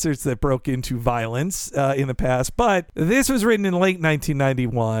rock concerts that broke into violence in the past, but this was written in late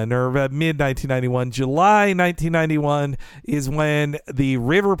 1991 or mid 1991. July 1991 is when the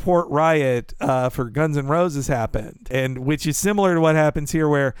Riverport riot for Guns N' Roses happened, and which is similar to what happens here,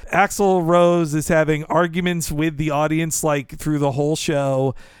 where Axl Rose is having arguments with the audience like through the whole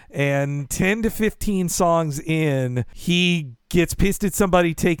show, and 10 to 15 songs in, he gets pissed at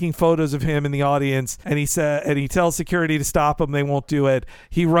somebody taking photos of him in the audience, and he tells security to stop him. They won't do it.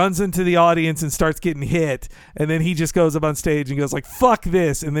 He runs into the audience and starts getting hit, and then he just goes up on stage and goes like, fuck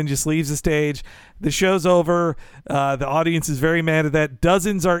this, and then just leaves the stage. The show's over. The audience is very mad at that.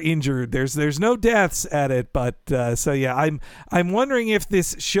 Dozens are injured. There's no deaths at it, but so yeah, I'm wondering if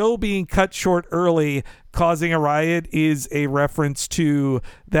this show being cut short early, causing a riot, is a reference to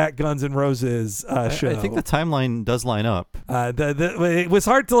that Guns N' Roses show. I think the timeline does line up. It was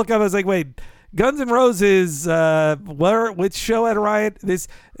hard to look up. I was like, wait, Guns N' Roses, which show at Riot?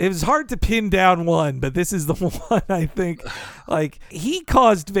 It was hard to pin down one, but this is the one I think. Like, he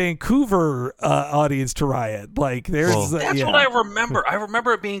caused Vancouver audience to riot. Like, there's that's what I remember. I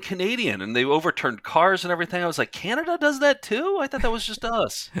remember it being Canadian, and they overturned cars and everything. I was like, Canada does that too? I thought that was just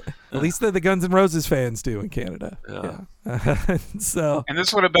us. At least the Guns N' Roses fans do in Canada. Yeah. So, and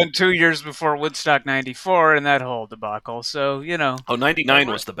this would have been 2 years before Woodstock 94 and that whole debacle. So, you know. Oh, 99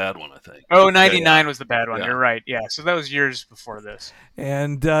 was the bad one, I think. Oh, 99 was the bad one. You're right. Yeah. So that was years before this.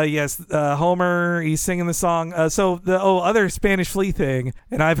 And yes, Homer, he's singing the song. So the other Spanish Flea thing,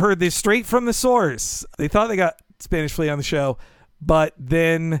 and I've heard this straight from the source. They thought they got Spanish Flea on the show, but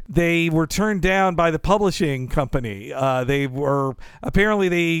then they were turned down by the publishing company. It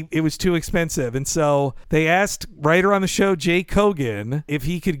was too expensive. And so they asked writer on the show, Jay Kogan, if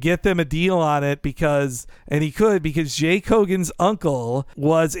he could get them a deal on it because Jay Kogan's uncle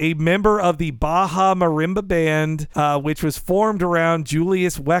was a member of the Baja Marimba Band, which was formed around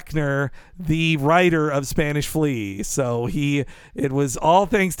Julius Wechner, the writer of Spanish Flea. So it was all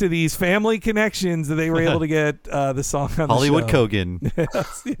thanks to these family connections that they were able to get the song on Hollywood the show. Kogan.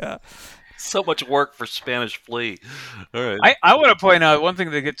 Yes, yeah. So much work for Spanish Flea. All right. I want to point out one thing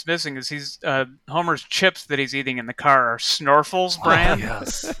that gets missing is Homer's chips that he's eating in the car are Snorfels brand.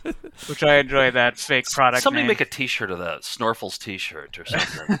 Yes. Which I enjoy that fake product Somebody name. make a T-shirt of that. Snorfels T-shirt or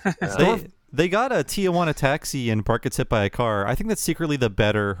something. They got a Tijuana Taxi and Park Gets Hit by a Car. I think that's secretly the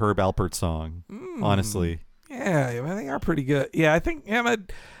better Herb Alpert song, honestly. Yeah, I think are pretty good. Yeah, I think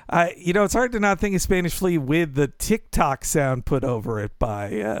it's hard to not think of Spanish Flea with the TikTok sound put over it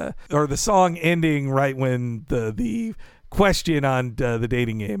by or the song ending right when the question on the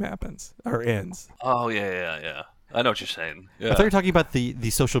dating game happens or ends. Oh yeah. I know what you're saying. Yeah. I thought you were talking about the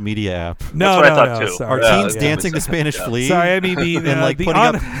social media app. No, that's what I thought too. Sorry. Are teens dancing to Spanish Flea? Sorry, I mean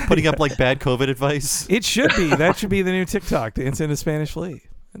putting up like bad COVID advice. It should be. That should be the new TikTok, dancing to Spanish Flea.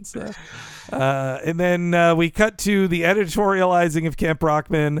 And then we cut to the editorializing of Kent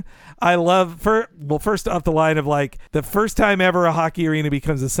Brockman. I love first off the line of like the first time ever a hockey arena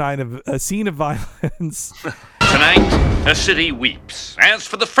becomes a scene of violence. Tonight, a city weeps as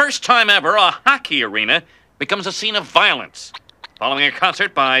for the first time ever a hockey arena becomes a scene of violence following a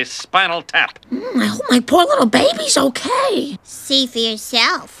concert by Spinal Tap. I hope my poor little baby's okay. See for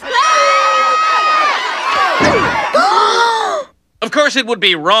yourself. Of course, it would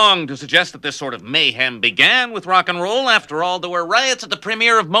be wrong to suggest that this sort of mayhem began with rock and roll. After all, there were riots at the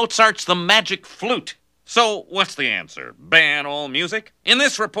premiere of Mozart's The Magic Flute. So, what's the answer? Ban all music? In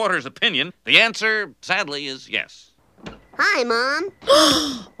this reporter's opinion, the answer, sadly, is yes. Hi, Mom.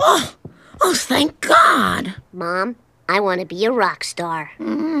 Oh, thank God. Mom, I want to be a rock star.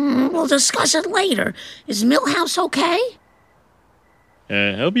 We'll discuss it later. Is Millhouse okay?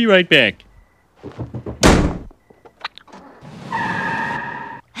 I'll be right back.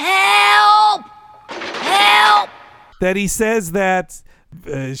 Help! Help! That he says that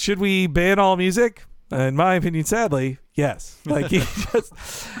should we ban all music? In my opinion, sadly, yes. Like he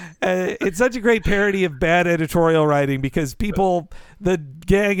just, it's such a great parody of bad editorial writing because the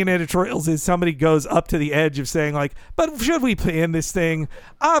gag in editorials is somebody goes up to the edge of saying like, but should we ban this thing?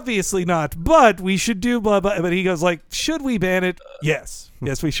 Obviously not, but we should do blah, blah. But he goes like, should we ban it? Yes,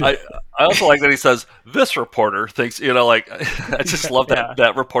 we should. I also like that he says, this reporter thinks, I just love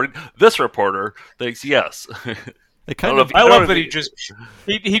that reporting. This reporter thinks yes. I love that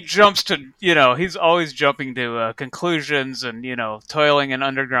he jumps to, he's always jumping to conclusions and, toiling in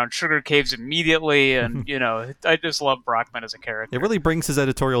underground sugar caves immediately. And, I just love Brockman as a character. It really brings his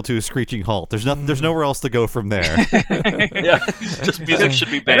editorial to a screeching halt. There's nowhere else to go from there. Yeah, just music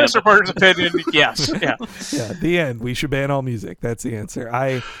should be banned. In this reporter's opinion, yes. Yeah. Yeah, the end. We should ban all music. That's the answer.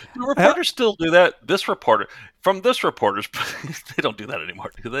 Do reporters still do that? From this reporter's, they don't do that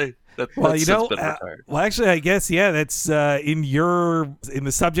anymore, do they? Actually, I guess that's in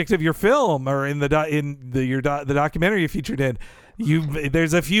the subject of your film or in the documentary you featured in.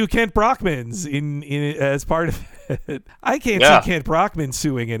 There's a few Kent Brockmans in as part of it. I can't see Kent Brockman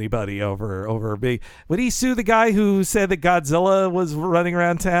suing anybody over big. Would he sue the guy who said that Godzilla was running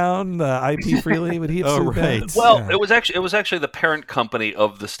around town IP freely? Would he have sued that? Well, it was actually the parent company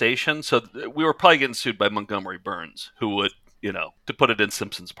of the station, so we were probably getting sued by Montgomery Burns, who would to put it in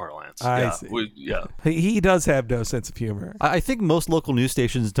Simpsons parlance. I see. He does have no sense of humor. I think most local news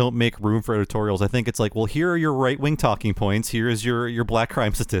stations don't make room for editorials. I think it's like, well, here are your right-wing talking points. Here is your black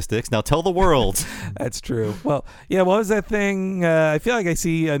crime statistics. Now tell the world. That's true. Well, yeah, what was that thing? I feel like I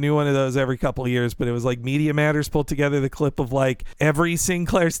see a new one of those every couple of years, but it was like Media Matters pulled together the clip of like every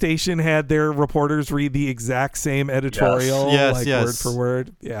Sinclair station had their reporters read the exact same editorial, word for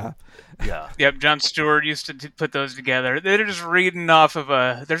word. Yeah. Yeah. Yep. Jon Stewart used to put those together. They're just reading off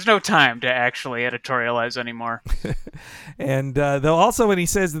of there's no time to actually editorialize anymore. And though also when he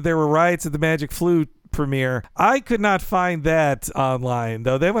says that there were riots at the Magic Flute premiere, I could not find that online,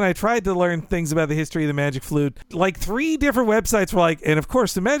 though. Then when I tried to learn things about the history of the Magic Flute, like 3 different websites were like, and of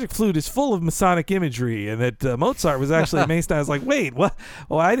course the Magic Flute is full of Masonic imagery, and that Mozart was actually a Mason. I was like, wait, what?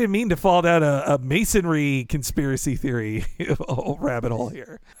 Well, I didn't mean to fall down a Masonry conspiracy theory rabbit hole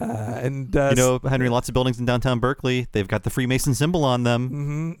here. Henry, lots of buildings in downtown Berkeley, they've got the Freemason symbol on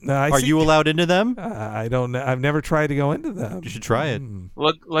them. Mm-hmm. Are you allowed into them? I don't know. I've never tried to go into them. You should try it.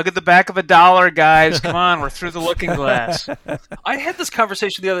 Look at the back of a dollar, guys. Come on, we're through the looking glass. I had this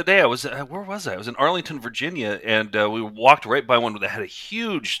conversation the other day. I was where was I? I was in Arlington, Virginia, and we walked right by one that had a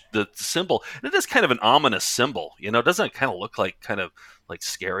huge the symbol. And it is kind of an ominous symbol, Doesn't it kind of look like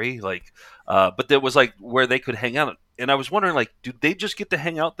scary? But there was like where they could hang out. And I was wondering, do they just get to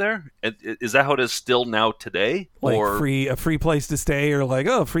hang out there? Is that how it is still now today? Like or a free place to stay,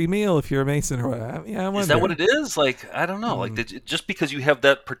 or free meal if you're a Mason or whatever? Yeah, I wonder. Is that what it is? I don't know. Just because you have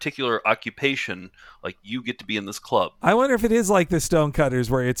that particular occupation, you get to be in this club. I wonder if it is like the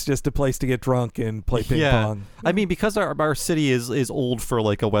Stonecutters, where it's just a place to get drunk and play ping pong. I mean, because our city is old for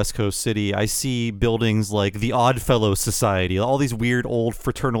a West Coast city, I see buildings like the Oddfellows Society, all these weird old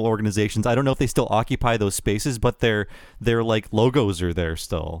fraternal organizations. I don't know if they still occupy those spaces, but their logos are there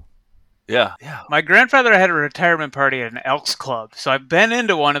still. Yeah. My grandfather had a retirement party at an Elks Club, so I've been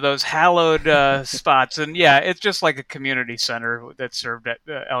into one of those hallowed spots, and it's just like a community center that served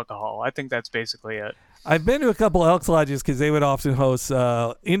alcohol. I think that's basically it. I've been to a couple Elks Lodges because they would often host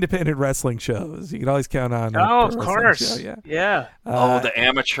independent wrestling shows. You can always count on. Oh, of course. Yeah. The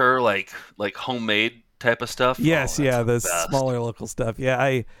amateur like homemade type of stuff. Yes, the smaller local stuff.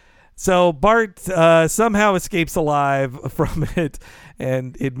 Yeah, So Bart somehow escapes alive from it,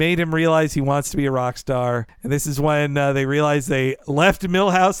 and it made him realize he wants to be a rock star. And this is when they realize they left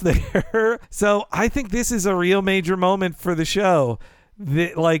Milhouse there. So I think this is a real major moment for the show.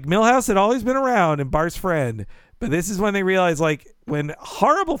 Milhouse had always been around and Bart's friend, but this is when they realize, when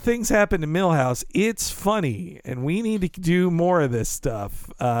horrible things happen to Milhouse, it's funny, and we need to do more of this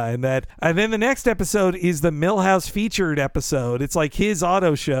stuff. And then the next episode is the Milhouse featured episode. It's like his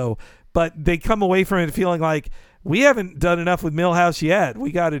Otto show, but they come away from it feeling like we haven't done enough with Milhouse yet.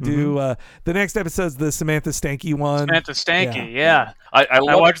 We got to do the next episode's the Samantha Stanky one. Samantha Stanky, yeah. I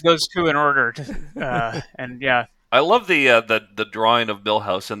watched those 2 in order, and yeah. I love the drawing of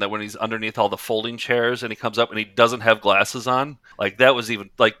Milhouse, and that when he's underneath all the folding chairs and he comes up and he doesn't have glasses on, that was even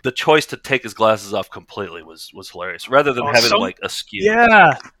the choice to take his glasses off completely was hilarious, rather than having him askew.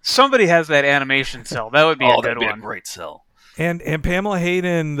 Yeah, somebody has that animation cell. That would be a good that'd be one. A great cell. And Pamela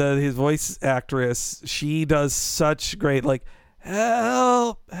Hayden, his voice actress, she does such great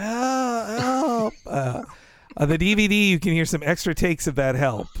help. The DVD, you can hear some extra takes of that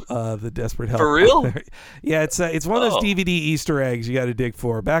help, the desperate help. For real? Yeah, it's one of those DVD Easter eggs you got to dig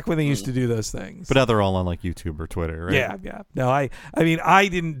for. Back when they used to do those things. But now they're all on YouTube or Twitter, right? Yeah. No, I mean, I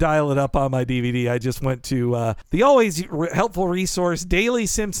didn't dial it up on my DVD. I just went to the always helpful resource, Daily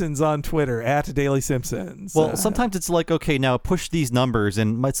Simpsons on Twitter, @DailySimpsons. Well, sometimes it's okay, now push these numbers,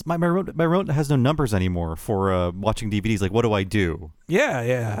 and my remote has no numbers anymore for watching DVDs. What do I do?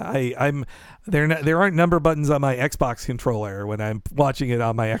 Yeah. There aren't number buttons on my Xbox controller when I'm watching it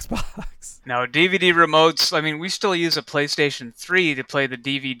on my Xbox. Now, DVD remotes, I mean, we still use a PlayStation 3 to play the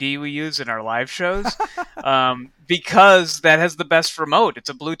DVD we use in our live shows because that has the best remote. It's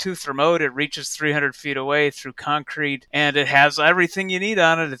a Bluetooth remote. It reaches 300 feet away through concrete, and it has everything you need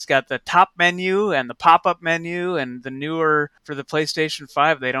on it. It's got the top menu and the pop-up menu, and the newer for the PlayStation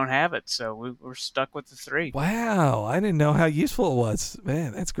 5, they don't have it, so we're stuck with the 3. Wow, I didn't know how useful it was.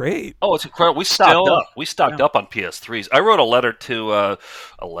 Man, that's great. Oh, it's incredible. We stocked up. We stocked up on PS3s. I wrote a letter to I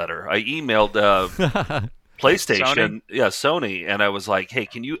emailed PlayStation, Sony, and I was like, "Hey,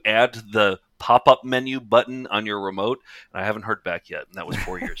 can you add the pop-up menu button on your remote?" And I haven't heard back yet, and that was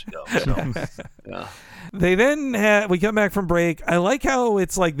 4 years ago. So, yeah. They then we come back from break. I like how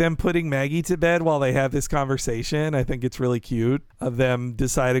it's like them putting Maggie to bed while they have this conversation. I think it's really cute of them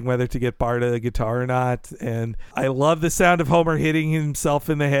deciding whether to get Bart a guitar or not. And I love the sound of Homer hitting himself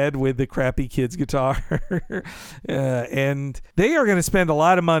in the head with the crappy kid's guitar. And they are going to spend a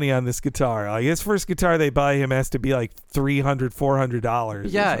lot of money on this guitar. Like his first guitar they buy him has to be like $300, $400.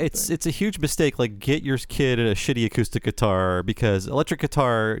 Yeah, it's a huge mistake. Like, get your kid a shitty acoustic guitar because electric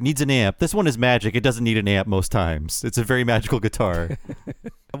guitar needs an amp. This one is magic. It doesn't need an amp most times. It's a very magical guitar.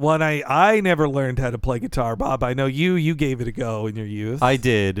 One I never learned how to play guitar, Bob. I know you gave it a go in your youth. I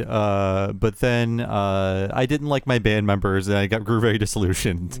did, but then I didn't like my band members, and I grew very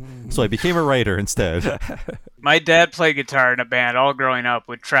disillusioned. So I became a writer instead. My dad played guitar in a band all growing up,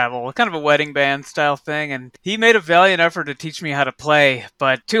 would travel, kind of a wedding band style thing, and he made a valiant effort to teach me how to play,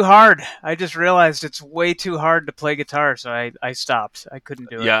 but too hard. I just realized it's way too hard to play guitar, so I stopped. I couldn't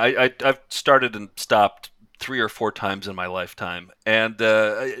do it. Yeah, I've started and stopped 3 or 4 times in my lifetime. And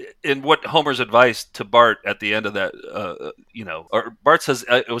in what Homer's advice to Bart at the end of that, or Bart says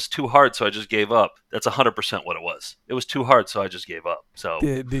it was too hard, so I just gave up. That's 100% what it was. It was too hard, so I just gave up. So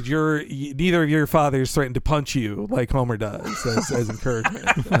did neither of your fathers threaten to punch you like Homer does as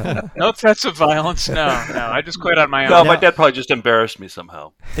encouragement? No threats of violence. No. I just quit on my own. No, my dad probably just embarrassed me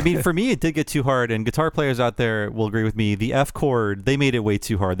somehow. I mean, for me, it did get too hard, and guitar players out there will agree with me. The F chord, they made it way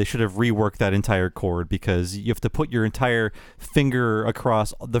too hard. They should have reworked that entire chord because you have to put your entire finger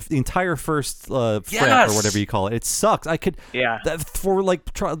across the entire first fret or whatever you call it. It sucks. I could, for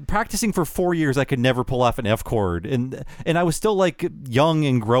like practicing for 4 years, I could never pull off an F chord, and I was still like young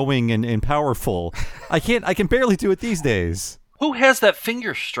and growing and powerful. I can barely do it these days. Who has that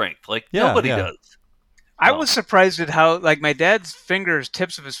finger strength? Like nobody does. I was surprised at how, like, my dad's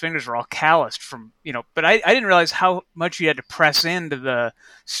tips of his fingers were all calloused from, but I didn't realize how much you had to press into the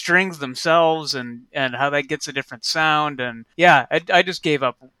strings themselves and how that gets a different sound. And yeah, I just gave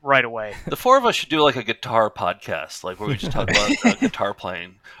up right away. The 4 of us should do like a guitar podcast, like where we just talk about guitar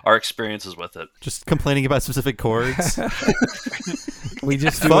playing, our experiences with it. Just complaining about specific chords. We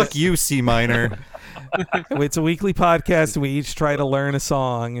just fuck you, C minor. It's a weekly podcast, and we each try to learn a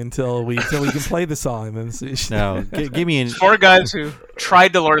song until we can play the song. No, give me 4 guys who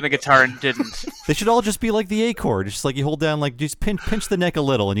tried to learn the guitar and didn't. They should all just be like the A chord. It's just like you hold down, like just pinch the neck a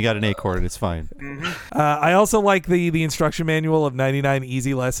little, and you got an A chord, and it's fine. Mm-hmm. I also like the instruction manual of 99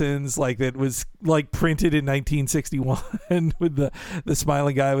 Easy Lessons, like that was like printed in 1961 with the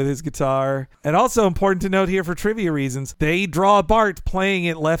smiling guy with his guitar. And also important to note here for trivia reasons, they draw Bart playing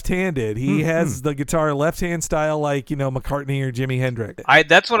it left-handed. He has the guitar left-hand style, like McCartney or Jimi Hendrix.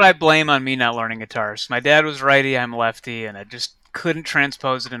 That's what I blame on me not learning guitars. My dad was righty, I'm lefty, and I just couldn't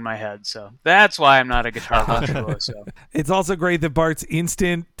transpose it in my head. So that's why I'm not a guitar virtuoso. It's also great that Bart's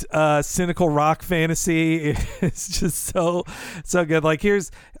instant cynical rock fantasy is just so good. Like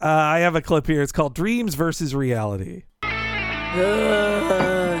here's I have a clip here. It's called Dreams versus Reality.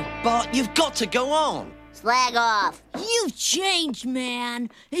 Bart, you've got to go on. Slag off. You've changed, man.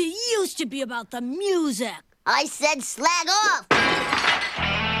 It used to be about the music. I said slag off.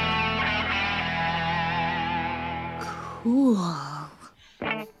 Cool.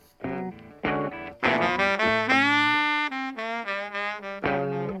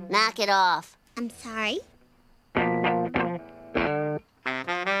 Knock it off. I'm sorry?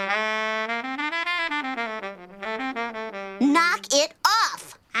 Knock it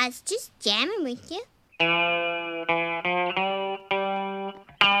off. I was just jamming with you.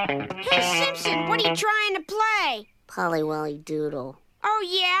 Hey, Simpson, what are you trying to play? Polly Wolly Doodle. Oh,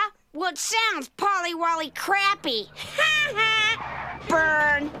 yeah? Well, it sounds Polly Wolly crappy.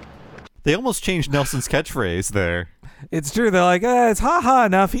 Burn. They almost changed Nelson's catchphrase there. It's true. They're like, it's ha-ha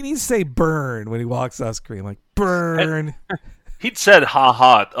enough. He needs to say burn when he walks off screen. Like, burn. He'd said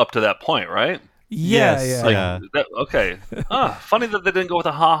ha-ha up to that point, right? Yeah. Okay. Funny that they didn't go with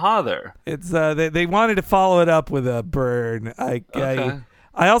a ha-ha there. It's they wanted to follow it up with a burn. I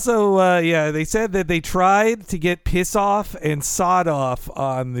also, they said that they tried to get Piss Off and Sod Off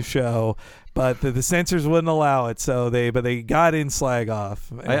on the show, but the censors wouldn't allow it, so they got in Slag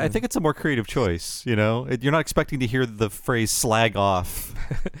Off. I think it's a more creative choice, You're not expecting to hear the phrase slag off.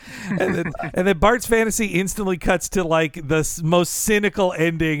 and then Bart's fantasy instantly cuts to like the most cynical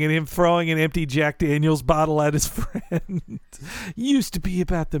ending and him throwing an empty Jack Daniels bottle at his friend. Used to be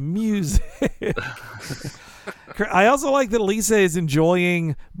about the music. I also like that Lisa is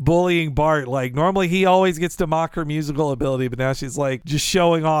enjoying bullying Bart. Like, normally he always gets to mock her musical ability, but now she's like just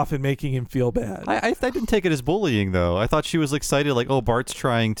showing off and making him feel bad. I didn't take it as bullying, though. I thought she was excited, like, oh, Bart's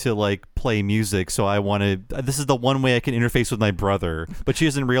trying to, like, play music, so I want to... This is the one way I can interface with my brother. But she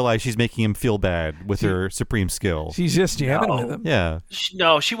doesn't realize she's making him feel bad with her supreme skill. She's just jamming with him. Yeah.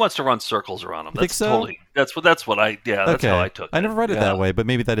 She wants to run circles around him. You think so? That's what I... Yeah, that's how I took it. I never read it that way, but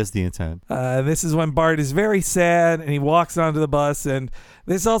maybe that is the intent. This is when Bart is very sad, and he walks onto the bus, and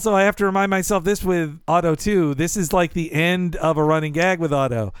this also, I have to remind myself, this with Otto, too. This is like the end of a running gag with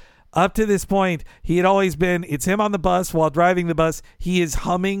Otto. Up to this point, he had always been, it's him on the bus while driving the bus. He is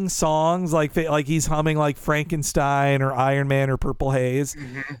humming songs like he's humming like Frankenstein or Iron Man or Purple Haze.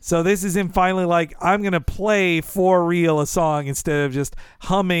 Mm-hmm. So this is him finally like, I'm going to play for real a song instead of just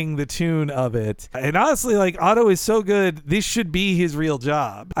humming the tune of it. And honestly, like, Otto is so good, this should be his real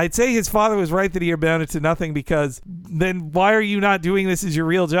job. I'd say his father was right that he amounted to nothing, because then why are you not doing this as your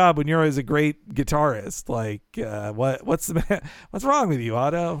real job when you're as a great guitarist? Like, what's wrong with you,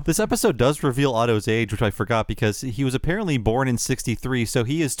 Otto? This episode does reveal Otto's age, which I forgot, because he was apparently born in 1963, so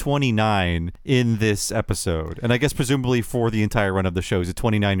he is 29 in this episode. And I guess presumably for the entire run of the show, he's a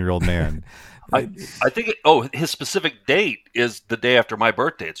 29-year-old man. I think his specific date is the day after my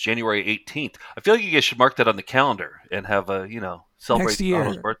birthday. It's January 18th. I feel like you guys should mark that on the calendar and have celebrate next year.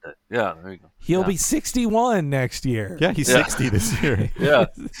 Otto's birthday. Yeah, there you go. He'll be 61 next year. Yeah, he's 60 this year. Yeah.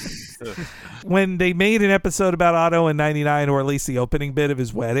 When they made an episode about Otto in 99, or at least the opening bit of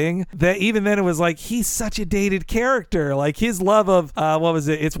his wedding, that even then it was like, he's such a dated character. Like, his love of, what was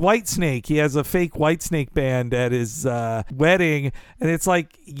it? It's Whitesnake. He has a fake Whitesnake band at his wedding. And it's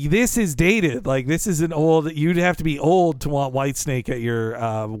like, this is dated. Like, this is you'd have to be old to want Whitesnake at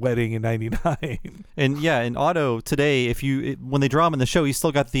your wedding in 99. And Otto today, when they draw him in the show, he's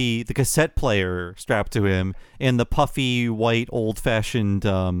still got the cassette player strapped to him and the puffy white old-fashioned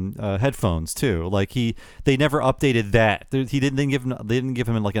headphones too. Like, they never updated that. They didn't give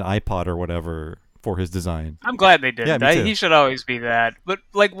him like an iPod or whatever for his design. I'm glad they did. Yeah, He should always be that. But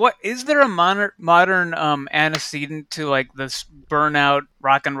like, what is there a modern antecedent to like this burnout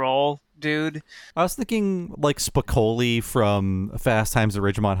rock and roll dude? I was thinking like Spicoli from Fast Times at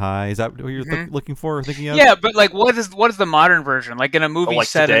Ridgemont High. Is that what you're looking for or thinking of? Yeah, but like, what is the modern version? Like in a movie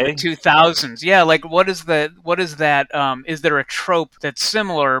set in the 2000s. Yeah, like what is that? Is there a trope that's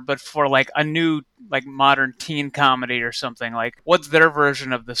similar but for like a new like modern teen comedy or something? Like, what's their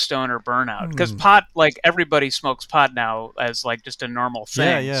version of the stoner burnout? Because pot, like, everybody smokes pot now as like just a normal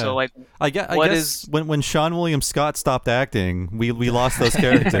thing. Yeah. So like, I guess when Sean William Scott stopped acting, we lost those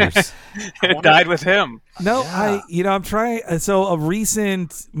characters. It died with him. No, I'm trying. So a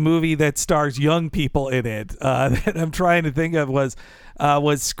recent movie that stars young people in it that I'm trying to think of was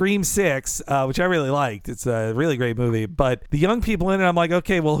Scream 6, which I really liked. It's a really great movie. But the young people in it, I'm like,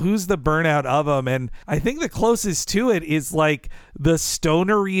 okay, well, who's the burnout of them? And I think the closest to it is like the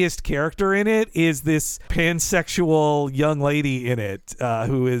stoneriest character in it is this pansexual young lady in it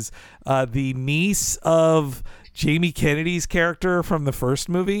who is the niece of Jamie Kennedy's character from the first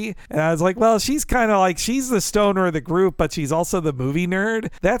movie. And I was like, well, she's kind of like, she's the stoner of the group, but she's also the movie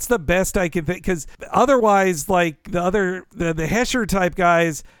nerd. That's the best I can think, because otherwise, like the Hesher type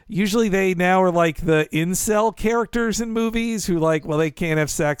guys, usually they now are like the incel characters in movies who like, well, they can't have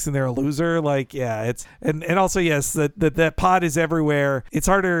sex and they're a loser. Like, yeah, it's, and also, yes, that pot is everywhere. It's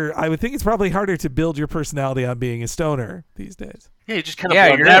harder. I would think it's probably harder to build your personality on being a stoner these days. Yeah, you just kind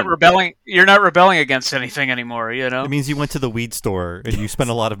of you're not rebelling. You're not rebelling against anything anymore. You know, it means you went to the weed store and you spent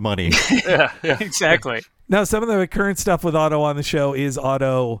a lot of money. yeah, exactly. Now, some of the current stuff with Otto on the show is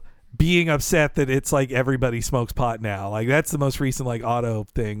Otto being upset that it's like everybody smokes pot now. Like, that's the most recent like Otto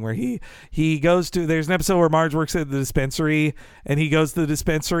thing where he goes to, there's an episode where Marge works at the dispensary and he goes to the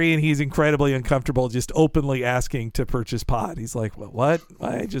dispensary and he's incredibly uncomfortable just openly asking to purchase pot. He's like, what?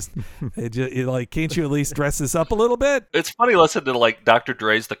 Like, can't you at least dress this up a little bit? It's funny listening to like Dr.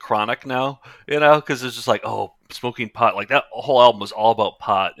 Dre's The Chronic now, because it's just like, oh, smoking pot, like that whole album was all about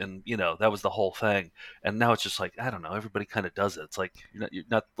pot, and that was the whole thing. And now it's just like, I don't know, everybody kind of does it. It's like you're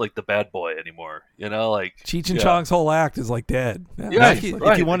not like the bad boy anymore, like Cheech and Chong's whole act is like dead. Yeah, if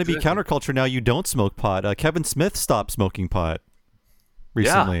you want to be counterculture now, you don't smoke pot. Kevin Smith stopped smoking pot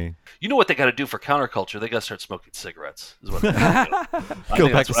recently. Yeah. You know what they got to do for counterculture? They got to start smoking cigarettes. Is what they Go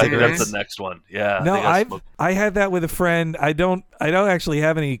back to cigarettes. I think that's the next one. Yeah. No, I had that with a friend. I don't actually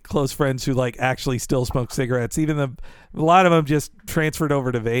have any close friends who like actually still smoke cigarettes. Even a lot of them just transferred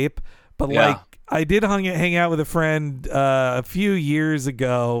over to vape. But like, I did hang out with a friend a few years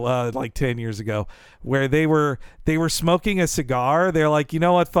ago, like 10 years ago, where they were smoking a cigar. They're like, you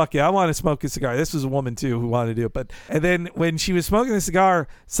know what, fuck yeah, I want to smoke a cigar. This was a woman too who wanted to do it. And then when she was smoking the cigar,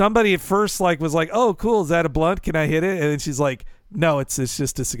 somebody at first was like, oh cool, is that a blunt? Can I hit it? And then she's like, no, it's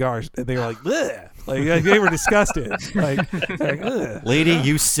just a cigar. And they were like, ugh. Like they were disgusted. Ugh. Lady,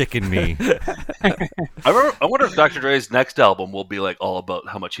 you sicken me. I wonder if Dr. Dre's next album will be like all about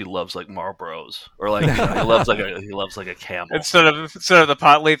how much he loves like Marlboros, or like he loves like a Camel. Instead of the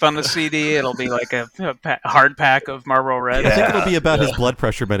pot leaf on the CD, it'll be like a hard pack of Marlboro Red. I think it'll be about his blood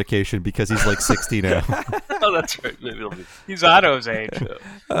pressure medication because he's like 60 now. Oh, that's right. Maybe it'll be. He's Otto's age.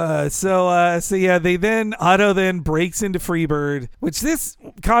 So yeah, Otto then breaks into Freebird, which this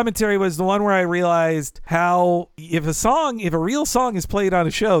commentary was the one where I realized how if a real song is played on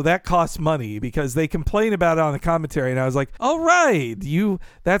a show, that costs money, because they complain about it on the commentary, and I was like, oh right,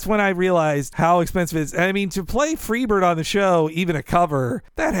 that's when I realized how expensive it is. I mean, to play Freebird on the show, even a cover,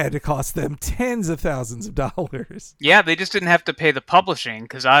 that had to cost them tens of thousands of dollars. Yeah, they just didn't have to pay the publishing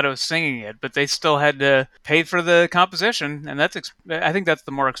because Otto's singing it, but they still had to pay for the composition, and I think that's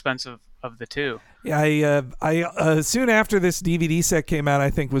the more expensive of the two. Yeah, I soon after this DVD set came out, I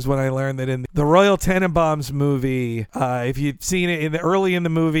think was when I learned that in the Royal Tenenbaums movie, if you've seen it early in the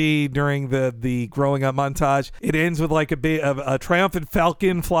movie during the growing up montage, it ends with like a triumphant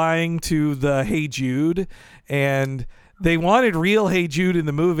falcon flying to the Hey Jude, and they wanted real Hey Jude in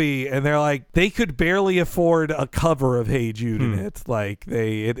the movie, and they're like, they could barely afford a cover of Hey Jude in it. Like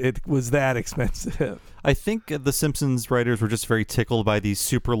it was that expensive. I think the Simpsons writers were just very tickled by these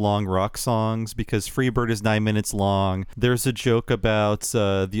super long rock songs because Freebird is 9 minutes long. There's a joke about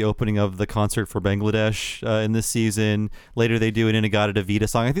the opening of the concert for Bangladesh in this season. Later they do an In-A-Gadda-Da-Vida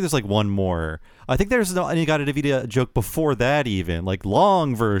song. I think there's like one more. I think there's an In-A-Gadda-Da-Vida joke before that even, like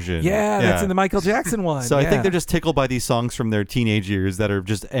long version. Yeah, that's in the Michael Jackson one. So I think they're just tickled by these songs from their teenage years that are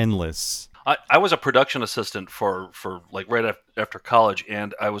just endless. I was a production assistant for like right after college,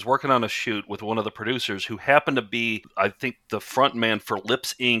 and I was working on a shoot with one of the producers who happened to be, I think, the front man for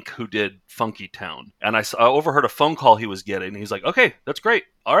Lips Inc., who did Funky Town. And I overheard a phone call he was getting, and he's like, okay, that's great.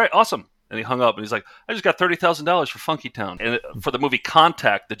 All right, awesome. And he hung up, and he's like, I just got $30,000 for Funky Town. And for the movie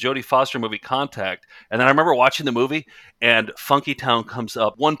Contact, the Jodie Foster movie Contact. And then I remember watching the movie, and Funky Town comes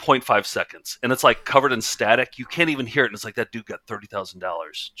up 1.5 seconds. And it's like covered in static. You can't even hear it. And it's like, that dude got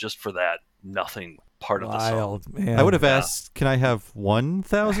 $30,000 just for that. Nothing part of the song. Man. I would have asked, can I have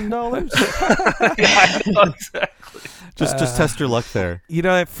 $1,000? Yeah, exactly. Just test your luck there. You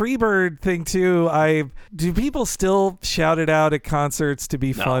know, that Freebird thing too, do people still shout it out at concerts to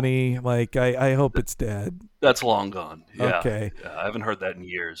be funny? Like, I hope it's dead. That's long gone. Yeah. Okay. Yeah, I haven't heard that in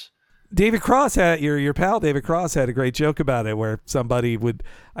years. David Cross your pal David Cross had a great joke about it, where somebody would,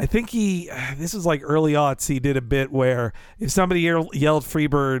 I think this was like early aughts, he did a bit where if somebody yelled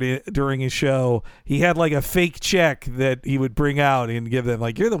Freebird during his show, he had like a fake check that he would bring out and give them,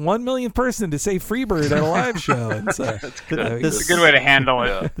 like, you're the 1 millionth person to say Freebird at a live show. And so, It's a good way to handle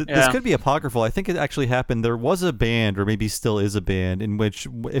it. This could be apocryphal. I think it actually happened. There was a band, or maybe still is a band, in which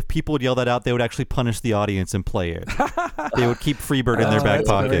if people would yell that out, they would actually punish the audience and play it. They would keep Freebird in their back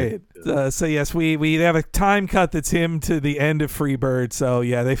pocket. So yes, we have a time cut that's him to the end of Freebird. So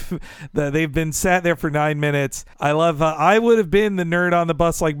yeah, they've been sat there for 9 minutes. I love. I would have been the nerd on the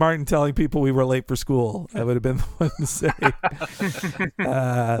bus like Martin, telling people we were late for school. I would have been the one to say.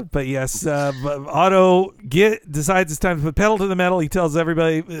 But yes, Otto decides it's time to put pedal to the metal. He tells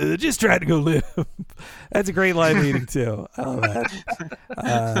everybody, just try to go live. That's a great line reading too. I love that.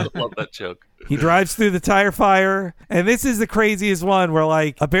 I love that joke. He drives through the tire fire, and this is the craziest one where,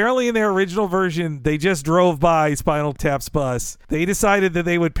 like, apparently in their original version, they just drove by Spinal Tap's bus. They decided that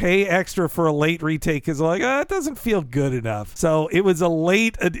they would pay extra for a late retake because, like, it doesn't feel good enough. So it was a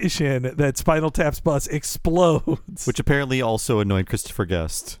late edition that Spinal Tap's bus explodes. Which apparently also annoyed Christopher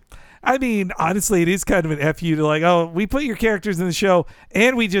Guest. I mean, honestly, it is kind of an FU to, like, oh, we put your characters in the show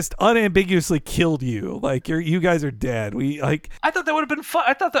and we just unambiguously killed you. Like, you guys are dead. I thought that would have been fun.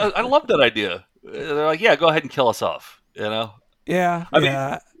 I loved that idea. They're like, yeah, go ahead and kill us off. You know? Yeah. I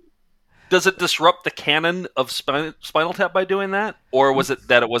mean, does it disrupt the canon of Spinal Tap by doing that? Or was it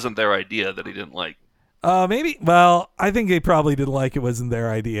that it wasn't their idea that he didn't like? Maybe. Well, I think they probably didn't like it wasn't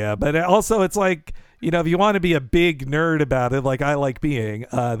their idea. But also, it's like, you know, if you want to be a big nerd about it, like I like being,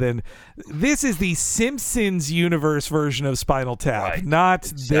 then this is the Simpsons universe version of Spinal Tap,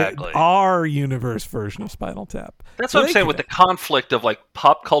 not our universe version of Spinal Tap. That's what I'm saying with the conflict of, like,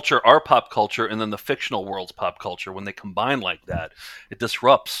 pop culture, our pop culture, and then the fictional world's pop culture. When they combine like that, it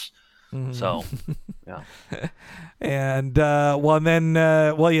disrupts So, yeah. And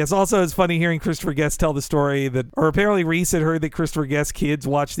yes. Also, it's funny hearing Christopher Guest tell the story or apparently Reese had heard that Christopher Guest's kids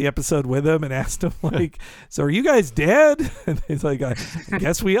watched the episode with him and asked him like, "So are you guys dead?" And he's like, "I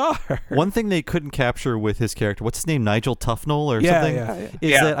guess we are." One thing they couldn't capture with his character, what's his name, Nigel Tufnell or something,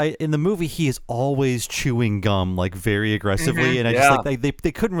 is that in the movie he is always chewing gum like very aggressively, and I just like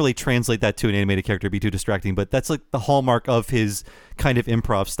they couldn't really translate that to an animated character, it'd be too distracting. But that's like the hallmark of his kind of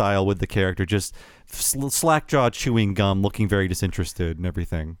improv style with the character, just slack-jawed chewing gum, looking very disinterested and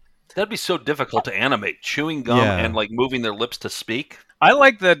everything. That'd be so difficult to animate, chewing gum and like moving their lips to speak. I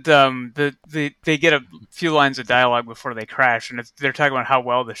like that they get a few lines of dialogue before they crash, and they're talking about how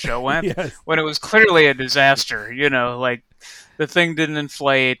well the show went, when it was clearly a disaster. Like the thing didn't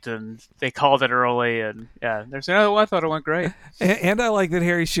inflate, and they called it early, and they're saying, "Oh, I thought it went great." And I like that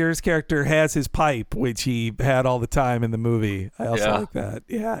Harry Shearer's character has his pipe, which he had all the time in the movie. I also like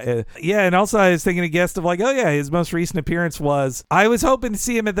that. And also I was thinking of Guest of like, his most recent appearance was, I was hoping to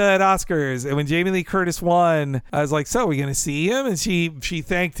see him at the Oscars, and when Jamie Lee Curtis won, I was like, "So are we going to see him?" And she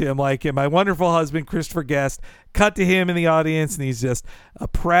thanked him like, "And my wonderful husband, Christopher Guest." Cut to him in the audience, and he's just a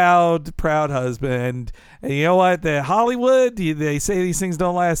proud husband. And you know what? The Hollywood, they say these things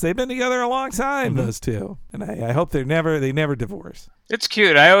don't last. They've been together a long time, those two. And I hope they never divorce. It's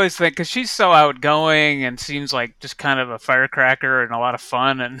cute. I always think, because she's so outgoing and seems like just kind of a firecracker and a lot of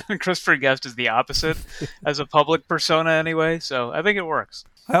fun, and Christopher Guest is the opposite as a public persona anyway, so I think it works.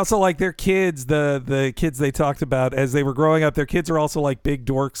 I also like their kids, the kids they talked about as they were growing up. Their kids are also like big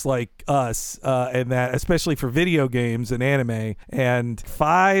dorks like us, and that especially for video games and anime. And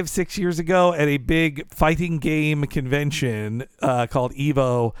 5-6 years ago at a big fighting game convention called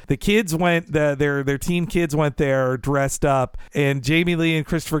Evo, the kids went, their team kids went there dressed up, and Jamie Lee and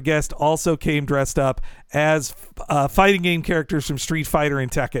Christopher Guest also came dressed up as fighting game characters from Street Fighter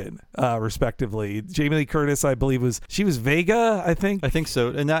and Tekken, respectively. Jamie Lee Curtis, I believe, was Vega, I think. I think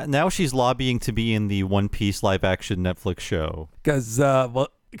so. And now she's lobbying to be in the One Piece live-action Netflix show. Because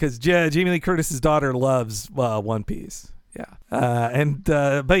Jamie Lee Curtis's daughter loves One Piece.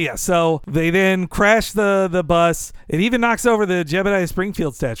 So they then crash the bus. It even knocks over the Jebediah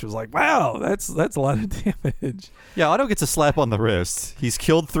Springfield statue. It was like, wow, that's a lot of damage. Yeah, Otto gets a slap on the wrist. He's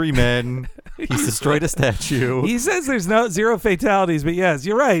killed 3 men. He's destroyed a statue. He says there's zero fatalities, but yes,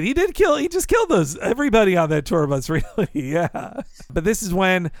 you're right. He just killed everybody on that tour bus, really. Yeah. But this is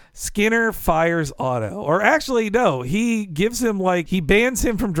when Skinner fires Otto. Or actually, no, he bans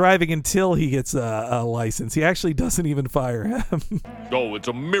him from driving until he gets a license. He actually doesn't even fire him. Oh, it's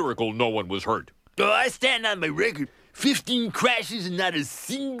a miracle no one was hurt. Oh, I stand on my record. 15 crashes and not a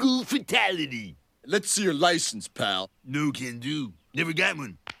single fatality. Let's see your license, pal. No can do. Never got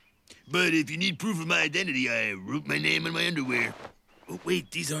one. But if you need proof of my identity, I wrote my name on my underwear. Oh, wait,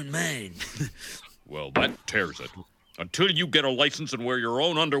 these aren't mine. Well, that tears it. Until you get a license and wear your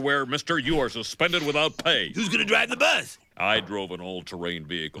own underwear, mister, you are suspended without pay. Who's gonna drive the bus? I drove an all-terrain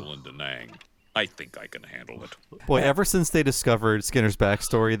vehicle in Da Nang. I think I can handle it. Boy, ever since they discovered Skinner's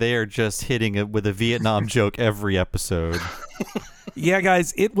backstory, they are just hitting it with a Vietnam joke every episode. Yeah,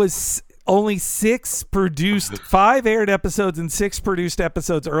 guys, it was only 5 aired episodes and 6 produced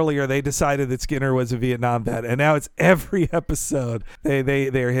episodes earlier. They decided that Skinner was a Vietnam vet, and now it's every episode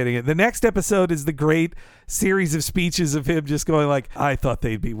they're hitting it. The next episode is the great series of speeches of him just going like, "I thought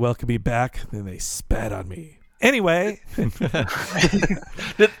they'd welcome me back, then they spat on me." Anyway.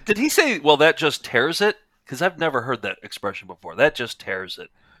 Did he say, well, that just tears it? Because I've never heard that expression before. That just tears it.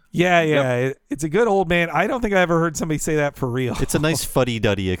 Yeah. Yep. It's a good old man. I don't think I ever heard somebody say that for real. It's a nice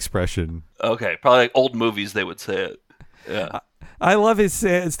fuddy-duddy expression. Okay. Probably like old movies they would say it. Yeah. I love his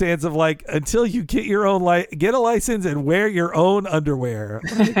stance of like, until you get your own get a license and wear your own underwear.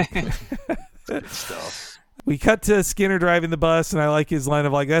 Good stuff. We cut to Skinner driving the bus, and I like his line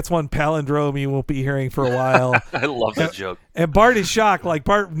of like, "That's one palindrome you won't be hearing for a while." I love that joke. And Bart is shocked. Like,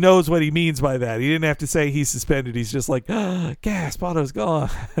 Bart knows what he means by that. He didn't have to say he's suspended. He's just like, gasp, Otto's gone.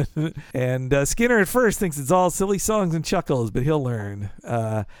 And Skinner at first thinks it's all silly songs and chuckles, but he'll learn.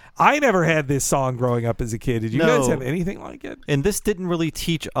 I never had this song growing up as a kid. Did you guys have anything like it? And this didn't really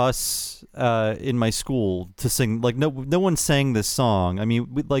teach us in my school to sing. Like, no one sang this song. I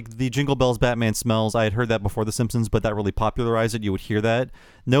mean, like the Jingle Bells, Batman Smells, I had heard that before The Simpsons, but that really popularized it. You would hear that.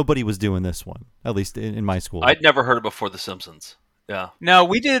 Nobody was doing this one, at least in my school. I'd never heard it before The Simpsons. Yeah. No,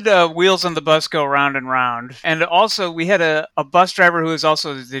 we did Wheels on the Bus Go Round and Round. And also, we had a bus driver who was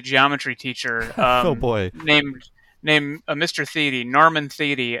also the geometry teacher. Oh, boy. Named Mr. Thede, Norman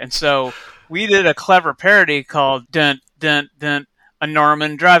Thede. And so we did a clever parody called Dun, Dun, Dun, a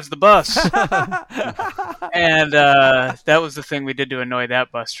Norman drives the bus. And that was the thing we did to annoy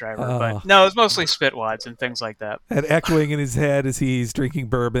that bus driver. But no, it was mostly spitwads and things like that. And echoing in his head as he's drinking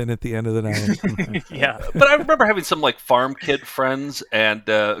bourbon at the end of the night. Yeah. But I remember having some like farm kid friends and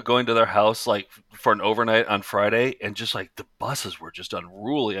going to their house like for an overnight on Friday, and just like the buses were just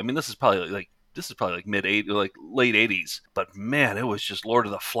unruly. I mean, this is probably like late '80s, but man, it was just Lord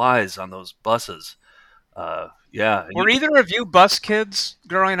of the Flies on those buses. Yeah. Were either of you bus kids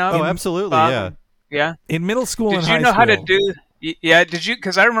growing up? Oh, absolutely, yeah. Yeah. In middle school and high school. Did you know how to do? Yeah. Did you?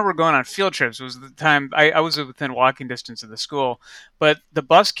 Because I remember going on field trips. It was the time I was within walking distance of the school, but the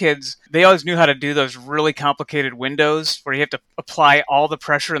bus kids, they always knew how to do those really complicated windows where you have to apply all the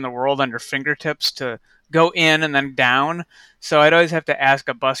pressure in the world on your fingertips to go in and then down. So I'd always have to ask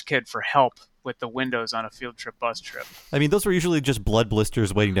a bus kid for help with the windows on a field trip bus trip. I mean, those were usually just blood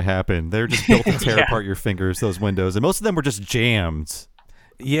blisters waiting to happen. They're just built to tear apart your fingers, those windows. And most of them were just jammed.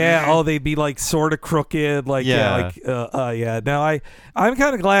 Yeah, they'd be like sort of crooked, like yeah. Now I'm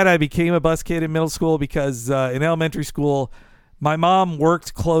kind of glad I became a bus kid in middle school because in elementary school, my mom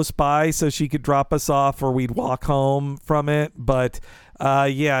worked close by, so she could drop us off or we'd walk home from it. But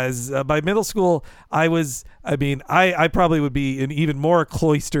by middle school, I probably would be an even more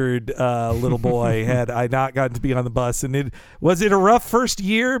cloistered little boy had I not gotten to be on the bus. And was it a rough first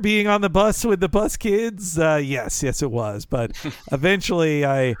year being on the bus with the bus kids? Yes, it was. But eventually,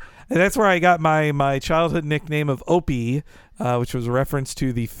 that's where I got my childhood nickname of Opie, which was a reference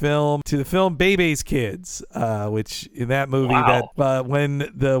to the film Bebe's Kids, which in that movie that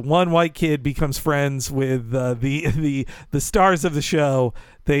when the one white kid becomes friends with the stars of the show,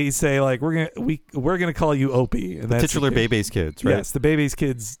 they say like we're gonna call you Opie, and that's titular Bebe's Kids, right? Yes, the Bebe's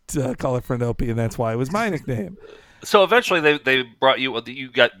Kids call her friend Opie, and that's why it was my nickname. So eventually they brought you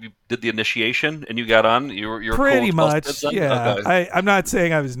did the initiation and you got on. You were pretty cool much, yeah. Okay. I'm not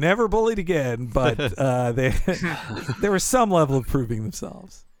saying I was never bullied again, but there was some level of proving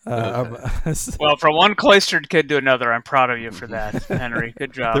themselves. Well, from one cloistered kid to another, I'm proud of you for that, Henry.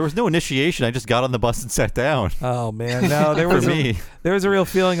 Good job. There was no initiation. I just got on the bus and sat down. Oh man, no, there was a real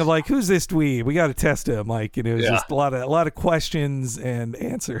feeling of like, who's this dweeb? We got to test him. Like, it was just a lot of questions and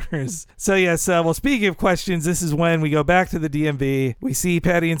answers. So yes, well, speaking of questions, this is when we go back to the DMV. We see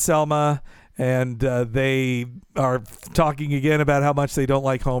Patty and Selma. And they are talking again about how much they don't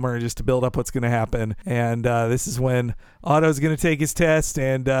like Homer, just to build up what's going to happen. And this is when Otto's going to take his test.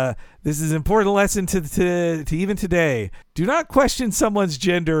 And this is an important lesson to even today. Do not question someone's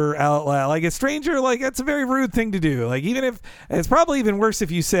gender out loud. Like a stranger, like that's a very rude thing to do. Like even if it's probably even worse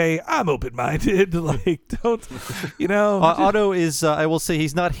if you say I'm open-minded. Like don't, Otto is. I will say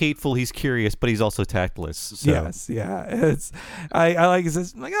he's not hateful. He's curious, but he's also tactless. So. Yes, yeah. I like it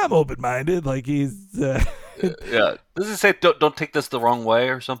says like I'm open-minded. Like he's. Yeah. Does it say don't take this the wrong way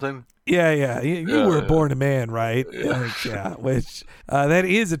or something? Yeah. You were born a man, right? Yeah. Which that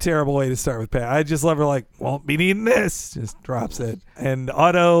is a terrible way to start with Pat. I just love her like, won't be needing this. Just drops it. And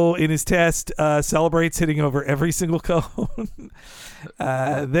Otto in his test celebrates hitting over every single cone.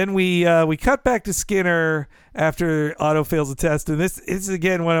 Then we cut back to Skinner after Otto fails the test, and this is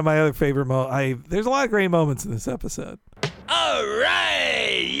again one of my other favorite moments. There's a lot of great moments in this episode. All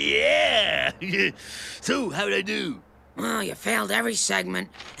right, yeah. So, how'd I do? Well, you failed every segment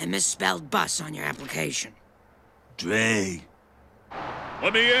and misspelled bus on your application. Dre.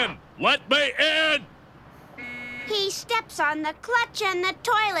 Let me in! Let me in! He steps on the clutch and the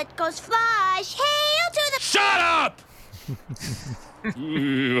toilet goes flush. Hail to the... Shut up!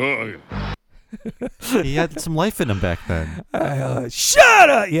 He had some life in him back then. Shut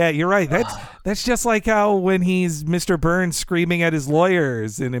up! Yeah, you're right. That's just like how when he's Mr. Burns screaming at his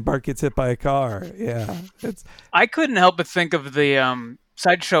lawyers and Bart gets hit by a car. Yeah, I couldn't help but think of the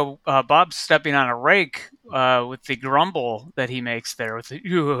sideshow Bob stepping on a rake with the grumble that he makes there. With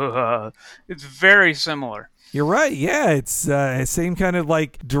it's very similar. You're right. Yeah, it's same kind of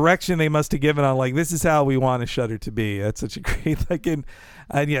like direction they must have given on like this is how we want a Shudder to be. That's such a great like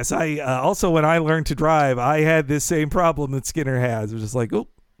and yes, I also when I learned to drive, I had this same problem that Skinner has. It was just like, oh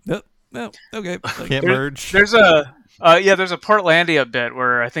no, okay, can't merge. There's a Portlandia bit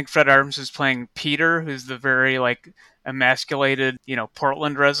where I think Fred Arms is playing Peter, who's the very like emasculated,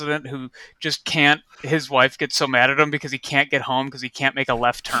 Portland resident who just can't. His wife gets so mad at him because he can't get home because he can't make a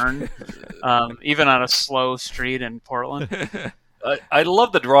left turn, even on a slow street in Portland. I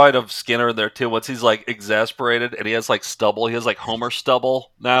love the drawing of Skinner in there too. Once he's like exasperated and he has like stubble, he has like Homer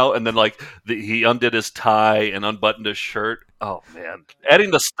stubble now, and then like he undid his tie and unbuttoned his shirt. Oh man,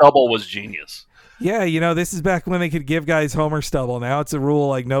 adding the stubble was genius. Yeah, this is back when they could give guys Homer stubble. Now it's a rule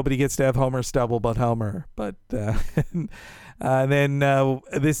like nobody gets to have Homer stubble but Homer. But Then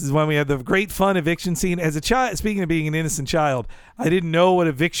this is when we have the great fun eviction scene. As a child, speaking of being an innocent child, I didn't know what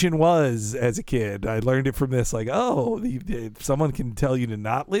eviction was as a kid. I learned it from this. Like, if someone can tell you to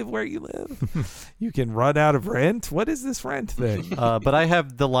not live where you live, you can run out of rent. What is this rent thing? But I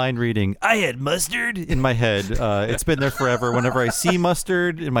have the line reading, "I had mustard" in my head. It's been there forever. Whenever I see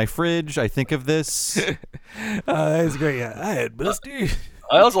mustard in my fridge, I think of this. That's great. Yeah, I had mustard.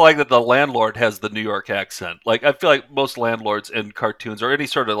 I also like that the landlord has the New York accent. Like, I feel like most landlords in cartoons or any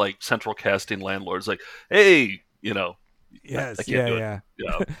sort of like central casting landlords, like, hey, Yes, I can't do it.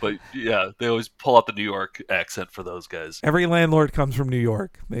 Yeah, but yeah, they always pull out the New York accent for those guys. Every landlord comes from New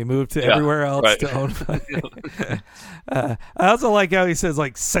York. They move to everywhere else to own. I also like how he says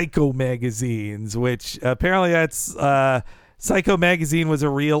like Psycho magazines, which apparently that's. Psycho magazine was a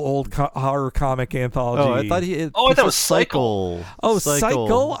real old horror comic anthology. Oh, I thought it was Cycle. Oh,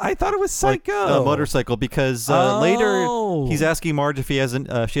 Cycle? I thought it was Psycho. Like, motorcycle, because later he's asking Marge if she has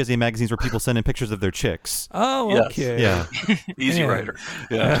any magazines where people send in pictures of their chicks. Oh, yes. okay. Yeah. Easy Rider.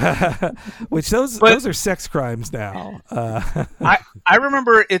 Yeah. Which those are sex crimes now. I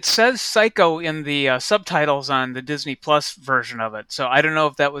remember it says Psycho in the subtitles on the Disney Plus version of it. So I don't know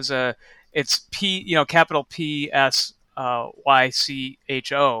if that was it's capital P-S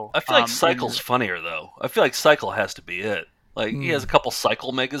YCHO. I feel like Cycle's funnier though. I feel like Cycle has to be it. Like he has a couple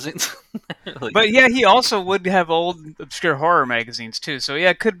Cycle magazines. But yeah, he also would have old obscure horror magazines too. So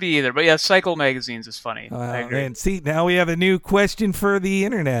yeah, it could be either. But yeah, Cycle magazines is funny. I agree. And see, now we have a new question for the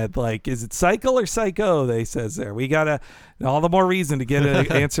internet. Like, is it Cycle or Psycho? They says there. We got all the more reason to get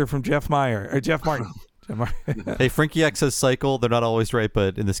an answer from Jeff Martin. Hey, Frankie X says Cycle. They're not always right,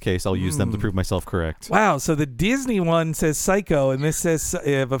 but in this case, I'll use them to prove myself correct. Wow, so the Disney one says Psycho, and this says,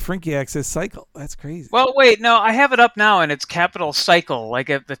 but Frankie X says Cycle. That's crazy. Well, wait, no, I have it up now, and it's capital Cycle. Like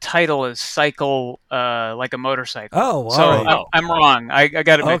the title is Cycle, like a motorcycle. Oh, so right. I'm wrong. I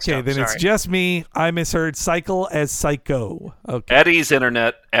got it mixed up. Okay, then it's just me. I misheard Cycle as Psycho. Okay. Eddie's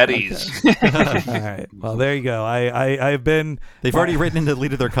internet. Eddie's. Okay. All right. Well, there you go. I've been. They've already written and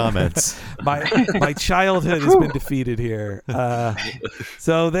deleted their comments. My childhood has been defeated here.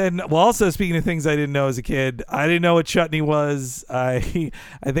 So then, also speaking of things I didn't know as a kid, I didn't know what chutney was. I think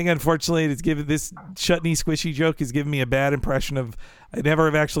unfortunately this chutney squishy joke has given me a bad impression of. I never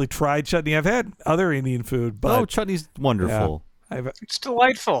have actually tried chutney. I've had other Indian food, but chutney's wonderful. Yeah, it's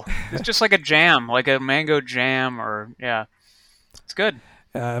delightful. It's just like a jam, like a mango jam, it's good.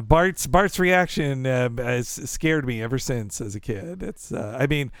 Bart's reaction has scared me ever since as a kid. It's not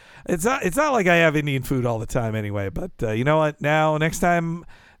like I have Indian food all the time anyway. But you know what? Now next time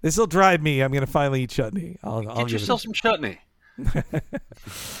this will drive me. I'm gonna finally eat chutney. I'll get yourself some chutney.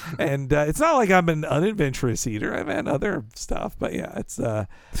 And it's not like I'm an unadventurous eater. I've had other stuff, but yeah, it's.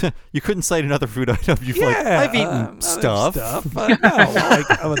 You couldn't cite another food item. I've eaten stuff.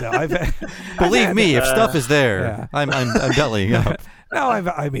 I've had, Believe me, if stuff is there, I'm bellying up. No,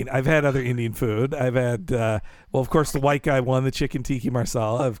 I've had other Indian food. I've had, of course, the white guy won the chicken tikka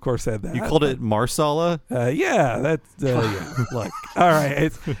marsala. Of course, had that. You called it marsala? Yeah, that's yeah. Look, all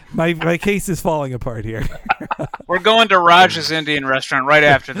right, my case is falling apart here. We're going to Raj's Indian restaurant right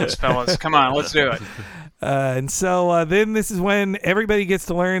after this, fellas. Come on, let's do it. And so then this is when everybody gets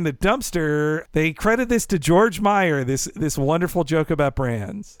to learn the dumpster. They credit this to George Meyer, this wonderful joke about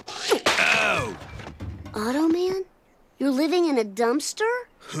brands. Oh, Otto, man? You're living in a dumpster?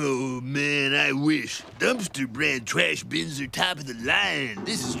 Oh, man, I wish. Dumpster brand trash bins are top of the line.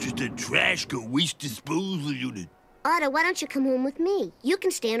 This is just a trash waste disposal unit. Otto, why don't you come home with me? You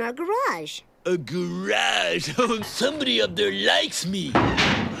can stay in our garage. A garage? Oh, somebody up there likes me.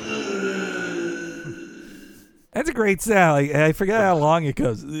 That's a great sound. I forget how long it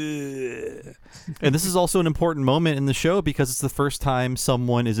goes. And this is also an important moment in the show because it's the first time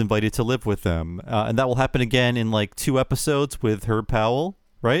someone is invited to live with them. And that will happen again in like 2 episodes with Herb Powell,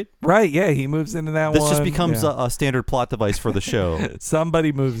 right? Right, yeah, he moves into that one. This just becomes a standard plot device for the show.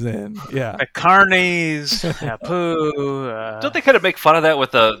 Somebody moves in, yeah. The Carnies, Apu. Don't they kind of make fun of that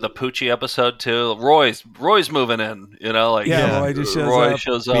with the Poochie episode too? Roy's moving in, Roy just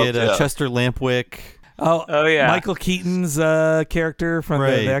shows up. We had Chester Lampwick. Oh yeah, Michael Keaton's character from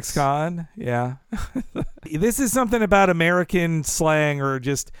the ex-con. Yeah, this is something about American slang, or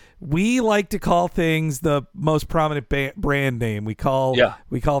just we like to call things the most prominent brand name. We call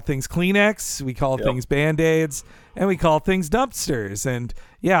things Kleenex. We call things Band-Aids. and we call things dumpsters. And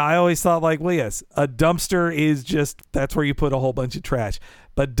yeah, I always thought like, well, yes, a dumpster is just, that's where you put a whole bunch of trash.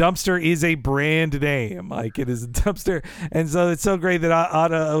 But dumpster is a brand name. Like, it is a dumpster. And so it's so great that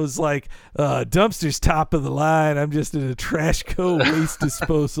Otto was like, dumpster's top of the line. I'm just in a trash waste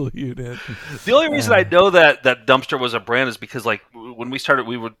disposal unit. The only reason I know that dumpster was a brand is because, like, when we started,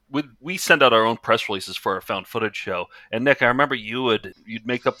 we send out our own press releases for our found footage show. And Nick, I remember you'd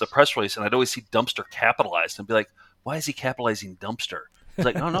make up the press release, and I'd always see dumpster capitalized and be like, why is he capitalizing dumpster? It's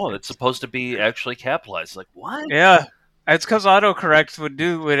like, no, it's supposed to be actually capitalized. Like, what? Yeah. It's because autocorrect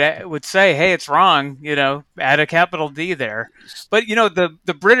would say, hey, it's wrong, add a capital D there. But,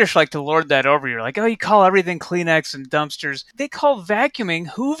 the British like to lord that over. You're like, oh, you call everything Kleenex and dumpsters. They call vacuuming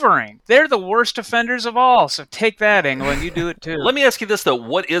hoovering. They're the worst offenders of all. So take that, England. You do it too. Let me ask you this, though.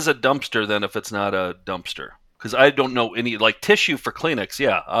 What is a dumpster, then, if it's not a dumpster? Because I don't know any, like tissue for Kleenex.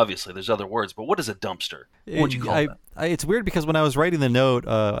 Yeah, obviously, there's other words. But what is a dumpster? What would you call that? It's weird because when I was writing the note,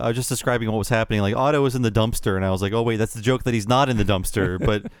 I was just describing what was happening. Like, Otto was in the dumpster, and I was like, oh, wait, that's the joke that he's not in the dumpster.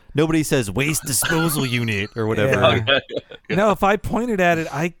 But nobody says waste disposal unit or whatever. Yeah. No, if I pointed at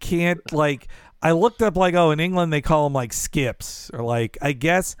it, I can't, like... I looked up like, in England they call them like skips or like, I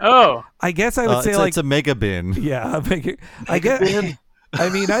guess I would say it's a mega bin. Yeah, I guess. I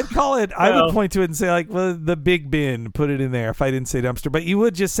mean, I'd call it. I would point to it and say like, well, the big bin. Put it in there. If I didn't say dumpster, but you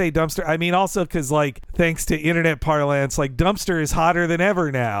would just say dumpster. I mean, also because like, thanks to internet parlance, like dumpster is hotter than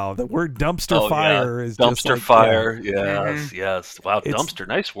ever now. The word dumpster fire is dumpster just like, fire. Yes. Wow, dumpster.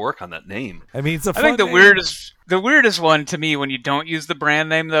 Nice work on that name. I mean, it's a. I think the weirdest one to me when you don't use the brand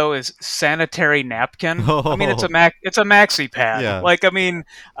name though is sanitary napkin. I mean, it's a maxi pad. Yeah. Like, I mean,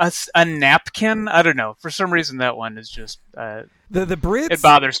 a napkin. I don't know. For some reason, that one is just. The Brits, it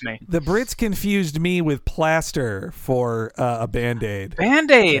bothers me. The Brits confused me with plaster for a Band-Aid.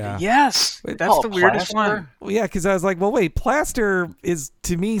 Band-Aid, yes. That's the weirdest one. Well, yeah, because I was like, well, wait, plaster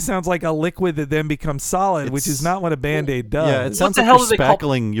to me sounds like a liquid that then becomes solid, which is not what a Band-Aid does. Yeah, it sounds like you're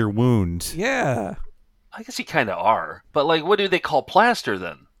spackling your wound. Yeah. I guess you kind of are. But, like, what do they call plaster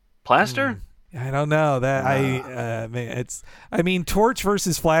then? Plaster? I don't know that I mean torch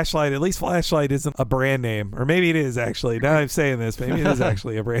versus flashlight. At least flashlight isn't a brand name, or maybe it is actually. Now I'm saying this, maybe it is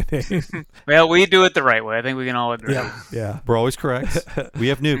actually a brand name. Well, we do it the right way. I think we can all agree. Yeah. We're always correct. We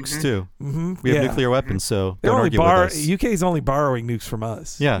have nukes too. Mm-hmm. We have nuclear weapons, so They're don't argue with us. UK's only borrowing nukes from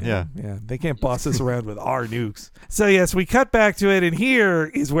us. Yeah. They can't boss us around with our nukes. So yes, we cut back to it, and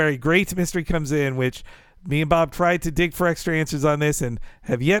here is where a great mystery comes in, which. Me and Bob tried to dig for extra answers on this and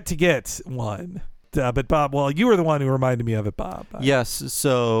have yet to get one. But Bob, well, you were the one who reminded me of it, Bob. Yes,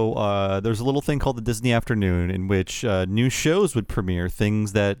 so there's a little thing called the Disney Afternoon in which new shows would premiere,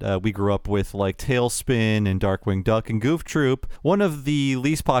 things that we grew up with like Tailspin and Darkwing Duck and Goof Troop. One of the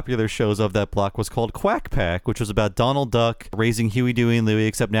least popular shows of that block was called Quack Pack, which was about Donald Duck raising Huey, Dewey, and Louie,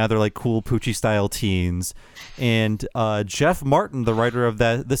 except now they're like cool Poochie-style teens. And Jeff Martin, the writer of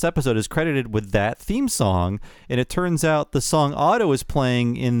this episode, is credited with that theme song, and it turns out the song Otto is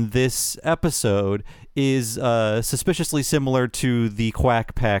playing in this episode is suspiciously similar to the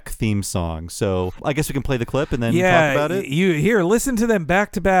Quack Pack theme song. So I guess we can play the clip and then talk about it. Here, listen to them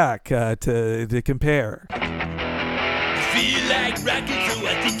back to back to compare. I feel like rocking, so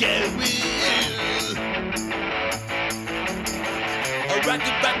I think I will. Rock it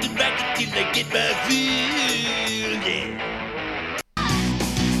till I get my feel, yeah.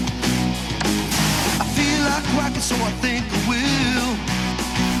 I feel like rocking, so I think I will.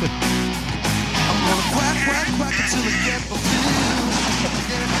 I'm gonna quack until I get my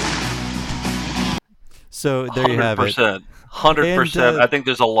feel. So there you have it. 100%. I think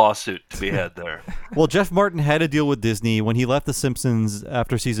there's a lawsuit to be had there. Well, Jeff Martin had a deal with Disney. When he left The Simpsons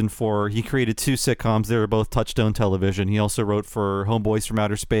after season 4, he created 2 sitcoms. They were both Touchstone Television. He also wrote for Homeboys from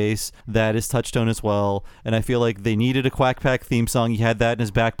Outer Space. That is Touchstone as well. And I feel like they needed a Quack Pack theme song. He had that in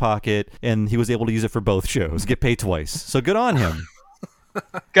his back pocket, and he was able to use it for both shows. Get paid twice. So good on him.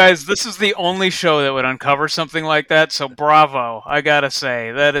 Guys, this is the only show that would uncover something like that, so bravo. I gotta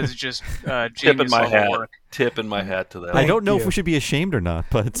say, that is just genius work. Tip in my hat to that. I don't know if we should be ashamed or not,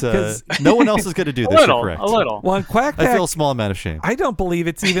 but no one else is going to do this. A little. Well, Quack Pack, I feel a small amount of shame. I don't believe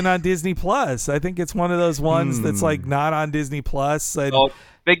it's even on Disney Plus. I think it's one of those ones that's like not on Disney Plus.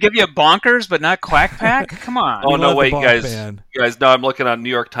 They give you Bonkers, but not Quack Pack? Come on. Oh, no, wait, guys. Guys, no, I'm looking on New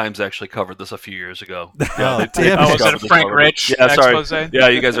York Times actually covered this a few years ago. Was it a Frank Rich expose? Yeah,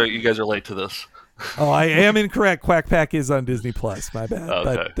 you guys are late to this. Oh, I am incorrect. Quack Pack is on Disney Plus. My bad.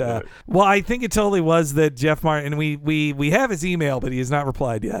 Okay. But well, I think it totally was that Jeff Martin. We have his email, but he has not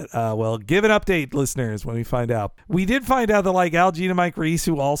replied yet. Well, give an update, listeners, when we find out. We did find out that like Al Jean and Mike Reiss,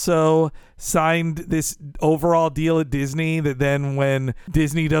 who also signed this overall deal at Disney, that then when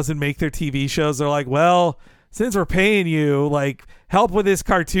Disney doesn't make their TV shows, they're like, well, since we're paying you, like, help with this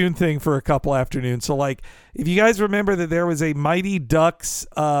cartoon thing for a couple afternoons. So, like, if you guys remember that there was a Mighty Ducks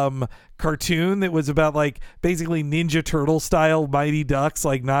cartoon that was about, like, basically Ninja Turtle style Mighty Ducks,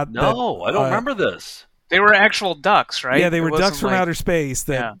 like, not No, I don't remember this. They were actual ducks, right? Yeah, they were ducks from outer space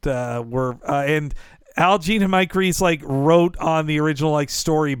that were and Al Jean and Mike Reiss like wrote on the original like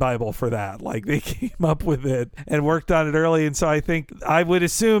story Bible for that. Like they came up with it and worked on it early. And so I think I would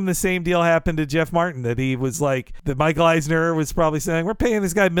assume the same deal happened to Jeff Martin, that he was like, that Michael Eisner was probably saying, we're paying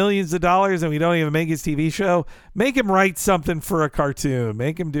this guy millions of dollars and we don't even make his TV show. Make him write something for a cartoon.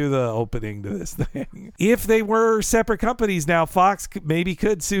 Make him do the opening to this thing. If they were separate companies now, Fox maybe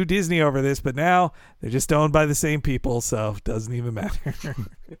could sue Disney over this, but now they're just owned by the same people, so it doesn't even matter.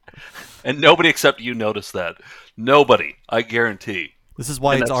 And nobody except you noticed that. Nobody, I guarantee. This is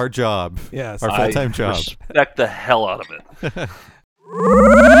why it's our job. Yes. Our full-time job. Respect the hell out of it.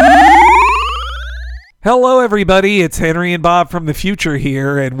 Hello, everybody. It's Henry and Bob from the future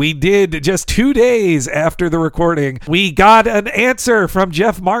here, and we did, just 2 days after the recording, we got an answer from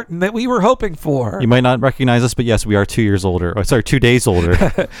Jeff Martin that we were hoping for. You might not recognize us, but yes, we are 2 years older. Oh, sorry, 2 days older.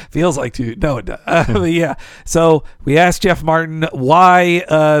 Feels like two. No, it does. Yeah. So we asked Jeff Martin why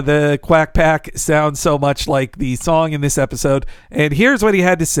the Quack Pack sounds so much like the song in this episode, and here's what he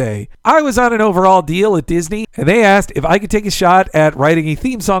had to say. I was on an overall deal at Disney, and they asked if I could take a shot at writing a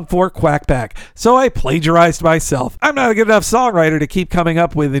theme song for Quack Pack. So I plagiarized myself. I'm not a good enough songwriter to keep coming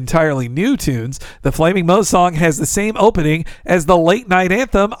up with entirely new tunes. The Flaming Moe's song has the same opening as the late night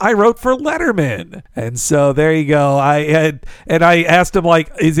anthem I wrote for Letterman. And so there you go. I asked him, like,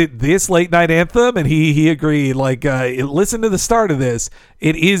 is it this late night anthem? And he agreed. Like, listen to the start of this.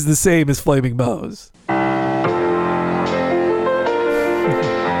 It is the same as Flaming Moe's.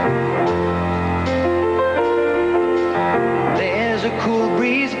 There's a cool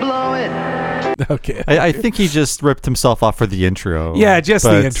breeze blowing. Okay. I think he just ripped himself off for the intro. Yeah, just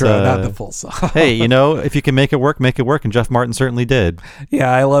the intro, not the full song. Hey, if you can make it work, and Jeff Martin certainly did. Yeah,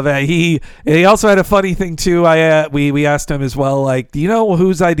 I love it. He also had a funny thing too. We asked him as well, like, do you know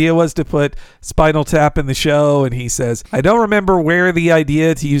whose idea was to put Spinal Tap in the show? And he says, I don't remember where the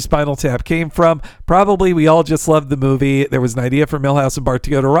idea to use Spinal Tap came from. Probably we all just loved the movie. There was an idea for Milhouse and Bart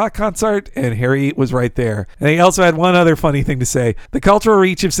to go to a rock concert, and Harry was right there. And he also had one other funny thing to say. The cultural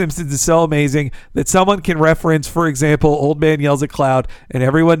reach of Simpsons is so amazing that someone can reference, for example, Old Man Yells at Cloud, and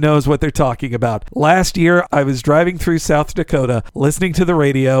everyone knows what they're talking about. Last year, I was driving through South Dakota, listening to the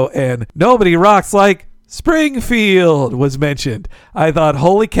radio, and Nobody Rocks Like Springfield was mentioned. I thought,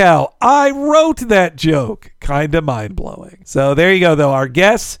 holy cow, I wrote that joke. Kinda mind-blowing. So there you go, though. Our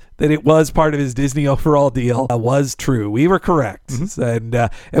guess that it was part of his Disney overall deal was true. We were correct. Mm-hmm.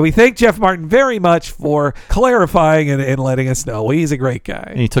 And we thank Jeff Martin very much for clarifying and letting us know. He's a great guy.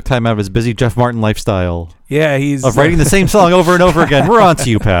 And he took time out of his busy Jeff Martin lifestyle. Yeah, he's of writing the same song over and over again. We're on to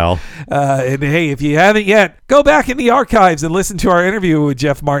you, pal. And hey, if you haven't yet, go back in the archives and listen to our interview with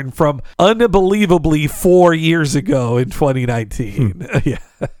Jeff Martin from unbelievably 4 years ago in 2019. Yeah.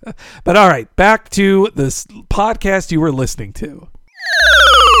 But all right, back to this podcast you were listening to.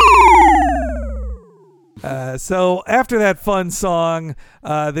 So after that fun song,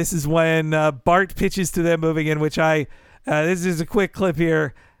 this is when Bart pitches to them moving in, which this is a quick clip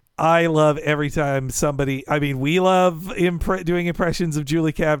here. I love every time we love doing impressions of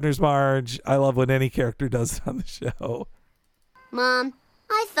Julie Kavner's Marge. I love when any character does it on the show. Mom,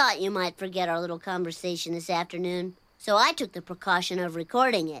 I thought you might forget our little conversation this afternoon, so I took the precaution of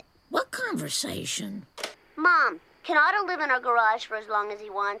recording it. What conversation? Mom, can Otto live in our garage for as long as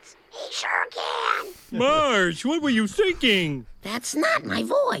he wants? He sure can. Marge, what were you thinking? That's not my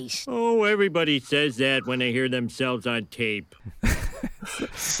voice. Oh, everybody says that when they hear themselves on tape.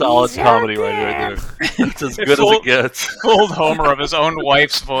 Solid comedy right there. It's as good as it gets. Old Homer of his own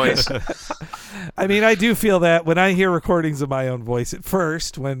wife's voice. I mean, I do feel that when I hear recordings of my own voice at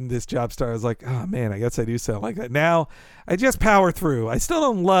first, when this job started, I was like, oh man, I guess I do sound like that. Now, I just power through. I still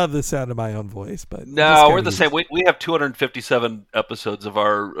don't love the sound of my own voice, but no, we're the same. We have 257 episodes of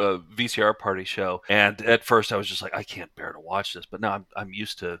our VCR party show, and at first I was just like, I can't bear to watch this, but now I'm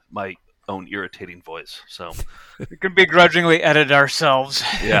used to my own irritating voice, so we can begrudgingly edit ourselves.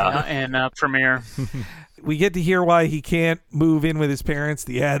 Yeah, in Premiere. we get to hear why he can't move in with his parents.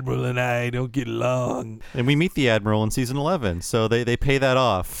 The Admiral and I don't get along. And we meet the Admiral in season 11, so they pay that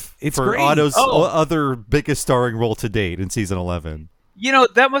off. It's for great. Otto's other biggest starring role to date in season 11. You know,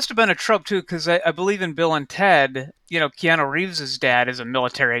 that must have been a trope, too, because I believe in Bill and Ted, you know, Keanu Reeves' dad is a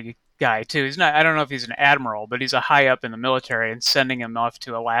military guy, too. He's not, I don't know if he's an admiral, but he's a high up in the military, and sending him off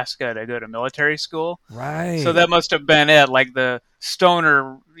to Alaska to go to military school. Right. So that must have been it. Like the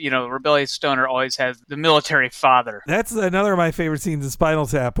stoner, you know, rebellious stoner always has the military father. That's another of my favorite scenes in Spinal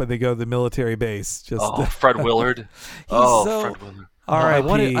Tap when they go to the military base. Fred Willard. Fred Willard. All right,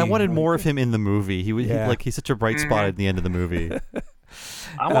 I wanted more of him in the movie. He's such a bright spot at the end of the movie.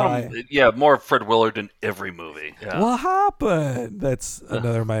 I want him, more Fred Willard in every movie. Yeah. What happened? That's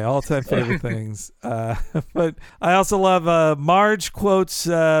another of my all-time favorite things. But I also love Marge quotes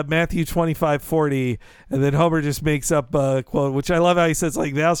Matthew 25:40, and then Homer just makes up a quote, which I love how he says,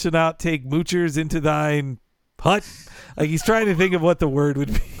 like, "Thou shalt not take moochers into thine hut." Like, he's trying to think of what the word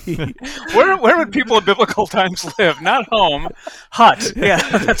would be. Where would people in biblical times live? Not home, hut. Yeah,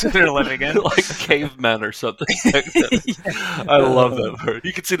 that's what they're living in. Like cavemen or something. Like that. I love that word.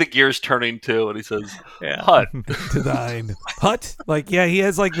 You can see the gears turning too, and he says, hut. To thine hut. Like, yeah, he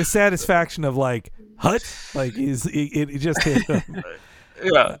has like the satisfaction of like, hut? Like, it just hit him.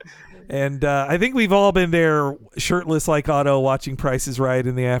 Yeah. And I think we've all been there, shirtless like Otto, watching Price is Right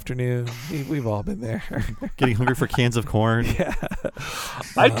in the afternoon. We've all been there. Getting hungry for cans of corn. Yeah.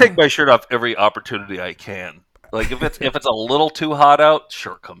 I take my shirt off every opportunity I can. Like, if it's a little too hot out,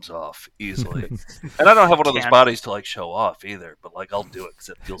 shirt comes off easily. And I don't have one of those bodies to like show off either, but like I'll do it because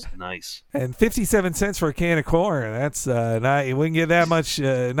it feels nice. And 57 cents for a can of corn. That's not, you wouldn't get that much,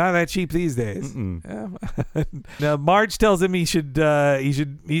 not that cheap these days. Yeah. Now Marge tells him she's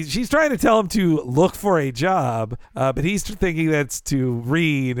trying to tell him to look for a job, but he's thinking that's to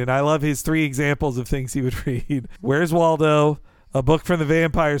read. And I love his 3 examples of things he would read. Where's Waldo? A book from the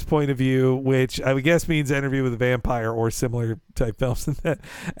vampire's point of view, which I would guess means Interview with a Vampire or similar type films.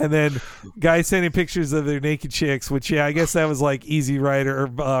 And then guys sending pictures of their naked chicks, which, I guess that was like Easy Rider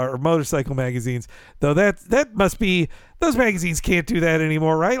or motorcycle magazines. Though that must be, those magazines can't do that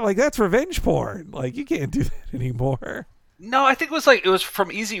anymore, right? Like, that's revenge porn. Like, you can't do that anymore. No, I think it was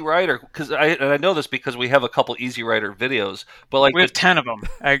from Easy Rider, because I know this because we have a couple Easy Rider videos. But like we have 10 of them.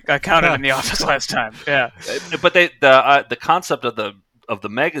 I counted in the office last time. Yeah, but the concept of the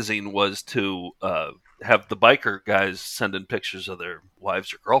magazine was to have the biker guys send in pictures of their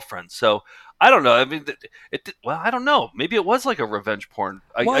wives or girlfriends. So I don't know. I mean, I don't know. Maybe it was like a revenge porn.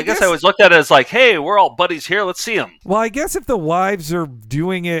 I guess I always looked at it as like, hey, we're all buddies here. Let's see them. Well, I guess if the wives are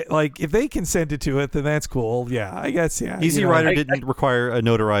doing it, like if they consented to it, then that's cool. Yeah, I guess, yeah. Easy Rider didn't require a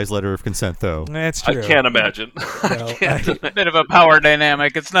notarized letter of consent, though. That's true. I can't imagine. A bit of a power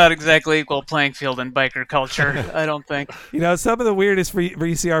dynamic. It's not exactly equal playing field in biker culture, I don't think. You know, some of the weirdest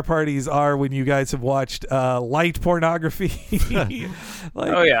VCR parties are when you guys have watched light pornography.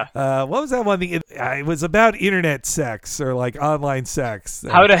 Like, oh, yeah. What was that one? It was about internet sex or like online sex.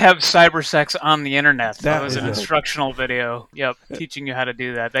 How to have cyber sex on the internet. That was an it. Instructional video. Yep, teaching you how to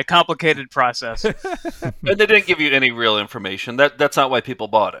do that. That complicated process. And they didn't give you any real information. That's not why people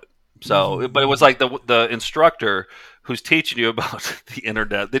bought it. So, but it was like the instructor who's teaching you about the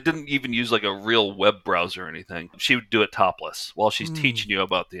internet. They didn't even use like a real web browser or anything. She would do it topless while she's teaching you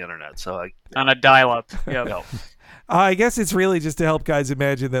about the internet. So on a dial-up. Yep. I guess it's really just to help guys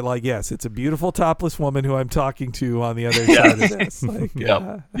imagine that, like, yes, it's a beautiful topless woman who I'm talking to on the other side of this. Like,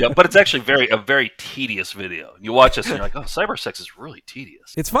 yeah, but it's actually a very tedious video. You watch this and you're like, oh, cyber sex is really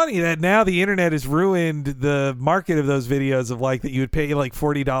tedious. It's funny that now the internet has ruined the market of those videos of like that you would pay like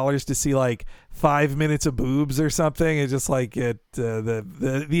 $40 to see like 5 minutes of boobs or something. It's just like the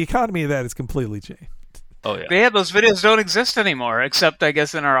economy of that has completely changed. Oh yeah, those videos don't exist anymore, except I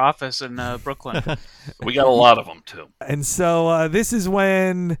guess in our office in Brooklyn. We got a lot of them too. And so this is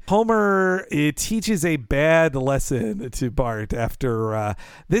when Homer teaches a bad lesson to Bart. After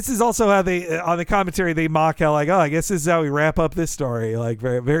this is also how they on the commentary they mock how like, oh, I guess this is how we wrap up this story, like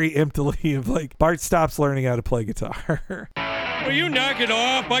very very emptily of like Bart stops learning how to play guitar. Will you knock it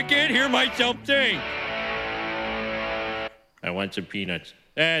off? I can't hear myself think. I want some peanuts.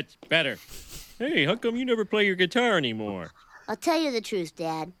 That's better. Hey, how come you never play your guitar anymore? I'll tell you the truth,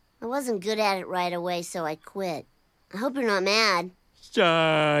 Dad. I wasn't good at it right away, so I quit. I hope you're not mad.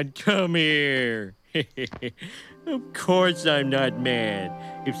 Son, come here. Of course I'm not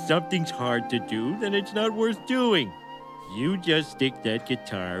mad. If something's hard to do, then it's not worth doing. You just stick that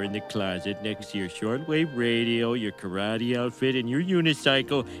guitar in the closet next to your shortwave radio, your karate outfit, and your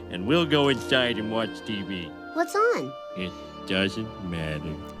unicycle, and we'll go inside and watch TV. What's on? It doesn't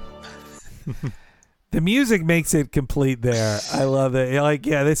matter. The music makes it complete there. I love it. Like,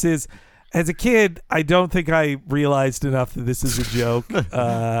 yeah, this is. As a kid, I don't think I realized enough that this is a joke.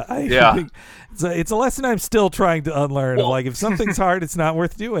 I think it's a lesson I'm still trying to unlearn. Well, like, if something's hard, it's not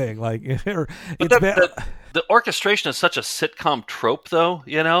worth doing. Like, the orchestration is such a sitcom trope, though.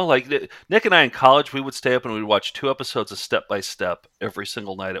 You know, like Nick and I in college, we would stay up and we'd watch 2 episodes of Step by Step every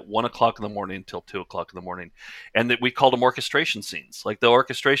single night at 1:00 in the morning until 2:00 in the morning, and that we called them orchestration scenes. Like the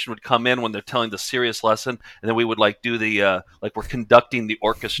orchestration would come in when they're telling the serious lesson, and then we would like do the like we're conducting the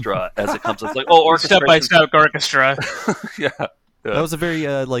orchestra as it comes. It's like Step by Step orchestra. Yeah. That was a very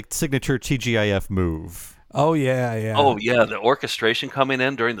like signature TGIF move. Oh yeah. Oh yeah, the orchestration coming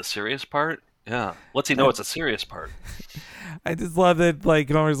in during the serious part. Yeah, lets you know it's a serious part. I just love that. Like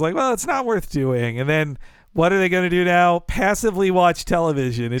Homer's like, well, it's not worth doing, and then what are they going to do now? Passively watch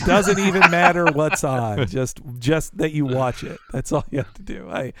television. It doesn't even matter what's on. Just that you watch it. That's all you have to do.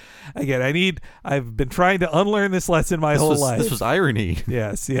 I've been trying to unlearn this lesson my whole life. This was irony.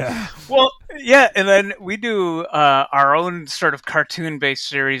 Yes, yeah. Well, yeah, and then we do our own sort of cartoon-based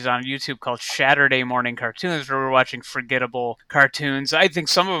series on YouTube called Saturday Morning Cartoons, where we're watching forgettable cartoons. I think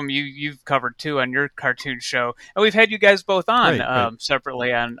some of them you've covered too on your cartoon show, and we've had you guys both on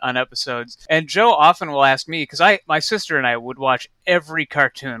separately on episodes. And Joe often will ask me, because my sister and I would watch every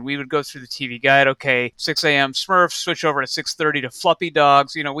cartoon. We would go through the TV guide. Okay, 6 a.m. Smurfs, switch over to 6:30 to Fluffy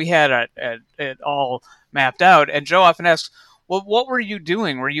Dogs. You know, we had it all mapped out. And Joe often asks, well, what were you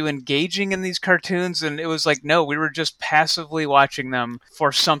doing? Were you engaging in these cartoons? And it was like, no, we were just passively watching them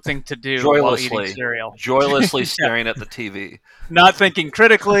for something to do while eating cereal. Joylessly staring at the TV. Not thinking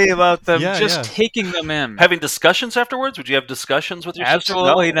critically about them, taking them in. Having discussions afterwards? Would you have discussions with your sister?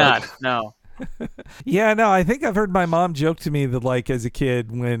 Absolutely not, no. Yeah, no, I think I've heard my mom joke to me that, like, as a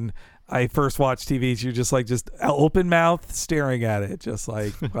kid, when I first watched TV, you're just open mouth staring at it, just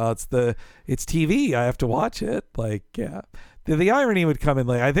like, well, it's TV, I have to watch it. Like, yeah. The irony would come in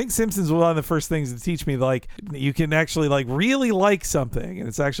late. I think Simpsons was one of the first things to teach me, like, you can actually like really like something, and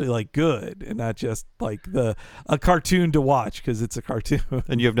it's actually like good, and not just like a cartoon to watch because it's a cartoon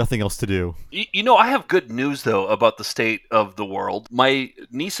and you have nothing else to do. You know, I have good news though about the state of the world. My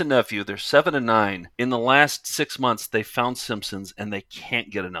niece and nephew, they're 7 and 9. In the last 6 months, they found Simpsons, and they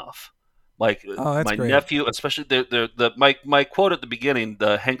can't get enough. Like my great. nephew, especially my quote at the beginning,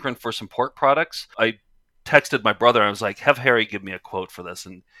 the hankering for some pork products. I texted my brother. I was like, have Harry give me a quote for this,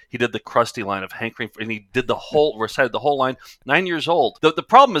 and he did the Krusty line of hankering for, and he did recited the whole line. 9 years old. The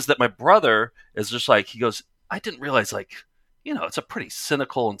problem is that my brother is just like, he goes, I didn't realize, like, you know, it's a pretty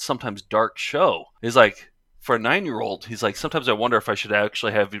cynical and sometimes dark show. He's like, for a 9-year-old, he's like, sometimes I wonder if I should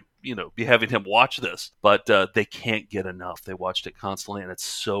actually be having him watch this, but they can't get enough. They watched it constantly, and it's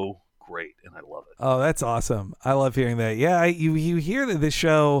so great, and I love it. Oh, that's awesome. I love hearing that. Yeah, you hear that this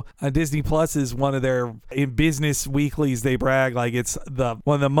show on Disney Plus is one of their, in business weeklies, they brag like it's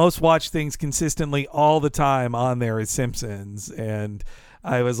one of the most watched things consistently all the time on there is Simpsons. And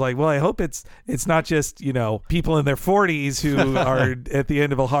I was like, well, I hope it's not just, you know, people in their 40s who are at the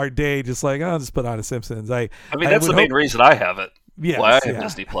end of a hard day just like, oh, I'll just put on a Simpsons. I mean, that's the main reason I have it. Yes, why I have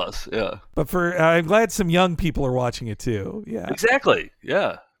Disney Plus. Yeah. But I'm glad some young people are watching it too. Yeah. Exactly.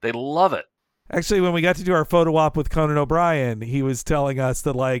 Yeah. They love it. Actually, when we got to do our photo op with Conan O'Brien, he was telling us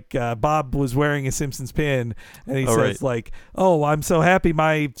that, like, Bob was wearing a Simpsons pin, and he says, like, oh, I'm so happy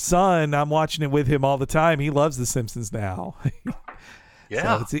my son, I'm watching it with him all the time. He loves The Simpsons now.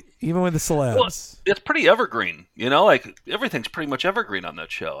 Yeah. So even with the celebs. Well, it's pretty evergreen, you know? Like, everything's pretty much evergreen on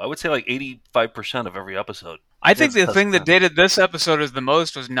that show. I would say, like, 85% of every episode. I think the thing that dated this episode as the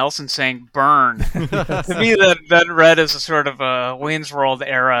most was Nelson saying burn. To me, that read as a sort of a Wayne's World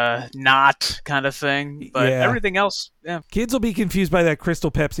era not kind of thing. But everything else, yeah. Kids will be confused by that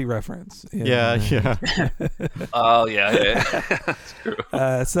Crystal Pepsi reference. Yeah. Oh, yeah. That's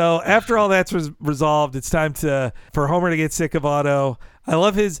true. So after all that's resolved, it's time for Homer to get sick of Otto. I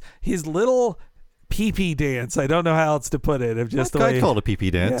love his little pee-pee dance. I don't know how else to put it. I'd call it a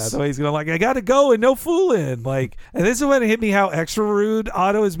pee-pee dance. Yeah, the way he's going like, I gotta go and no fooling. Like, and this is when it hit me how extra rude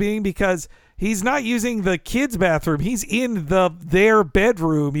Otto is being, because he's not using the kids' bathroom. He's in their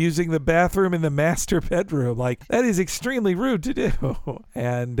bedroom using the bathroom in the master bedroom. Like, that is extremely rude to do.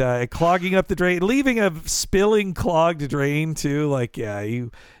 And clogging up the drain, leaving a spilling clogged drain too. Like, yeah,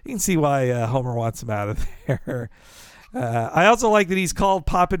 you can see why Homer wants him out of there. I also like that he's called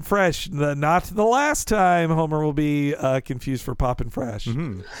Poppin' Fresh. Not the last time Homer will be confused for Poppin' Fresh.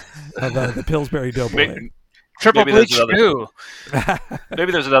 Mm-hmm. The Pillsbury Doughboy. Triple bleach too.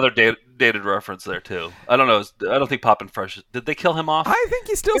 Maybe there's another dated reference there too. I don't know. I don't think Poppin' Fresh. Did they kill him off? I think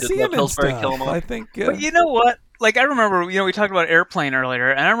you still see him in stuff. Kill him off? I think. But you know what? like I remember, we talked about Airplane earlier,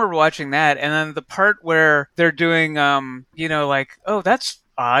 and I remember watching that, and then the part where they're doing, like, oh, that's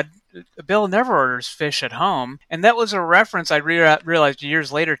odd. Bill never orders fish at home. And that was a reference I realized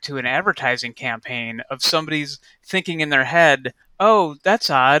years later to an advertising campaign of somebody's thinking in their head, oh, that's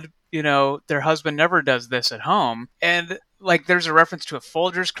odd. Their husband never does this at home. And like there's a reference to a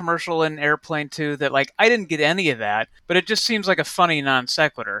Folgers commercial in Airplane 2 that like I didn't get any of that, but it just seems like a funny non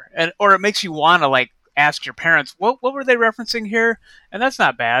sequitur. Or it makes you want to like ask your parents, what were they referencing here? And that's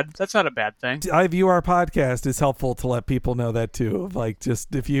not bad. That's not a bad thing. I view our podcast as helpful to let people know that too. Like,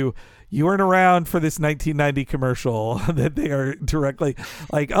 just if you weren't around for this 1990 commercial, that they are directly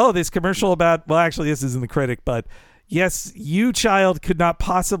like, oh, this commercial about, well, actually this isn't the critic, but yes, you child could not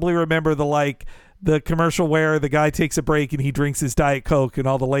possibly remember the commercial where the guy takes a break and he drinks his Diet Coke and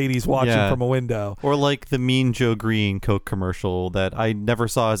all the ladies watching from a window. Or like the Mean Joe Green Coke commercial that I never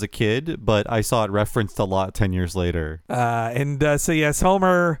saw as a kid, but I saw it referenced a lot 10 years later. So yes,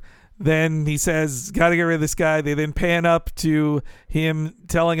 Homer, then he says, got to get rid of this guy. They then pan up to him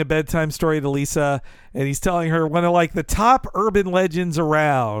telling a bedtime story to Lisa, and he's telling her one of like the top urban legends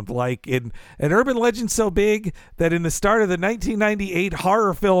around, like in an urban legend so big that in the start of the 1998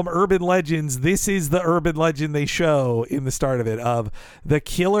 horror film Urban Legends, this is the urban legend they show in the start of it, of the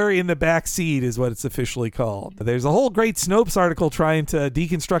killer in the back seat is what it's officially called. There's a whole great Snopes article trying to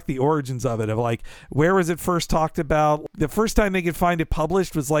deconstruct the origins of it, of like, where was it first talked about? The first time they could find it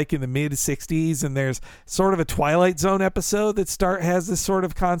published was like in the mid 60s, and there's sort of a Twilight Zone episode that has this sort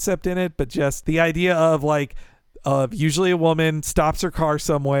of concept in it, but just the idea of like, usually a woman stops her car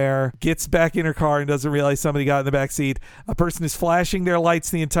somewhere, gets back in her car and doesn't realize somebody got in the back seat. A person is flashing their lights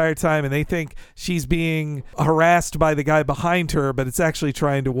the entire time and they think she's being harassed by the guy behind her, but it's actually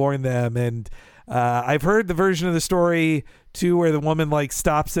trying to warn them. And I've heard the version of the story too where the woman like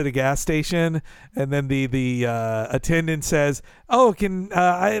stops at a gas station and then the attendant says, oh, can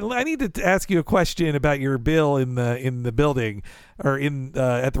I need to ask you a question about your bill in the building or in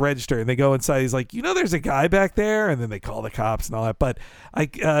at the register. And they go inside. He's like, there's a guy back there, and then they call the cops and all that. But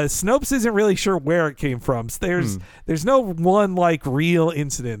Snopes isn't really sure where it came from. So there's no one like real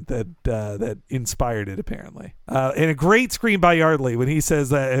incident that inspired it apparently. And a great scream by Yardley when he says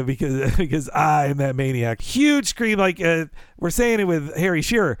that because I am that maniac. Huge scream, like we're saying it with Harry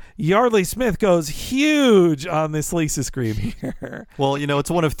Shearer. Yardley Smith goes huge on this Lisa scream here. Well, it's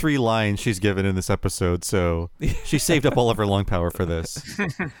one of 3 lines she's given in this episode, so she saved up all of her lung power for this.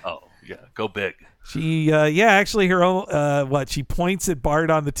 Oh, yeah, go big. She, actually her own, she points at Bart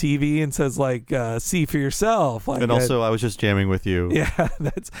on the TV and says like, see for yourself. Like, and also, I was just jamming with you. Yeah,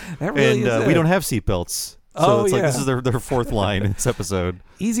 that really is we don't have seatbelts. So it's like this is their 4th line in this episode.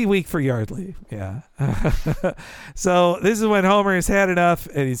 Easy week for Yardley. Yeah. So this is when Homer has had enough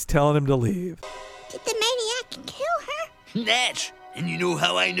and he's telling him to leave. Did the maniac kill her? Natch. And you know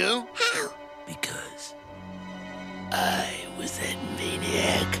how I know? How? Because I was that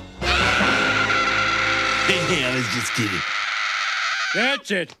maniac. I was just kidding. That's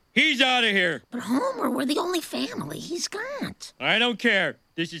it. He's out of here. But Homer, we're the only family he's got. I don't care.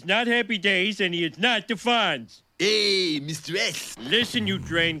 This is not Happy Days, and he is not the Fonz. Hey, Mr. S. Listen, you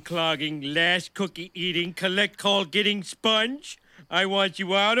drain-clogging, last cookie-eating, collect-call-getting sponge. I want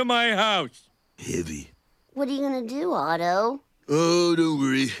you out of my house. Heavy. What are you going to do, Otto? Oh, don't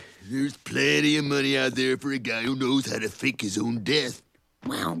worry. There's plenty of money out there for a guy who knows how to fake his own death.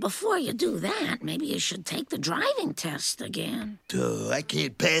 Well, before you do that, maybe you should take the driving test again. I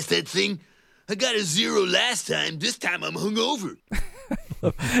can't pass that thing. I got a 0 last time. This time I'm hungover.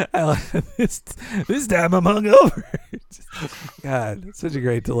 This time I'm hungover. God, such a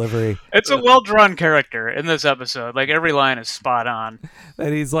great delivery. It's a well-drawn character in this episode. Like, every line is spot on.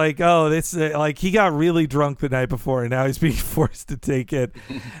 And he's like, oh, this like he got really drunk the night before and now he's being forced to take it.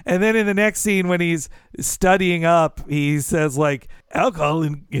 And then in the next scene when he's studying up, he says like, alcohol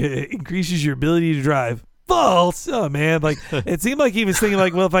increases your ability to drive. False. Oh man, like it seemed like he was thinking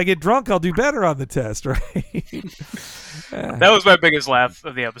like, well, if I get drunk I'll do better on the test, right? That was my biggest laugh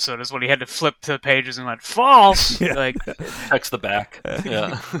of the episode, is when he had to flip to the pages and went false. Yeah. Like, checks the back.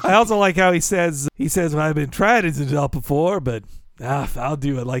 Yeah. I also like how he says well, I've been tried as an adult before, but I'll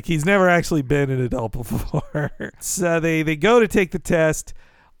do it. Like he's never actually been an adult before. So they go to take the test.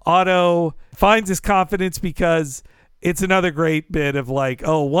 Otto finds his confidence because it's another great bit of like,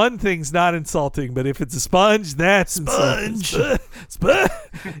 oh, one thing's not insulting, but if it's a sponge, that's Sponge.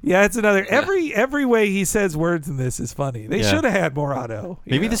 Yeah, it's another. Every way he says words in this is funny. They should have had more Otto.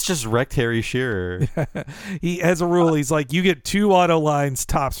 Maybe this just wrecked Harry Shearer. He, as a rule, he's like, you get 2 Otto lines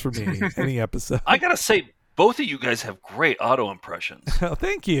tops for me any episode. I gotta say, both of you guys have great Otto impressions. Oh,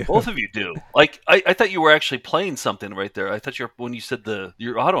 thank you. Both of you do. Like, I thought you were actually playing something right there. I thought when you said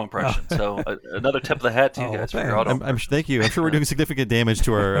your Otto impression. So another tip of the hat to you guys for your Otto. Thank you. I'm sure we're doing significant damage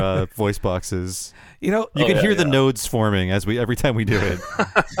to our voice boxes. You know, you can hear the nodes forming every time we do it.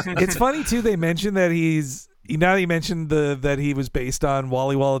 It's funny too. They mentioned that now he mentioned that he was based on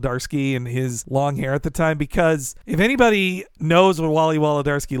Wally Wolodarski and his long hair at the time, because if anybody knows what Wally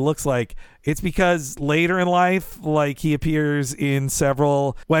Wolodarski looks like, it's because later in life, like, he appears in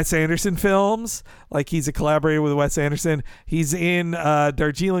several Wes Anderson films. Like, he's a collaborator with Wes Anderson. He's in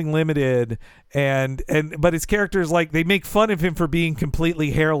Darjeeling Limited, but his characters, like, they make fun of him for being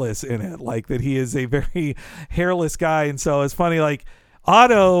completely hairless in it, like that he is a very hairless guy. And so it's funny, like,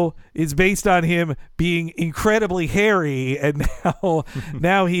 Otto is based on him being incredibly hairy, and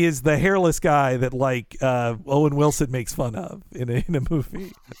now he is the hairless guy that, like, Owen Wilson makes fun of in a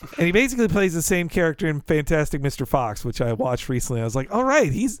movie. And he basically plays the same character in Fantastic Mr. Fox, which I watched recently. I was like, all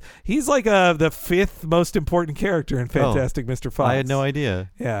right, he's like the fifth most important character in Fantastic Mr. Fox. I had no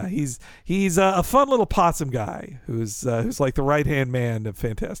idea. Yeah, he's a fun little possum guy who's like the right hand man of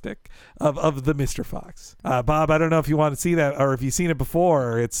Fantastic of the Mr. Fox. Bob, I don't know if you want to see that or if you've seen it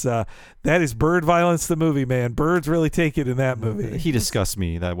before. It's that is Bird Violence, the movie, man. Birds really take it in that movie. He disgusts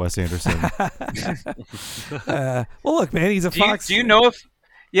me, that Wes Anderson. Well, look, man, he's a fox. Do you know if?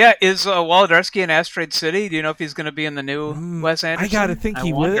 Yeah, is Wolodarski in Asteroid City? Do you know if he's going to be in the new Wes Anderson? I gotta think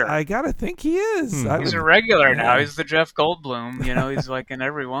he will. I gotta think he is. He's a regular now. He's the Jeff Goldblum. He's like in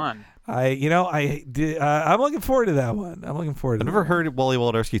every one. I'm looking forward to that one. I've never heard Wally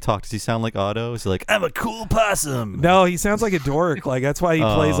Wolodarski talk. Does he sound like Otto? Is he like, I'm a cool possum? No, he sounds like a dork. Like, that's why he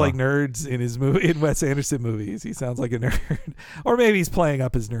plays like nerds in Wes Anderson movies. He sounds like a nerd. Or maybe he's playing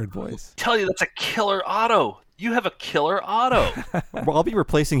up his nerd voice. Tell you, that's a killer Otto. You have a killer Otto. Well, I'll be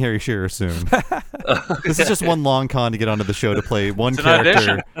replacing Harry Shearer soon. This is just one long con to get onto the show to play one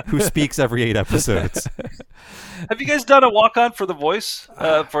character who speaks every 8 episodes. Have you guys done a walk-on for the voice,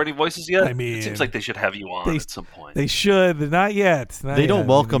 for any voices yet? I mean, it seems like they should have you on at some point. They should, not yet. They don't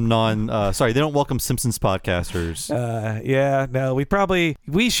welcome they don't welcome Simpsons podcasters.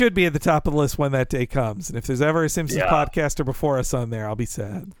 We should be at the top of the list when that day comes. And if there's ever a Simpsons podcaster before us on there, I'll be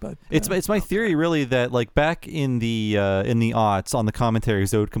sad. But it's my theory, really, that like back in the aughts on the commentaries,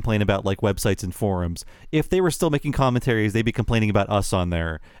 they would complain about like websites and forums. If they were still making commentaries, they'd be complaining about us on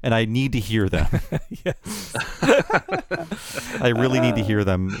there, and I need to hear them. Yes. I really need to hear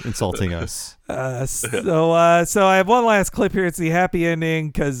them insulting us. So I have one last clip here. It's the happy ending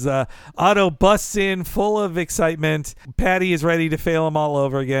because Otto busts in full of excitement. Patty is ready to fail him all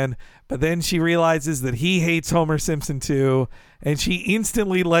over again, but then she realizes that he hates Homer Simpson too, and she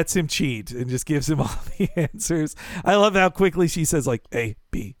instantly lets him cheat and just gives him all the answers. I love how quickly she says, like, A,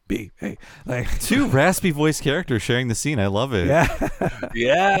 B, B, A. Like, 2 raspy voice characters sharing the scene. I love it.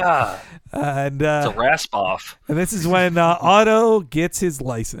 Yeah. And it's a rasp off. And this is when Otto gets his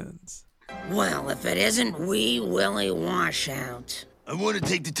license. Well, if it isn't Wee Willie Washout. I want to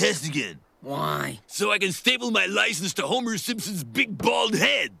take the test again. Why? So I can staple my license to Homer Simpson's big bald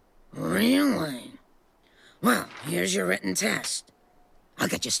head. Really? Well, here's your written test. I'll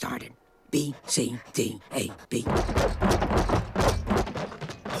get you started. B, C, D, A, B.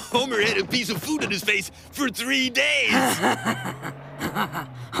 Homer had a piece of food on his face for 3 days.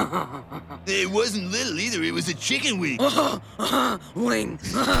 It wasn't little either. It was a chicken wing. Wing.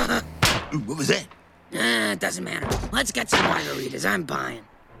 Ooh, what was that? It doesn't matter. Let's get some margaritas. I'm buying.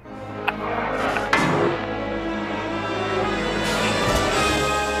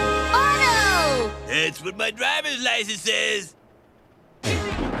 Otto! That's what my driver's license says. Hail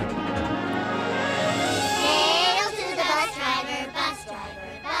to the bus driver, bus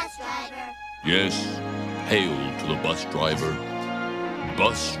driver, bus driver. Yes, hail to the bus driver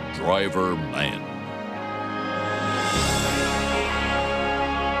man.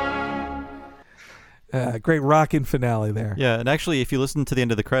 Great rockin' finale there. Yeah, and actually, if you listen to the end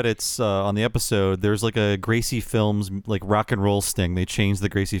of the credits on the episode, there's like a Gracie Films like rock and roll sting. They changed the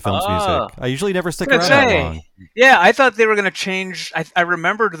Gracie Films music. I usually never stick around that long. Yeah, I thought they were going to change. I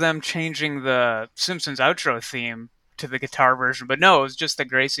remembered them changing the Simpsons outro theme to the guitar version, but no, it was just the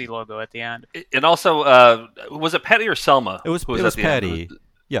Gracie logo at the end. And also, was it Patty or Selma? It was Patty.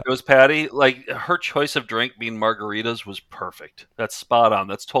 Yeah. It was Patty. Like, her choice of drink being margaritas was perfect. That's spot on.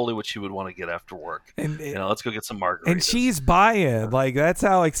 That's totally what she would want to get after work. And let's go get some margaritas. And she's buying. Like, that's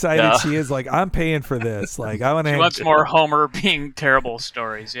how excited she is. Like, I'm paying for this. Like, I want to. She wants more Homer being terrible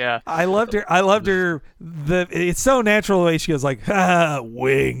stories. Yeah. I loved her. It's so natural the way she goes, like,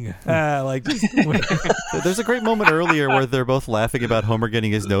 wing. Like, just wing. There's a great moment earlier where they're both laughing about Homer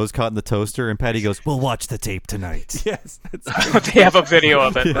getting his nose caught in the toaster, and Patty goes, "We'll watch the tape tonight." Yes. They have a video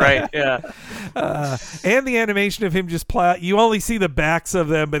of it, right? Yeah. And the animation of him just plow. You only see the backs of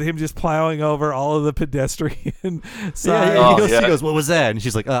them, but him just plowing over all of the pedestrian side. He goes, "What was that?" And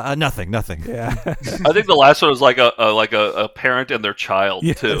she's like, nothing. Yeah. I think the last one was like a parent and their child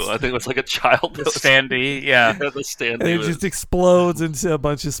too. I think it was like a child. The standee, yeah. The standee. And it just explodes into a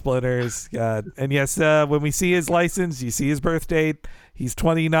bunch of splinters. God. And yes, when we see his license, you see his birth date. He's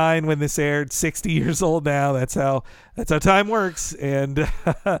 29 when this aired, 60 years old now. That's how time works. And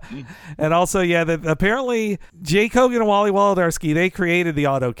and also, apparently Jake Hogan and Wally Wolodarski, they created the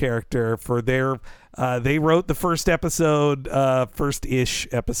Otto character for their. They wrote the first episode, first-ish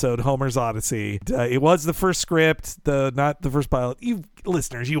episode, Homer's Odyssey. It was the first script, not the first pilot. You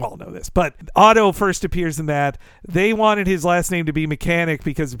listeners, you all know this, but Otto first appears in that. They wanted his last name to be Mechanic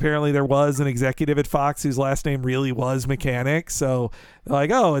because apparently there was an executive at Fox whose last name really was Mechanic. So they're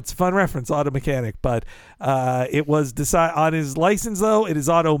like, oh, it's a fun reference, Otto Mechanic. But it was decided on his license, though, it is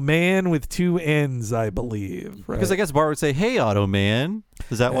Otto Man with 2 N's, I believe. Right? Because I guess Bart would say, "Hey, Otto Man."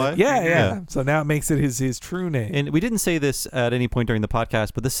 Is that why? Yeah. So now it makes it his true name. And we didn't say this at any point during the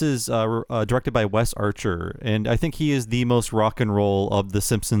podcast, but this is directed by Wes Archer, and I think he is the most rock and roll of the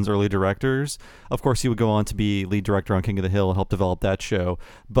Simpsons early directors. Of course, he would go on to be lead director on King of the Hill and help develop that show.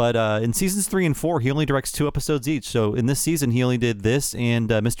 But in seasons 3 and 4, he only directs 2 episodes each. So in this season, he only did this and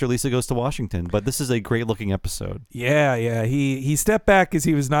Mr. Lisa Goes to Washington. But this is a great looking episode. Yeah. He stepped back because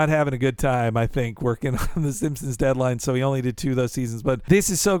he was not having a good time, I think, working on the Simpsons deadline. So he only did 2 of those seasons. But this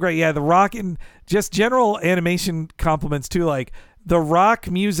is so great. Yeah, the rock and just general animation compliments too, like the rock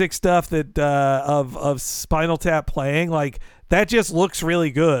music stuff that of Spinal Tap playing, like that just looks really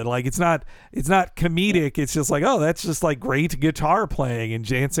good. Like it's not comedic. It's just like, oh, that's just like great guitar playing and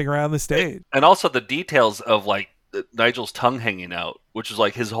dancing around the stage. And also the details of like Nigel's tongue hanging out, which was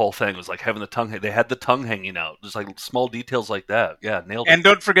like his whole thing was like having the tongue. They had the tongue hanging out, just like small details like that. Yeah, nailed it. And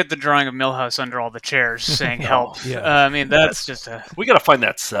don't forget the drawing of Milhouse under all the chairs saying "help." Yeah. I mean, that's just a. We got to find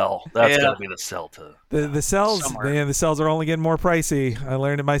that cell. That's got to be the cell to. The cells, somewhere. man, the cells are only getting more pricey. I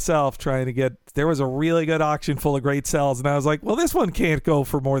learned it myself trying to get. There was a really good auction full of great cells, and I was like, well, this one can't go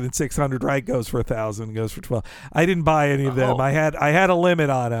for more than 600, right? Goes for 1,000, goes for 12. I didn't buy any of them. I had a limit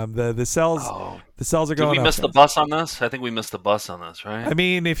on them. The cells. The cells are going up. Did we miss the bus on this? I think we missed the bus on this, right? I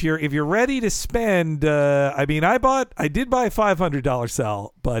mean, if you're ready to spend, I did buy a $500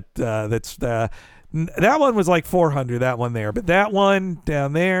 cell, but that's that one was like $400. That one there, but that one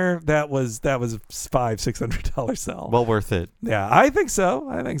down there, that was $500-$600 cell. Well worth it. Yeah, I think so.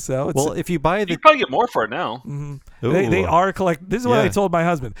 It's, well, if you buy the, you probably get more for it now. Mm-hmm. They are collect. This is what I told my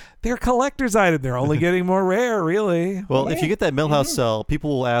husband. They're collector's item. They're only getting more rare, really. Well, if you get that Milhouse cell,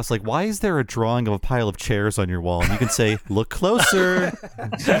 people will ask, like, why is there a drawing of a pile of chairs on your wall? And you can say, look closer.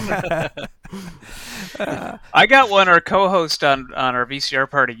 I got one. Our co-host on our VCR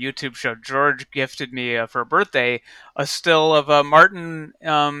Party YouTube show, George, gifted me for a birthday a still of Martin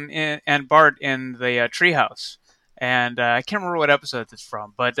and Bart in the treehouse. And I can't remember what episode it's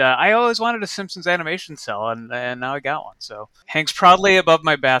from, but I always wanted a Simpsons animation cell, and now I got one. So hangs proudly above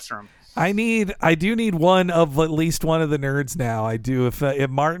my bathroom. I do need one of at least one of the nerds now. I do. If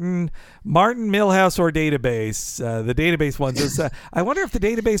Martin, Milhouse, or Database, the Database ones. I wonder if the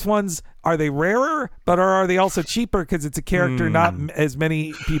Database ones, are they rarer, but are they also cheaper because it's a character not as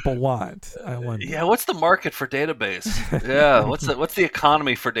many people want? I wonder. Yeah, what's the market for Database? Yeah, what's the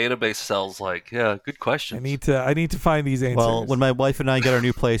economy for Database cells like? Yeah, good question. I need to find these answers. Well, when my wife and I get our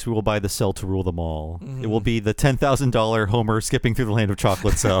new place, we will buy the cell to rule them all. It will be the $10,000 Homer skipping through the land of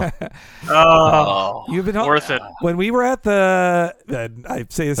chocolate cell. You've been worth it. When we were at I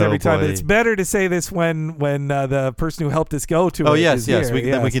say this every time, but it's better to say this when the person who helped us go to yes,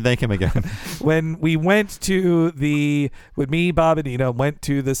 then we can thank him again. When we went to with me, Bob, and Nino went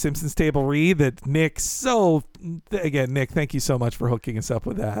to the Simpsons table read that Nick. Nick, thank you so much for hooking us up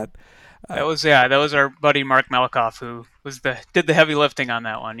with that. That was our buddy Mark Malikoff who did the heavy lifting on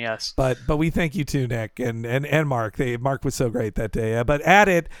that one. Yes, but we thank you too, Nick and Mark. Mark was so great that day. But at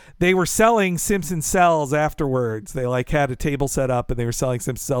it, they were selling Simpson cells afterwards. They had a table set up and they were selling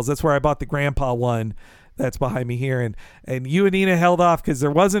Simpson cells. That's where I bought the Grandpa one that's behind me here, and you and Nina held off because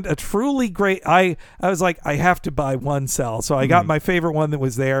there wasn't a truly great. I was like, I have to buy one cell, so I got my favorite one that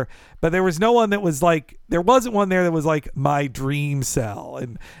was there, but there was no one that was like, there wasn't one there that was like my dream cell,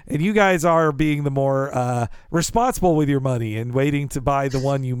 and you guys are being the more responsible with your money and waiting to buy the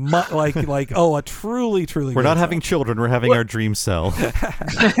one you like a truly we're not having children, we're having our dream cell.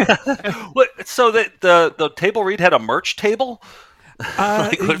 So the table read had a merch table.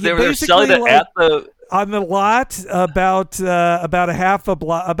 They were selling it at the on the lot about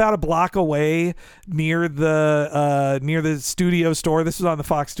a block away near the studio store. This was on the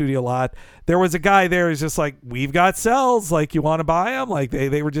Fox studio lot. There was a guy there who's just like, we've got cells, like, you want to buy them? Like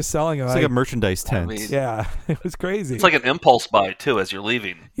they were just selling them. It's like a merchandise tent. Yeah, it was crazy. It's like an impulse buy too as you're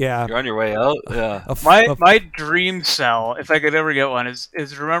leaving. Yeah, you're on your way out. Yeah. My dream cell, if I could ever get one, is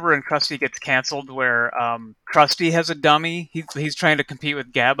remember when Krusty gets canceled, where Krusty has a dummy. He's trying to compete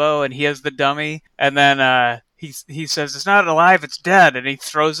with Gabbo, and he has the dummy, and then he says, it's not alive, it's dead, and he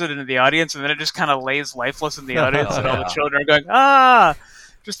throws it into the audience, and then it just kind of lays lifeless in the audience, and all the children are going, ah!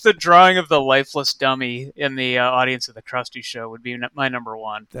 Just the drawing of the lifeless dummy in the audience of the Krusty Show would be my number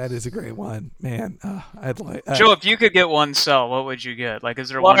one. That is a great one, man. I'd like Joe, if you could get one cell, what would you get? Like, is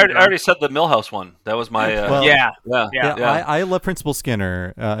there one? I already said the Millhouse one. That was my. Yeah. I love Principal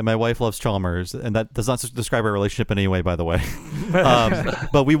Skinner, and my wife loves Chalmers, and that does not describe our relationship in any way, by the way.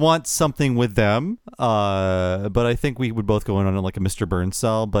 But we want something with them. But I think we would both go in on like a Mr. Burns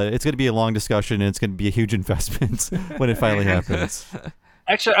cell. But it's going to be a long discussion, and it's going to be a huge investment when it finally happens.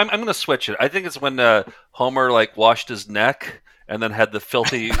 Actually, I'm going to switch it. I think it's when Homer like washed his neck and then had the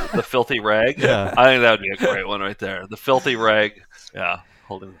filthy rag. Yeah. I think that would be a great one right there. The filthy rag. Yeah.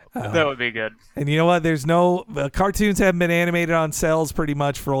 Holding. That would be good. And you know what? There's no cartoons haven't been animated on cells pretty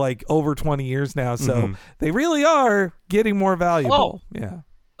much for like over 20 years now, so they really are getting more valuable. Yeah.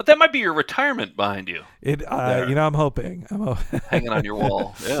 But that might be your retirement behind you. I'm hoping. Hanging on your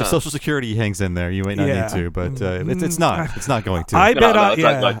wall. Yeah. If Social Security hangs in there, you might not need to, but it's not. It's not going to. I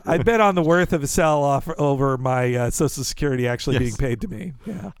bet on the worth of a cell over my Social Security actually being paid to me.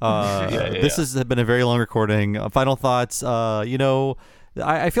 Yeah. This has been a very long recording. Final thoughts. I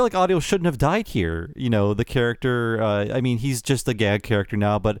feel like Otto shouldn't have died here. The character, he's just a gag character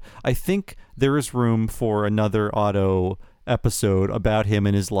now, but I think there is room for another Otto episode about him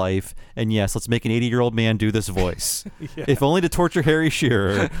and his life. And yes, let's make an 80-year-old man do this voice. If only to torture Harry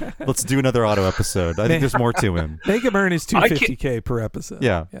Shearer, let's do another Otto episode. I think there's more to him. Make him earn his $250K per episode.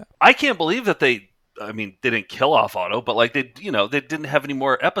 Yeah. I can't believe that they didn't kill off Otto, but like they didn't have any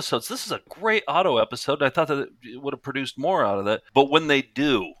more episodes. This is a great Otto episode. I thought that it would have produced more out of that. But when they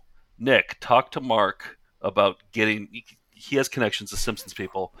do, Nick, talk to Mark about he has connections to Simpsons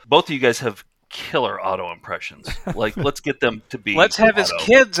people. Both of you guys have killer Otto impressions. Like, let's get them to be. Let's have Otto. his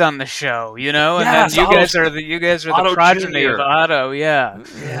kids on the show, and yes, then you guys are the progeny Jr. of Otto. Yeah,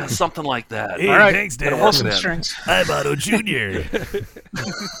 something like that. Hey, all right, thanks, Dad. I'm Otto Jr.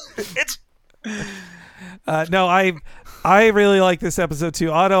 It's no, I really like this episode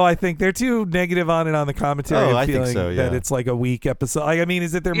too. Otto, I think they're too negative on it on the commentary. I think so, yeah. That it's like a weak episode.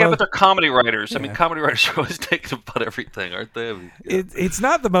 Is it their but they're comedy writers. Yeah. Comedy writers are always taking about everything, aren't they? It's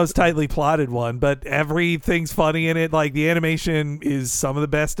not the most tightly plotted one, but everything's funny in it. Like, the animation is some of the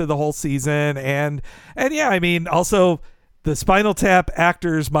best of the whole season, and also the Spinal Tap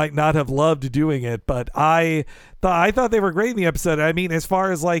actors might not have loved doing it, but I thought they were great in the episode. As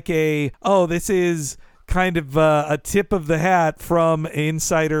far as like this is kind of a tip of the hat from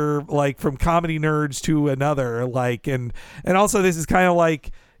insider, like from comedy nerds to another, like, and also this is kind of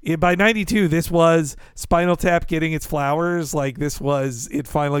like, by 92, this was Spinal Tap getting its flowers. Like, this was it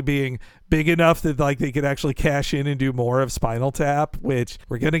finally being big enough that like they could actually cash in and do more of Spinal Tap, which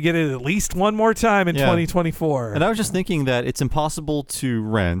we're going to get it at least one more time in 2024. And I was just thinking that it's impossible to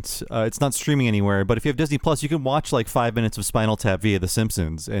rent. It's not streaming anywhere, but if you have Disney Plus, you can watch like 5 minutes of Spinal Tap via The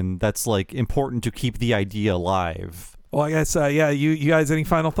Simpsons, and that's like important to keep the idea alive. Well, I guess, you guys, any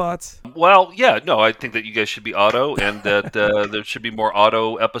final thoughts? Well, I think that you guys should be Otto, and that there should be more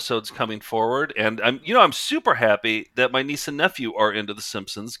Otto episodes coming forward. And I'm super happy that my niece and nephew are into The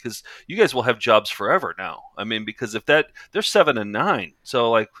Simpsons, because you guys will have jobs forever now. Because if they're 7 and 9, so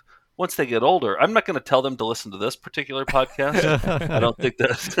like once they get older, I'm not going to tell them to listen to this particular podcast. I don't think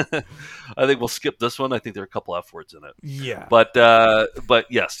that. I think we'll skip this one. I think there are a couple F words in it. Yeah. But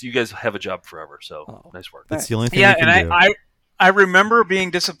yes, you guys have a job forever. So nice work. That's the only thing. Yeah, and I remember being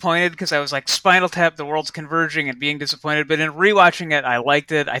disappointed because I was like, Spinal Tap, the world's converging, and being disappointed. But in rewatching it, I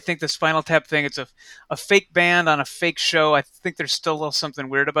liked it. I think the Spinal Tap thing, it's a fake band on a fake show. I think there's still a little something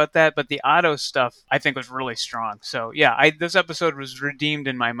weird about that. But the Otto stuff, I think, was really strong. So, yeah, this episode was redeemed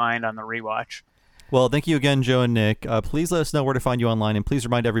in my mind on the rewatch. Well, thank you again, Joe and Nick. Please let us know where to find you online, and please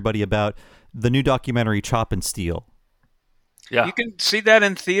remind everybody about the new documentary Chop and Steal. Yeah. You can see that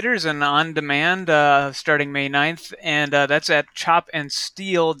in theaters and on demand starting May 9th, and that's at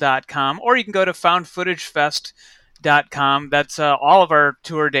chopandsteal.com, or you can go to foundfootagefest.com. That's all of our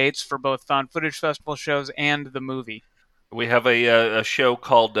tour dates for both Found Footage Festival shows and the movie. We have a show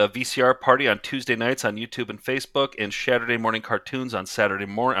called VCR Party on Tuesday nights on YouTube and Facebook, and Saturday morning cartoons on Saturday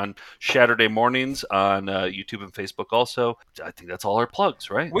mornings on YouTube and Facebook also. I think that's all our plugs,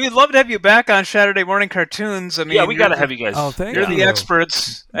 right? We'd love to have you back on Saturday morning cartoons. I mean, yeah, we got to have you guys. Oh, thank You're you. the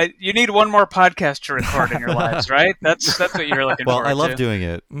experts. You need one more podcast to record in your lives, right? That's what you're looking for. Well, I love doing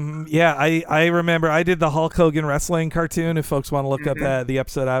it. Yeah, I remember I did the Hulk Hogan wrestling cartoon. If folks want to look up the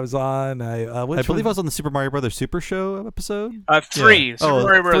episode I was on, I believe I was on the Super Mario Brothers Super Show episode. 3. Super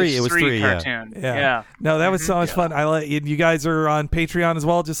Mario Bros. 3. It was 3 cartoon. Yeah. No, that was so much fun. You guys are on Patreon as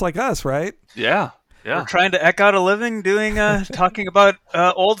well, just like us, right? Yeah. We're trying to eke out a living doing talking about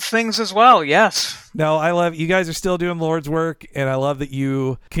old things as well. Yes. No, I love you guys are still doing Lord's work, and I love that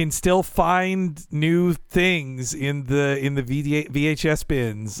you can still find new things in the VHS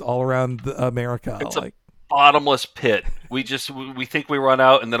bins all around America. It's a bottomless pit. We think we run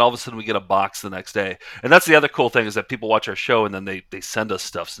out, and then all of a sudden we get a box the next day. And that's the other cool thing is that people watch our show and then they send us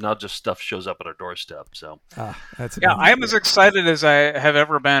stuff. So now just stuff shows up at our doorstep. So that's I am as excited as I have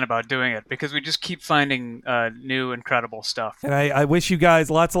ever been about doing it because we just keep finding new incredible stuff. And I wish you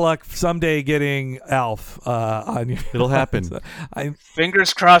guys lots of luck someday getting Alf on you. It'll happen.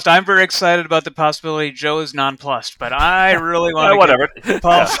 Fingers crossed. I'm very excited about the possibility. Joe is nonplussed, but I really want to whatever.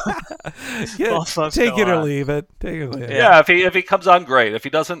 Take it or leave it. Take it or leave it. Yeah, if he comes on, great. If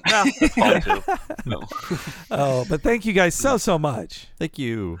he doesn't, that's fine too. No. Oh, but thank you guys so much. Thank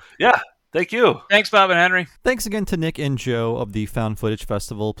you. Yeah. Thank you. Thanks, Bob and Henry. Thanks again to Nick and Joe of the Found Footage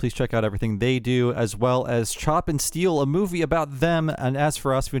Festival. Please check out everything they do, as well as Chop and Steal, a movie about them. And as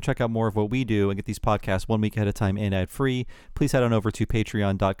for us, if you want to check out more of what we do and get these podcasts 1 week ahead of time and ad-free, please head on over to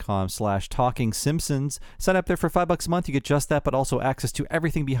patreon.com/TalkingSimpsons. Sign up there for $5 a month. You get just that, but also access to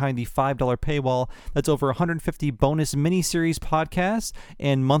everything behind the $5 paywall. That's over 150 bonus miniseries podcasts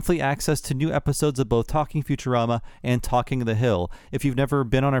and monthly access to new episodes of both Talking Futurama and Talking the Hill. If you've never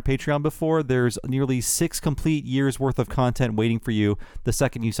been on our Patreon before, there's nearly 6 complete years worth of content waiting for you the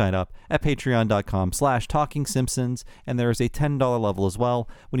second you sign up at patreon.com/TalkingSimpsons, and there is a $10 level as well.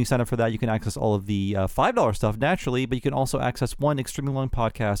 When you sign up for that, you can access all of the $5 stuff naturally, but you can also access one extremely long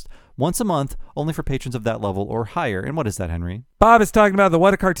podcast once a month only for patrons of that level or higher. And what is that, Henry? Bob is talking about the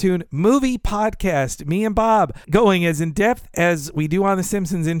What a Cartoon movie podcast. Me and Bob going as in-depth as we do on The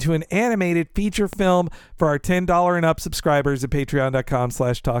Simpsons into an animated feature film for our $10 and up subscribers at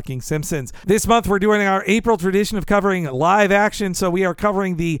patreon.com/TalkingSimpsons. This month we're doing our April tradition of covering live action, so we are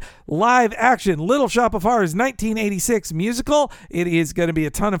covering the live action Little Shop of Horrors 1986 musical. It is going to be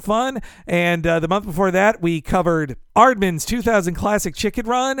a ton of fun. And the month before that we covered Aardman's 2000 classic Chicken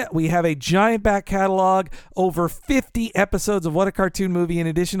Run. We have a giant back catalog, over 50 episodes of What a Cartoon Movie, in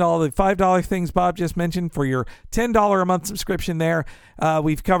addition to all the $5 things Bob just mentioned for your $10 a month subscription there.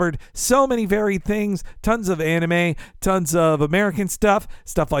 We've covered so many varied things, tons of anime, tons of American stuff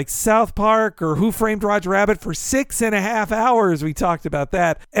like South Park or Who Framed Roger Rabbit for 6.5 hours. We talked about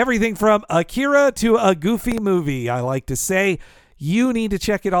that. Everything from Akira to a Goofy movie, I like to say. You need to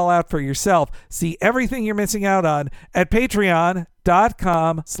check it all out for yourself. See everything you're missing out on at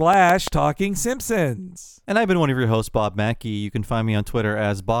patreon.com/TalkingSimpsons. And I've been one of your hosts, Bob Mackey. You can find me on Twitter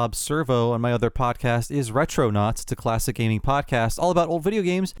as Bob Servo, and my other podcast is Retronauts. It's a classic gaming podcast all about old video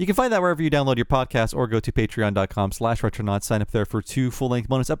games. You can find that wherever you download your podcast, or go to patreon.com/Retronauts. Sign up there for 2 full-length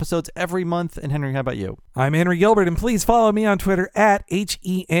bonus episodes every month. And Henry, how about you? I'm Henry Gilbert, and please follow me on Twitter at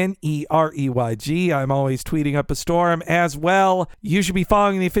HENEREYG. I'm always tweeting up a storm as well. You should be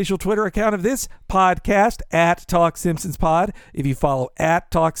following the official Twitter account of this podcast at Talk Simpsons Pod. If you follow at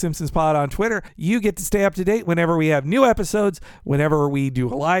Talk Simpsons Pod on Twitter, you get to stay up to date whenever we have new episodes, whenever we do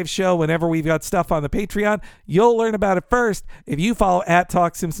a live show, whenever we've got stuff on the Patreon. You'll learn about it first if you follow at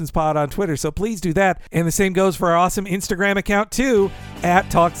Talk Simpsons Pod on Twitter. So please do that. And the same goes for our awesome Instagram account too,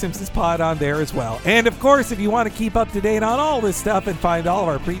 at Talk Simpsons Pod on there as well. And of course, if you want to keep up to date on all this stuff and find all of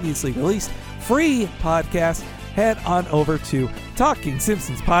our previously released free podcasts, head on over to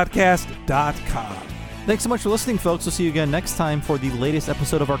TalkingSimpsonsPodcast.com. Thanks so much for listening, folks. We'll see you again next time for the latest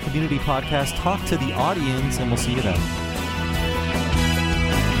episode of our community podcast, Talk to the Audience, and we'll see you then.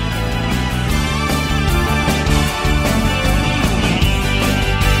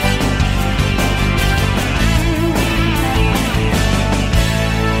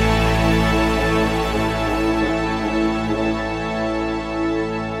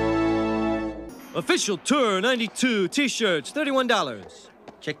 Official Tour 92 t-shirts, $31.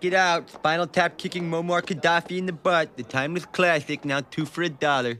 Check it out. Spinal Tap kicking Muammar Gaddafi in the butt. The timeless classic, now 2 for $1.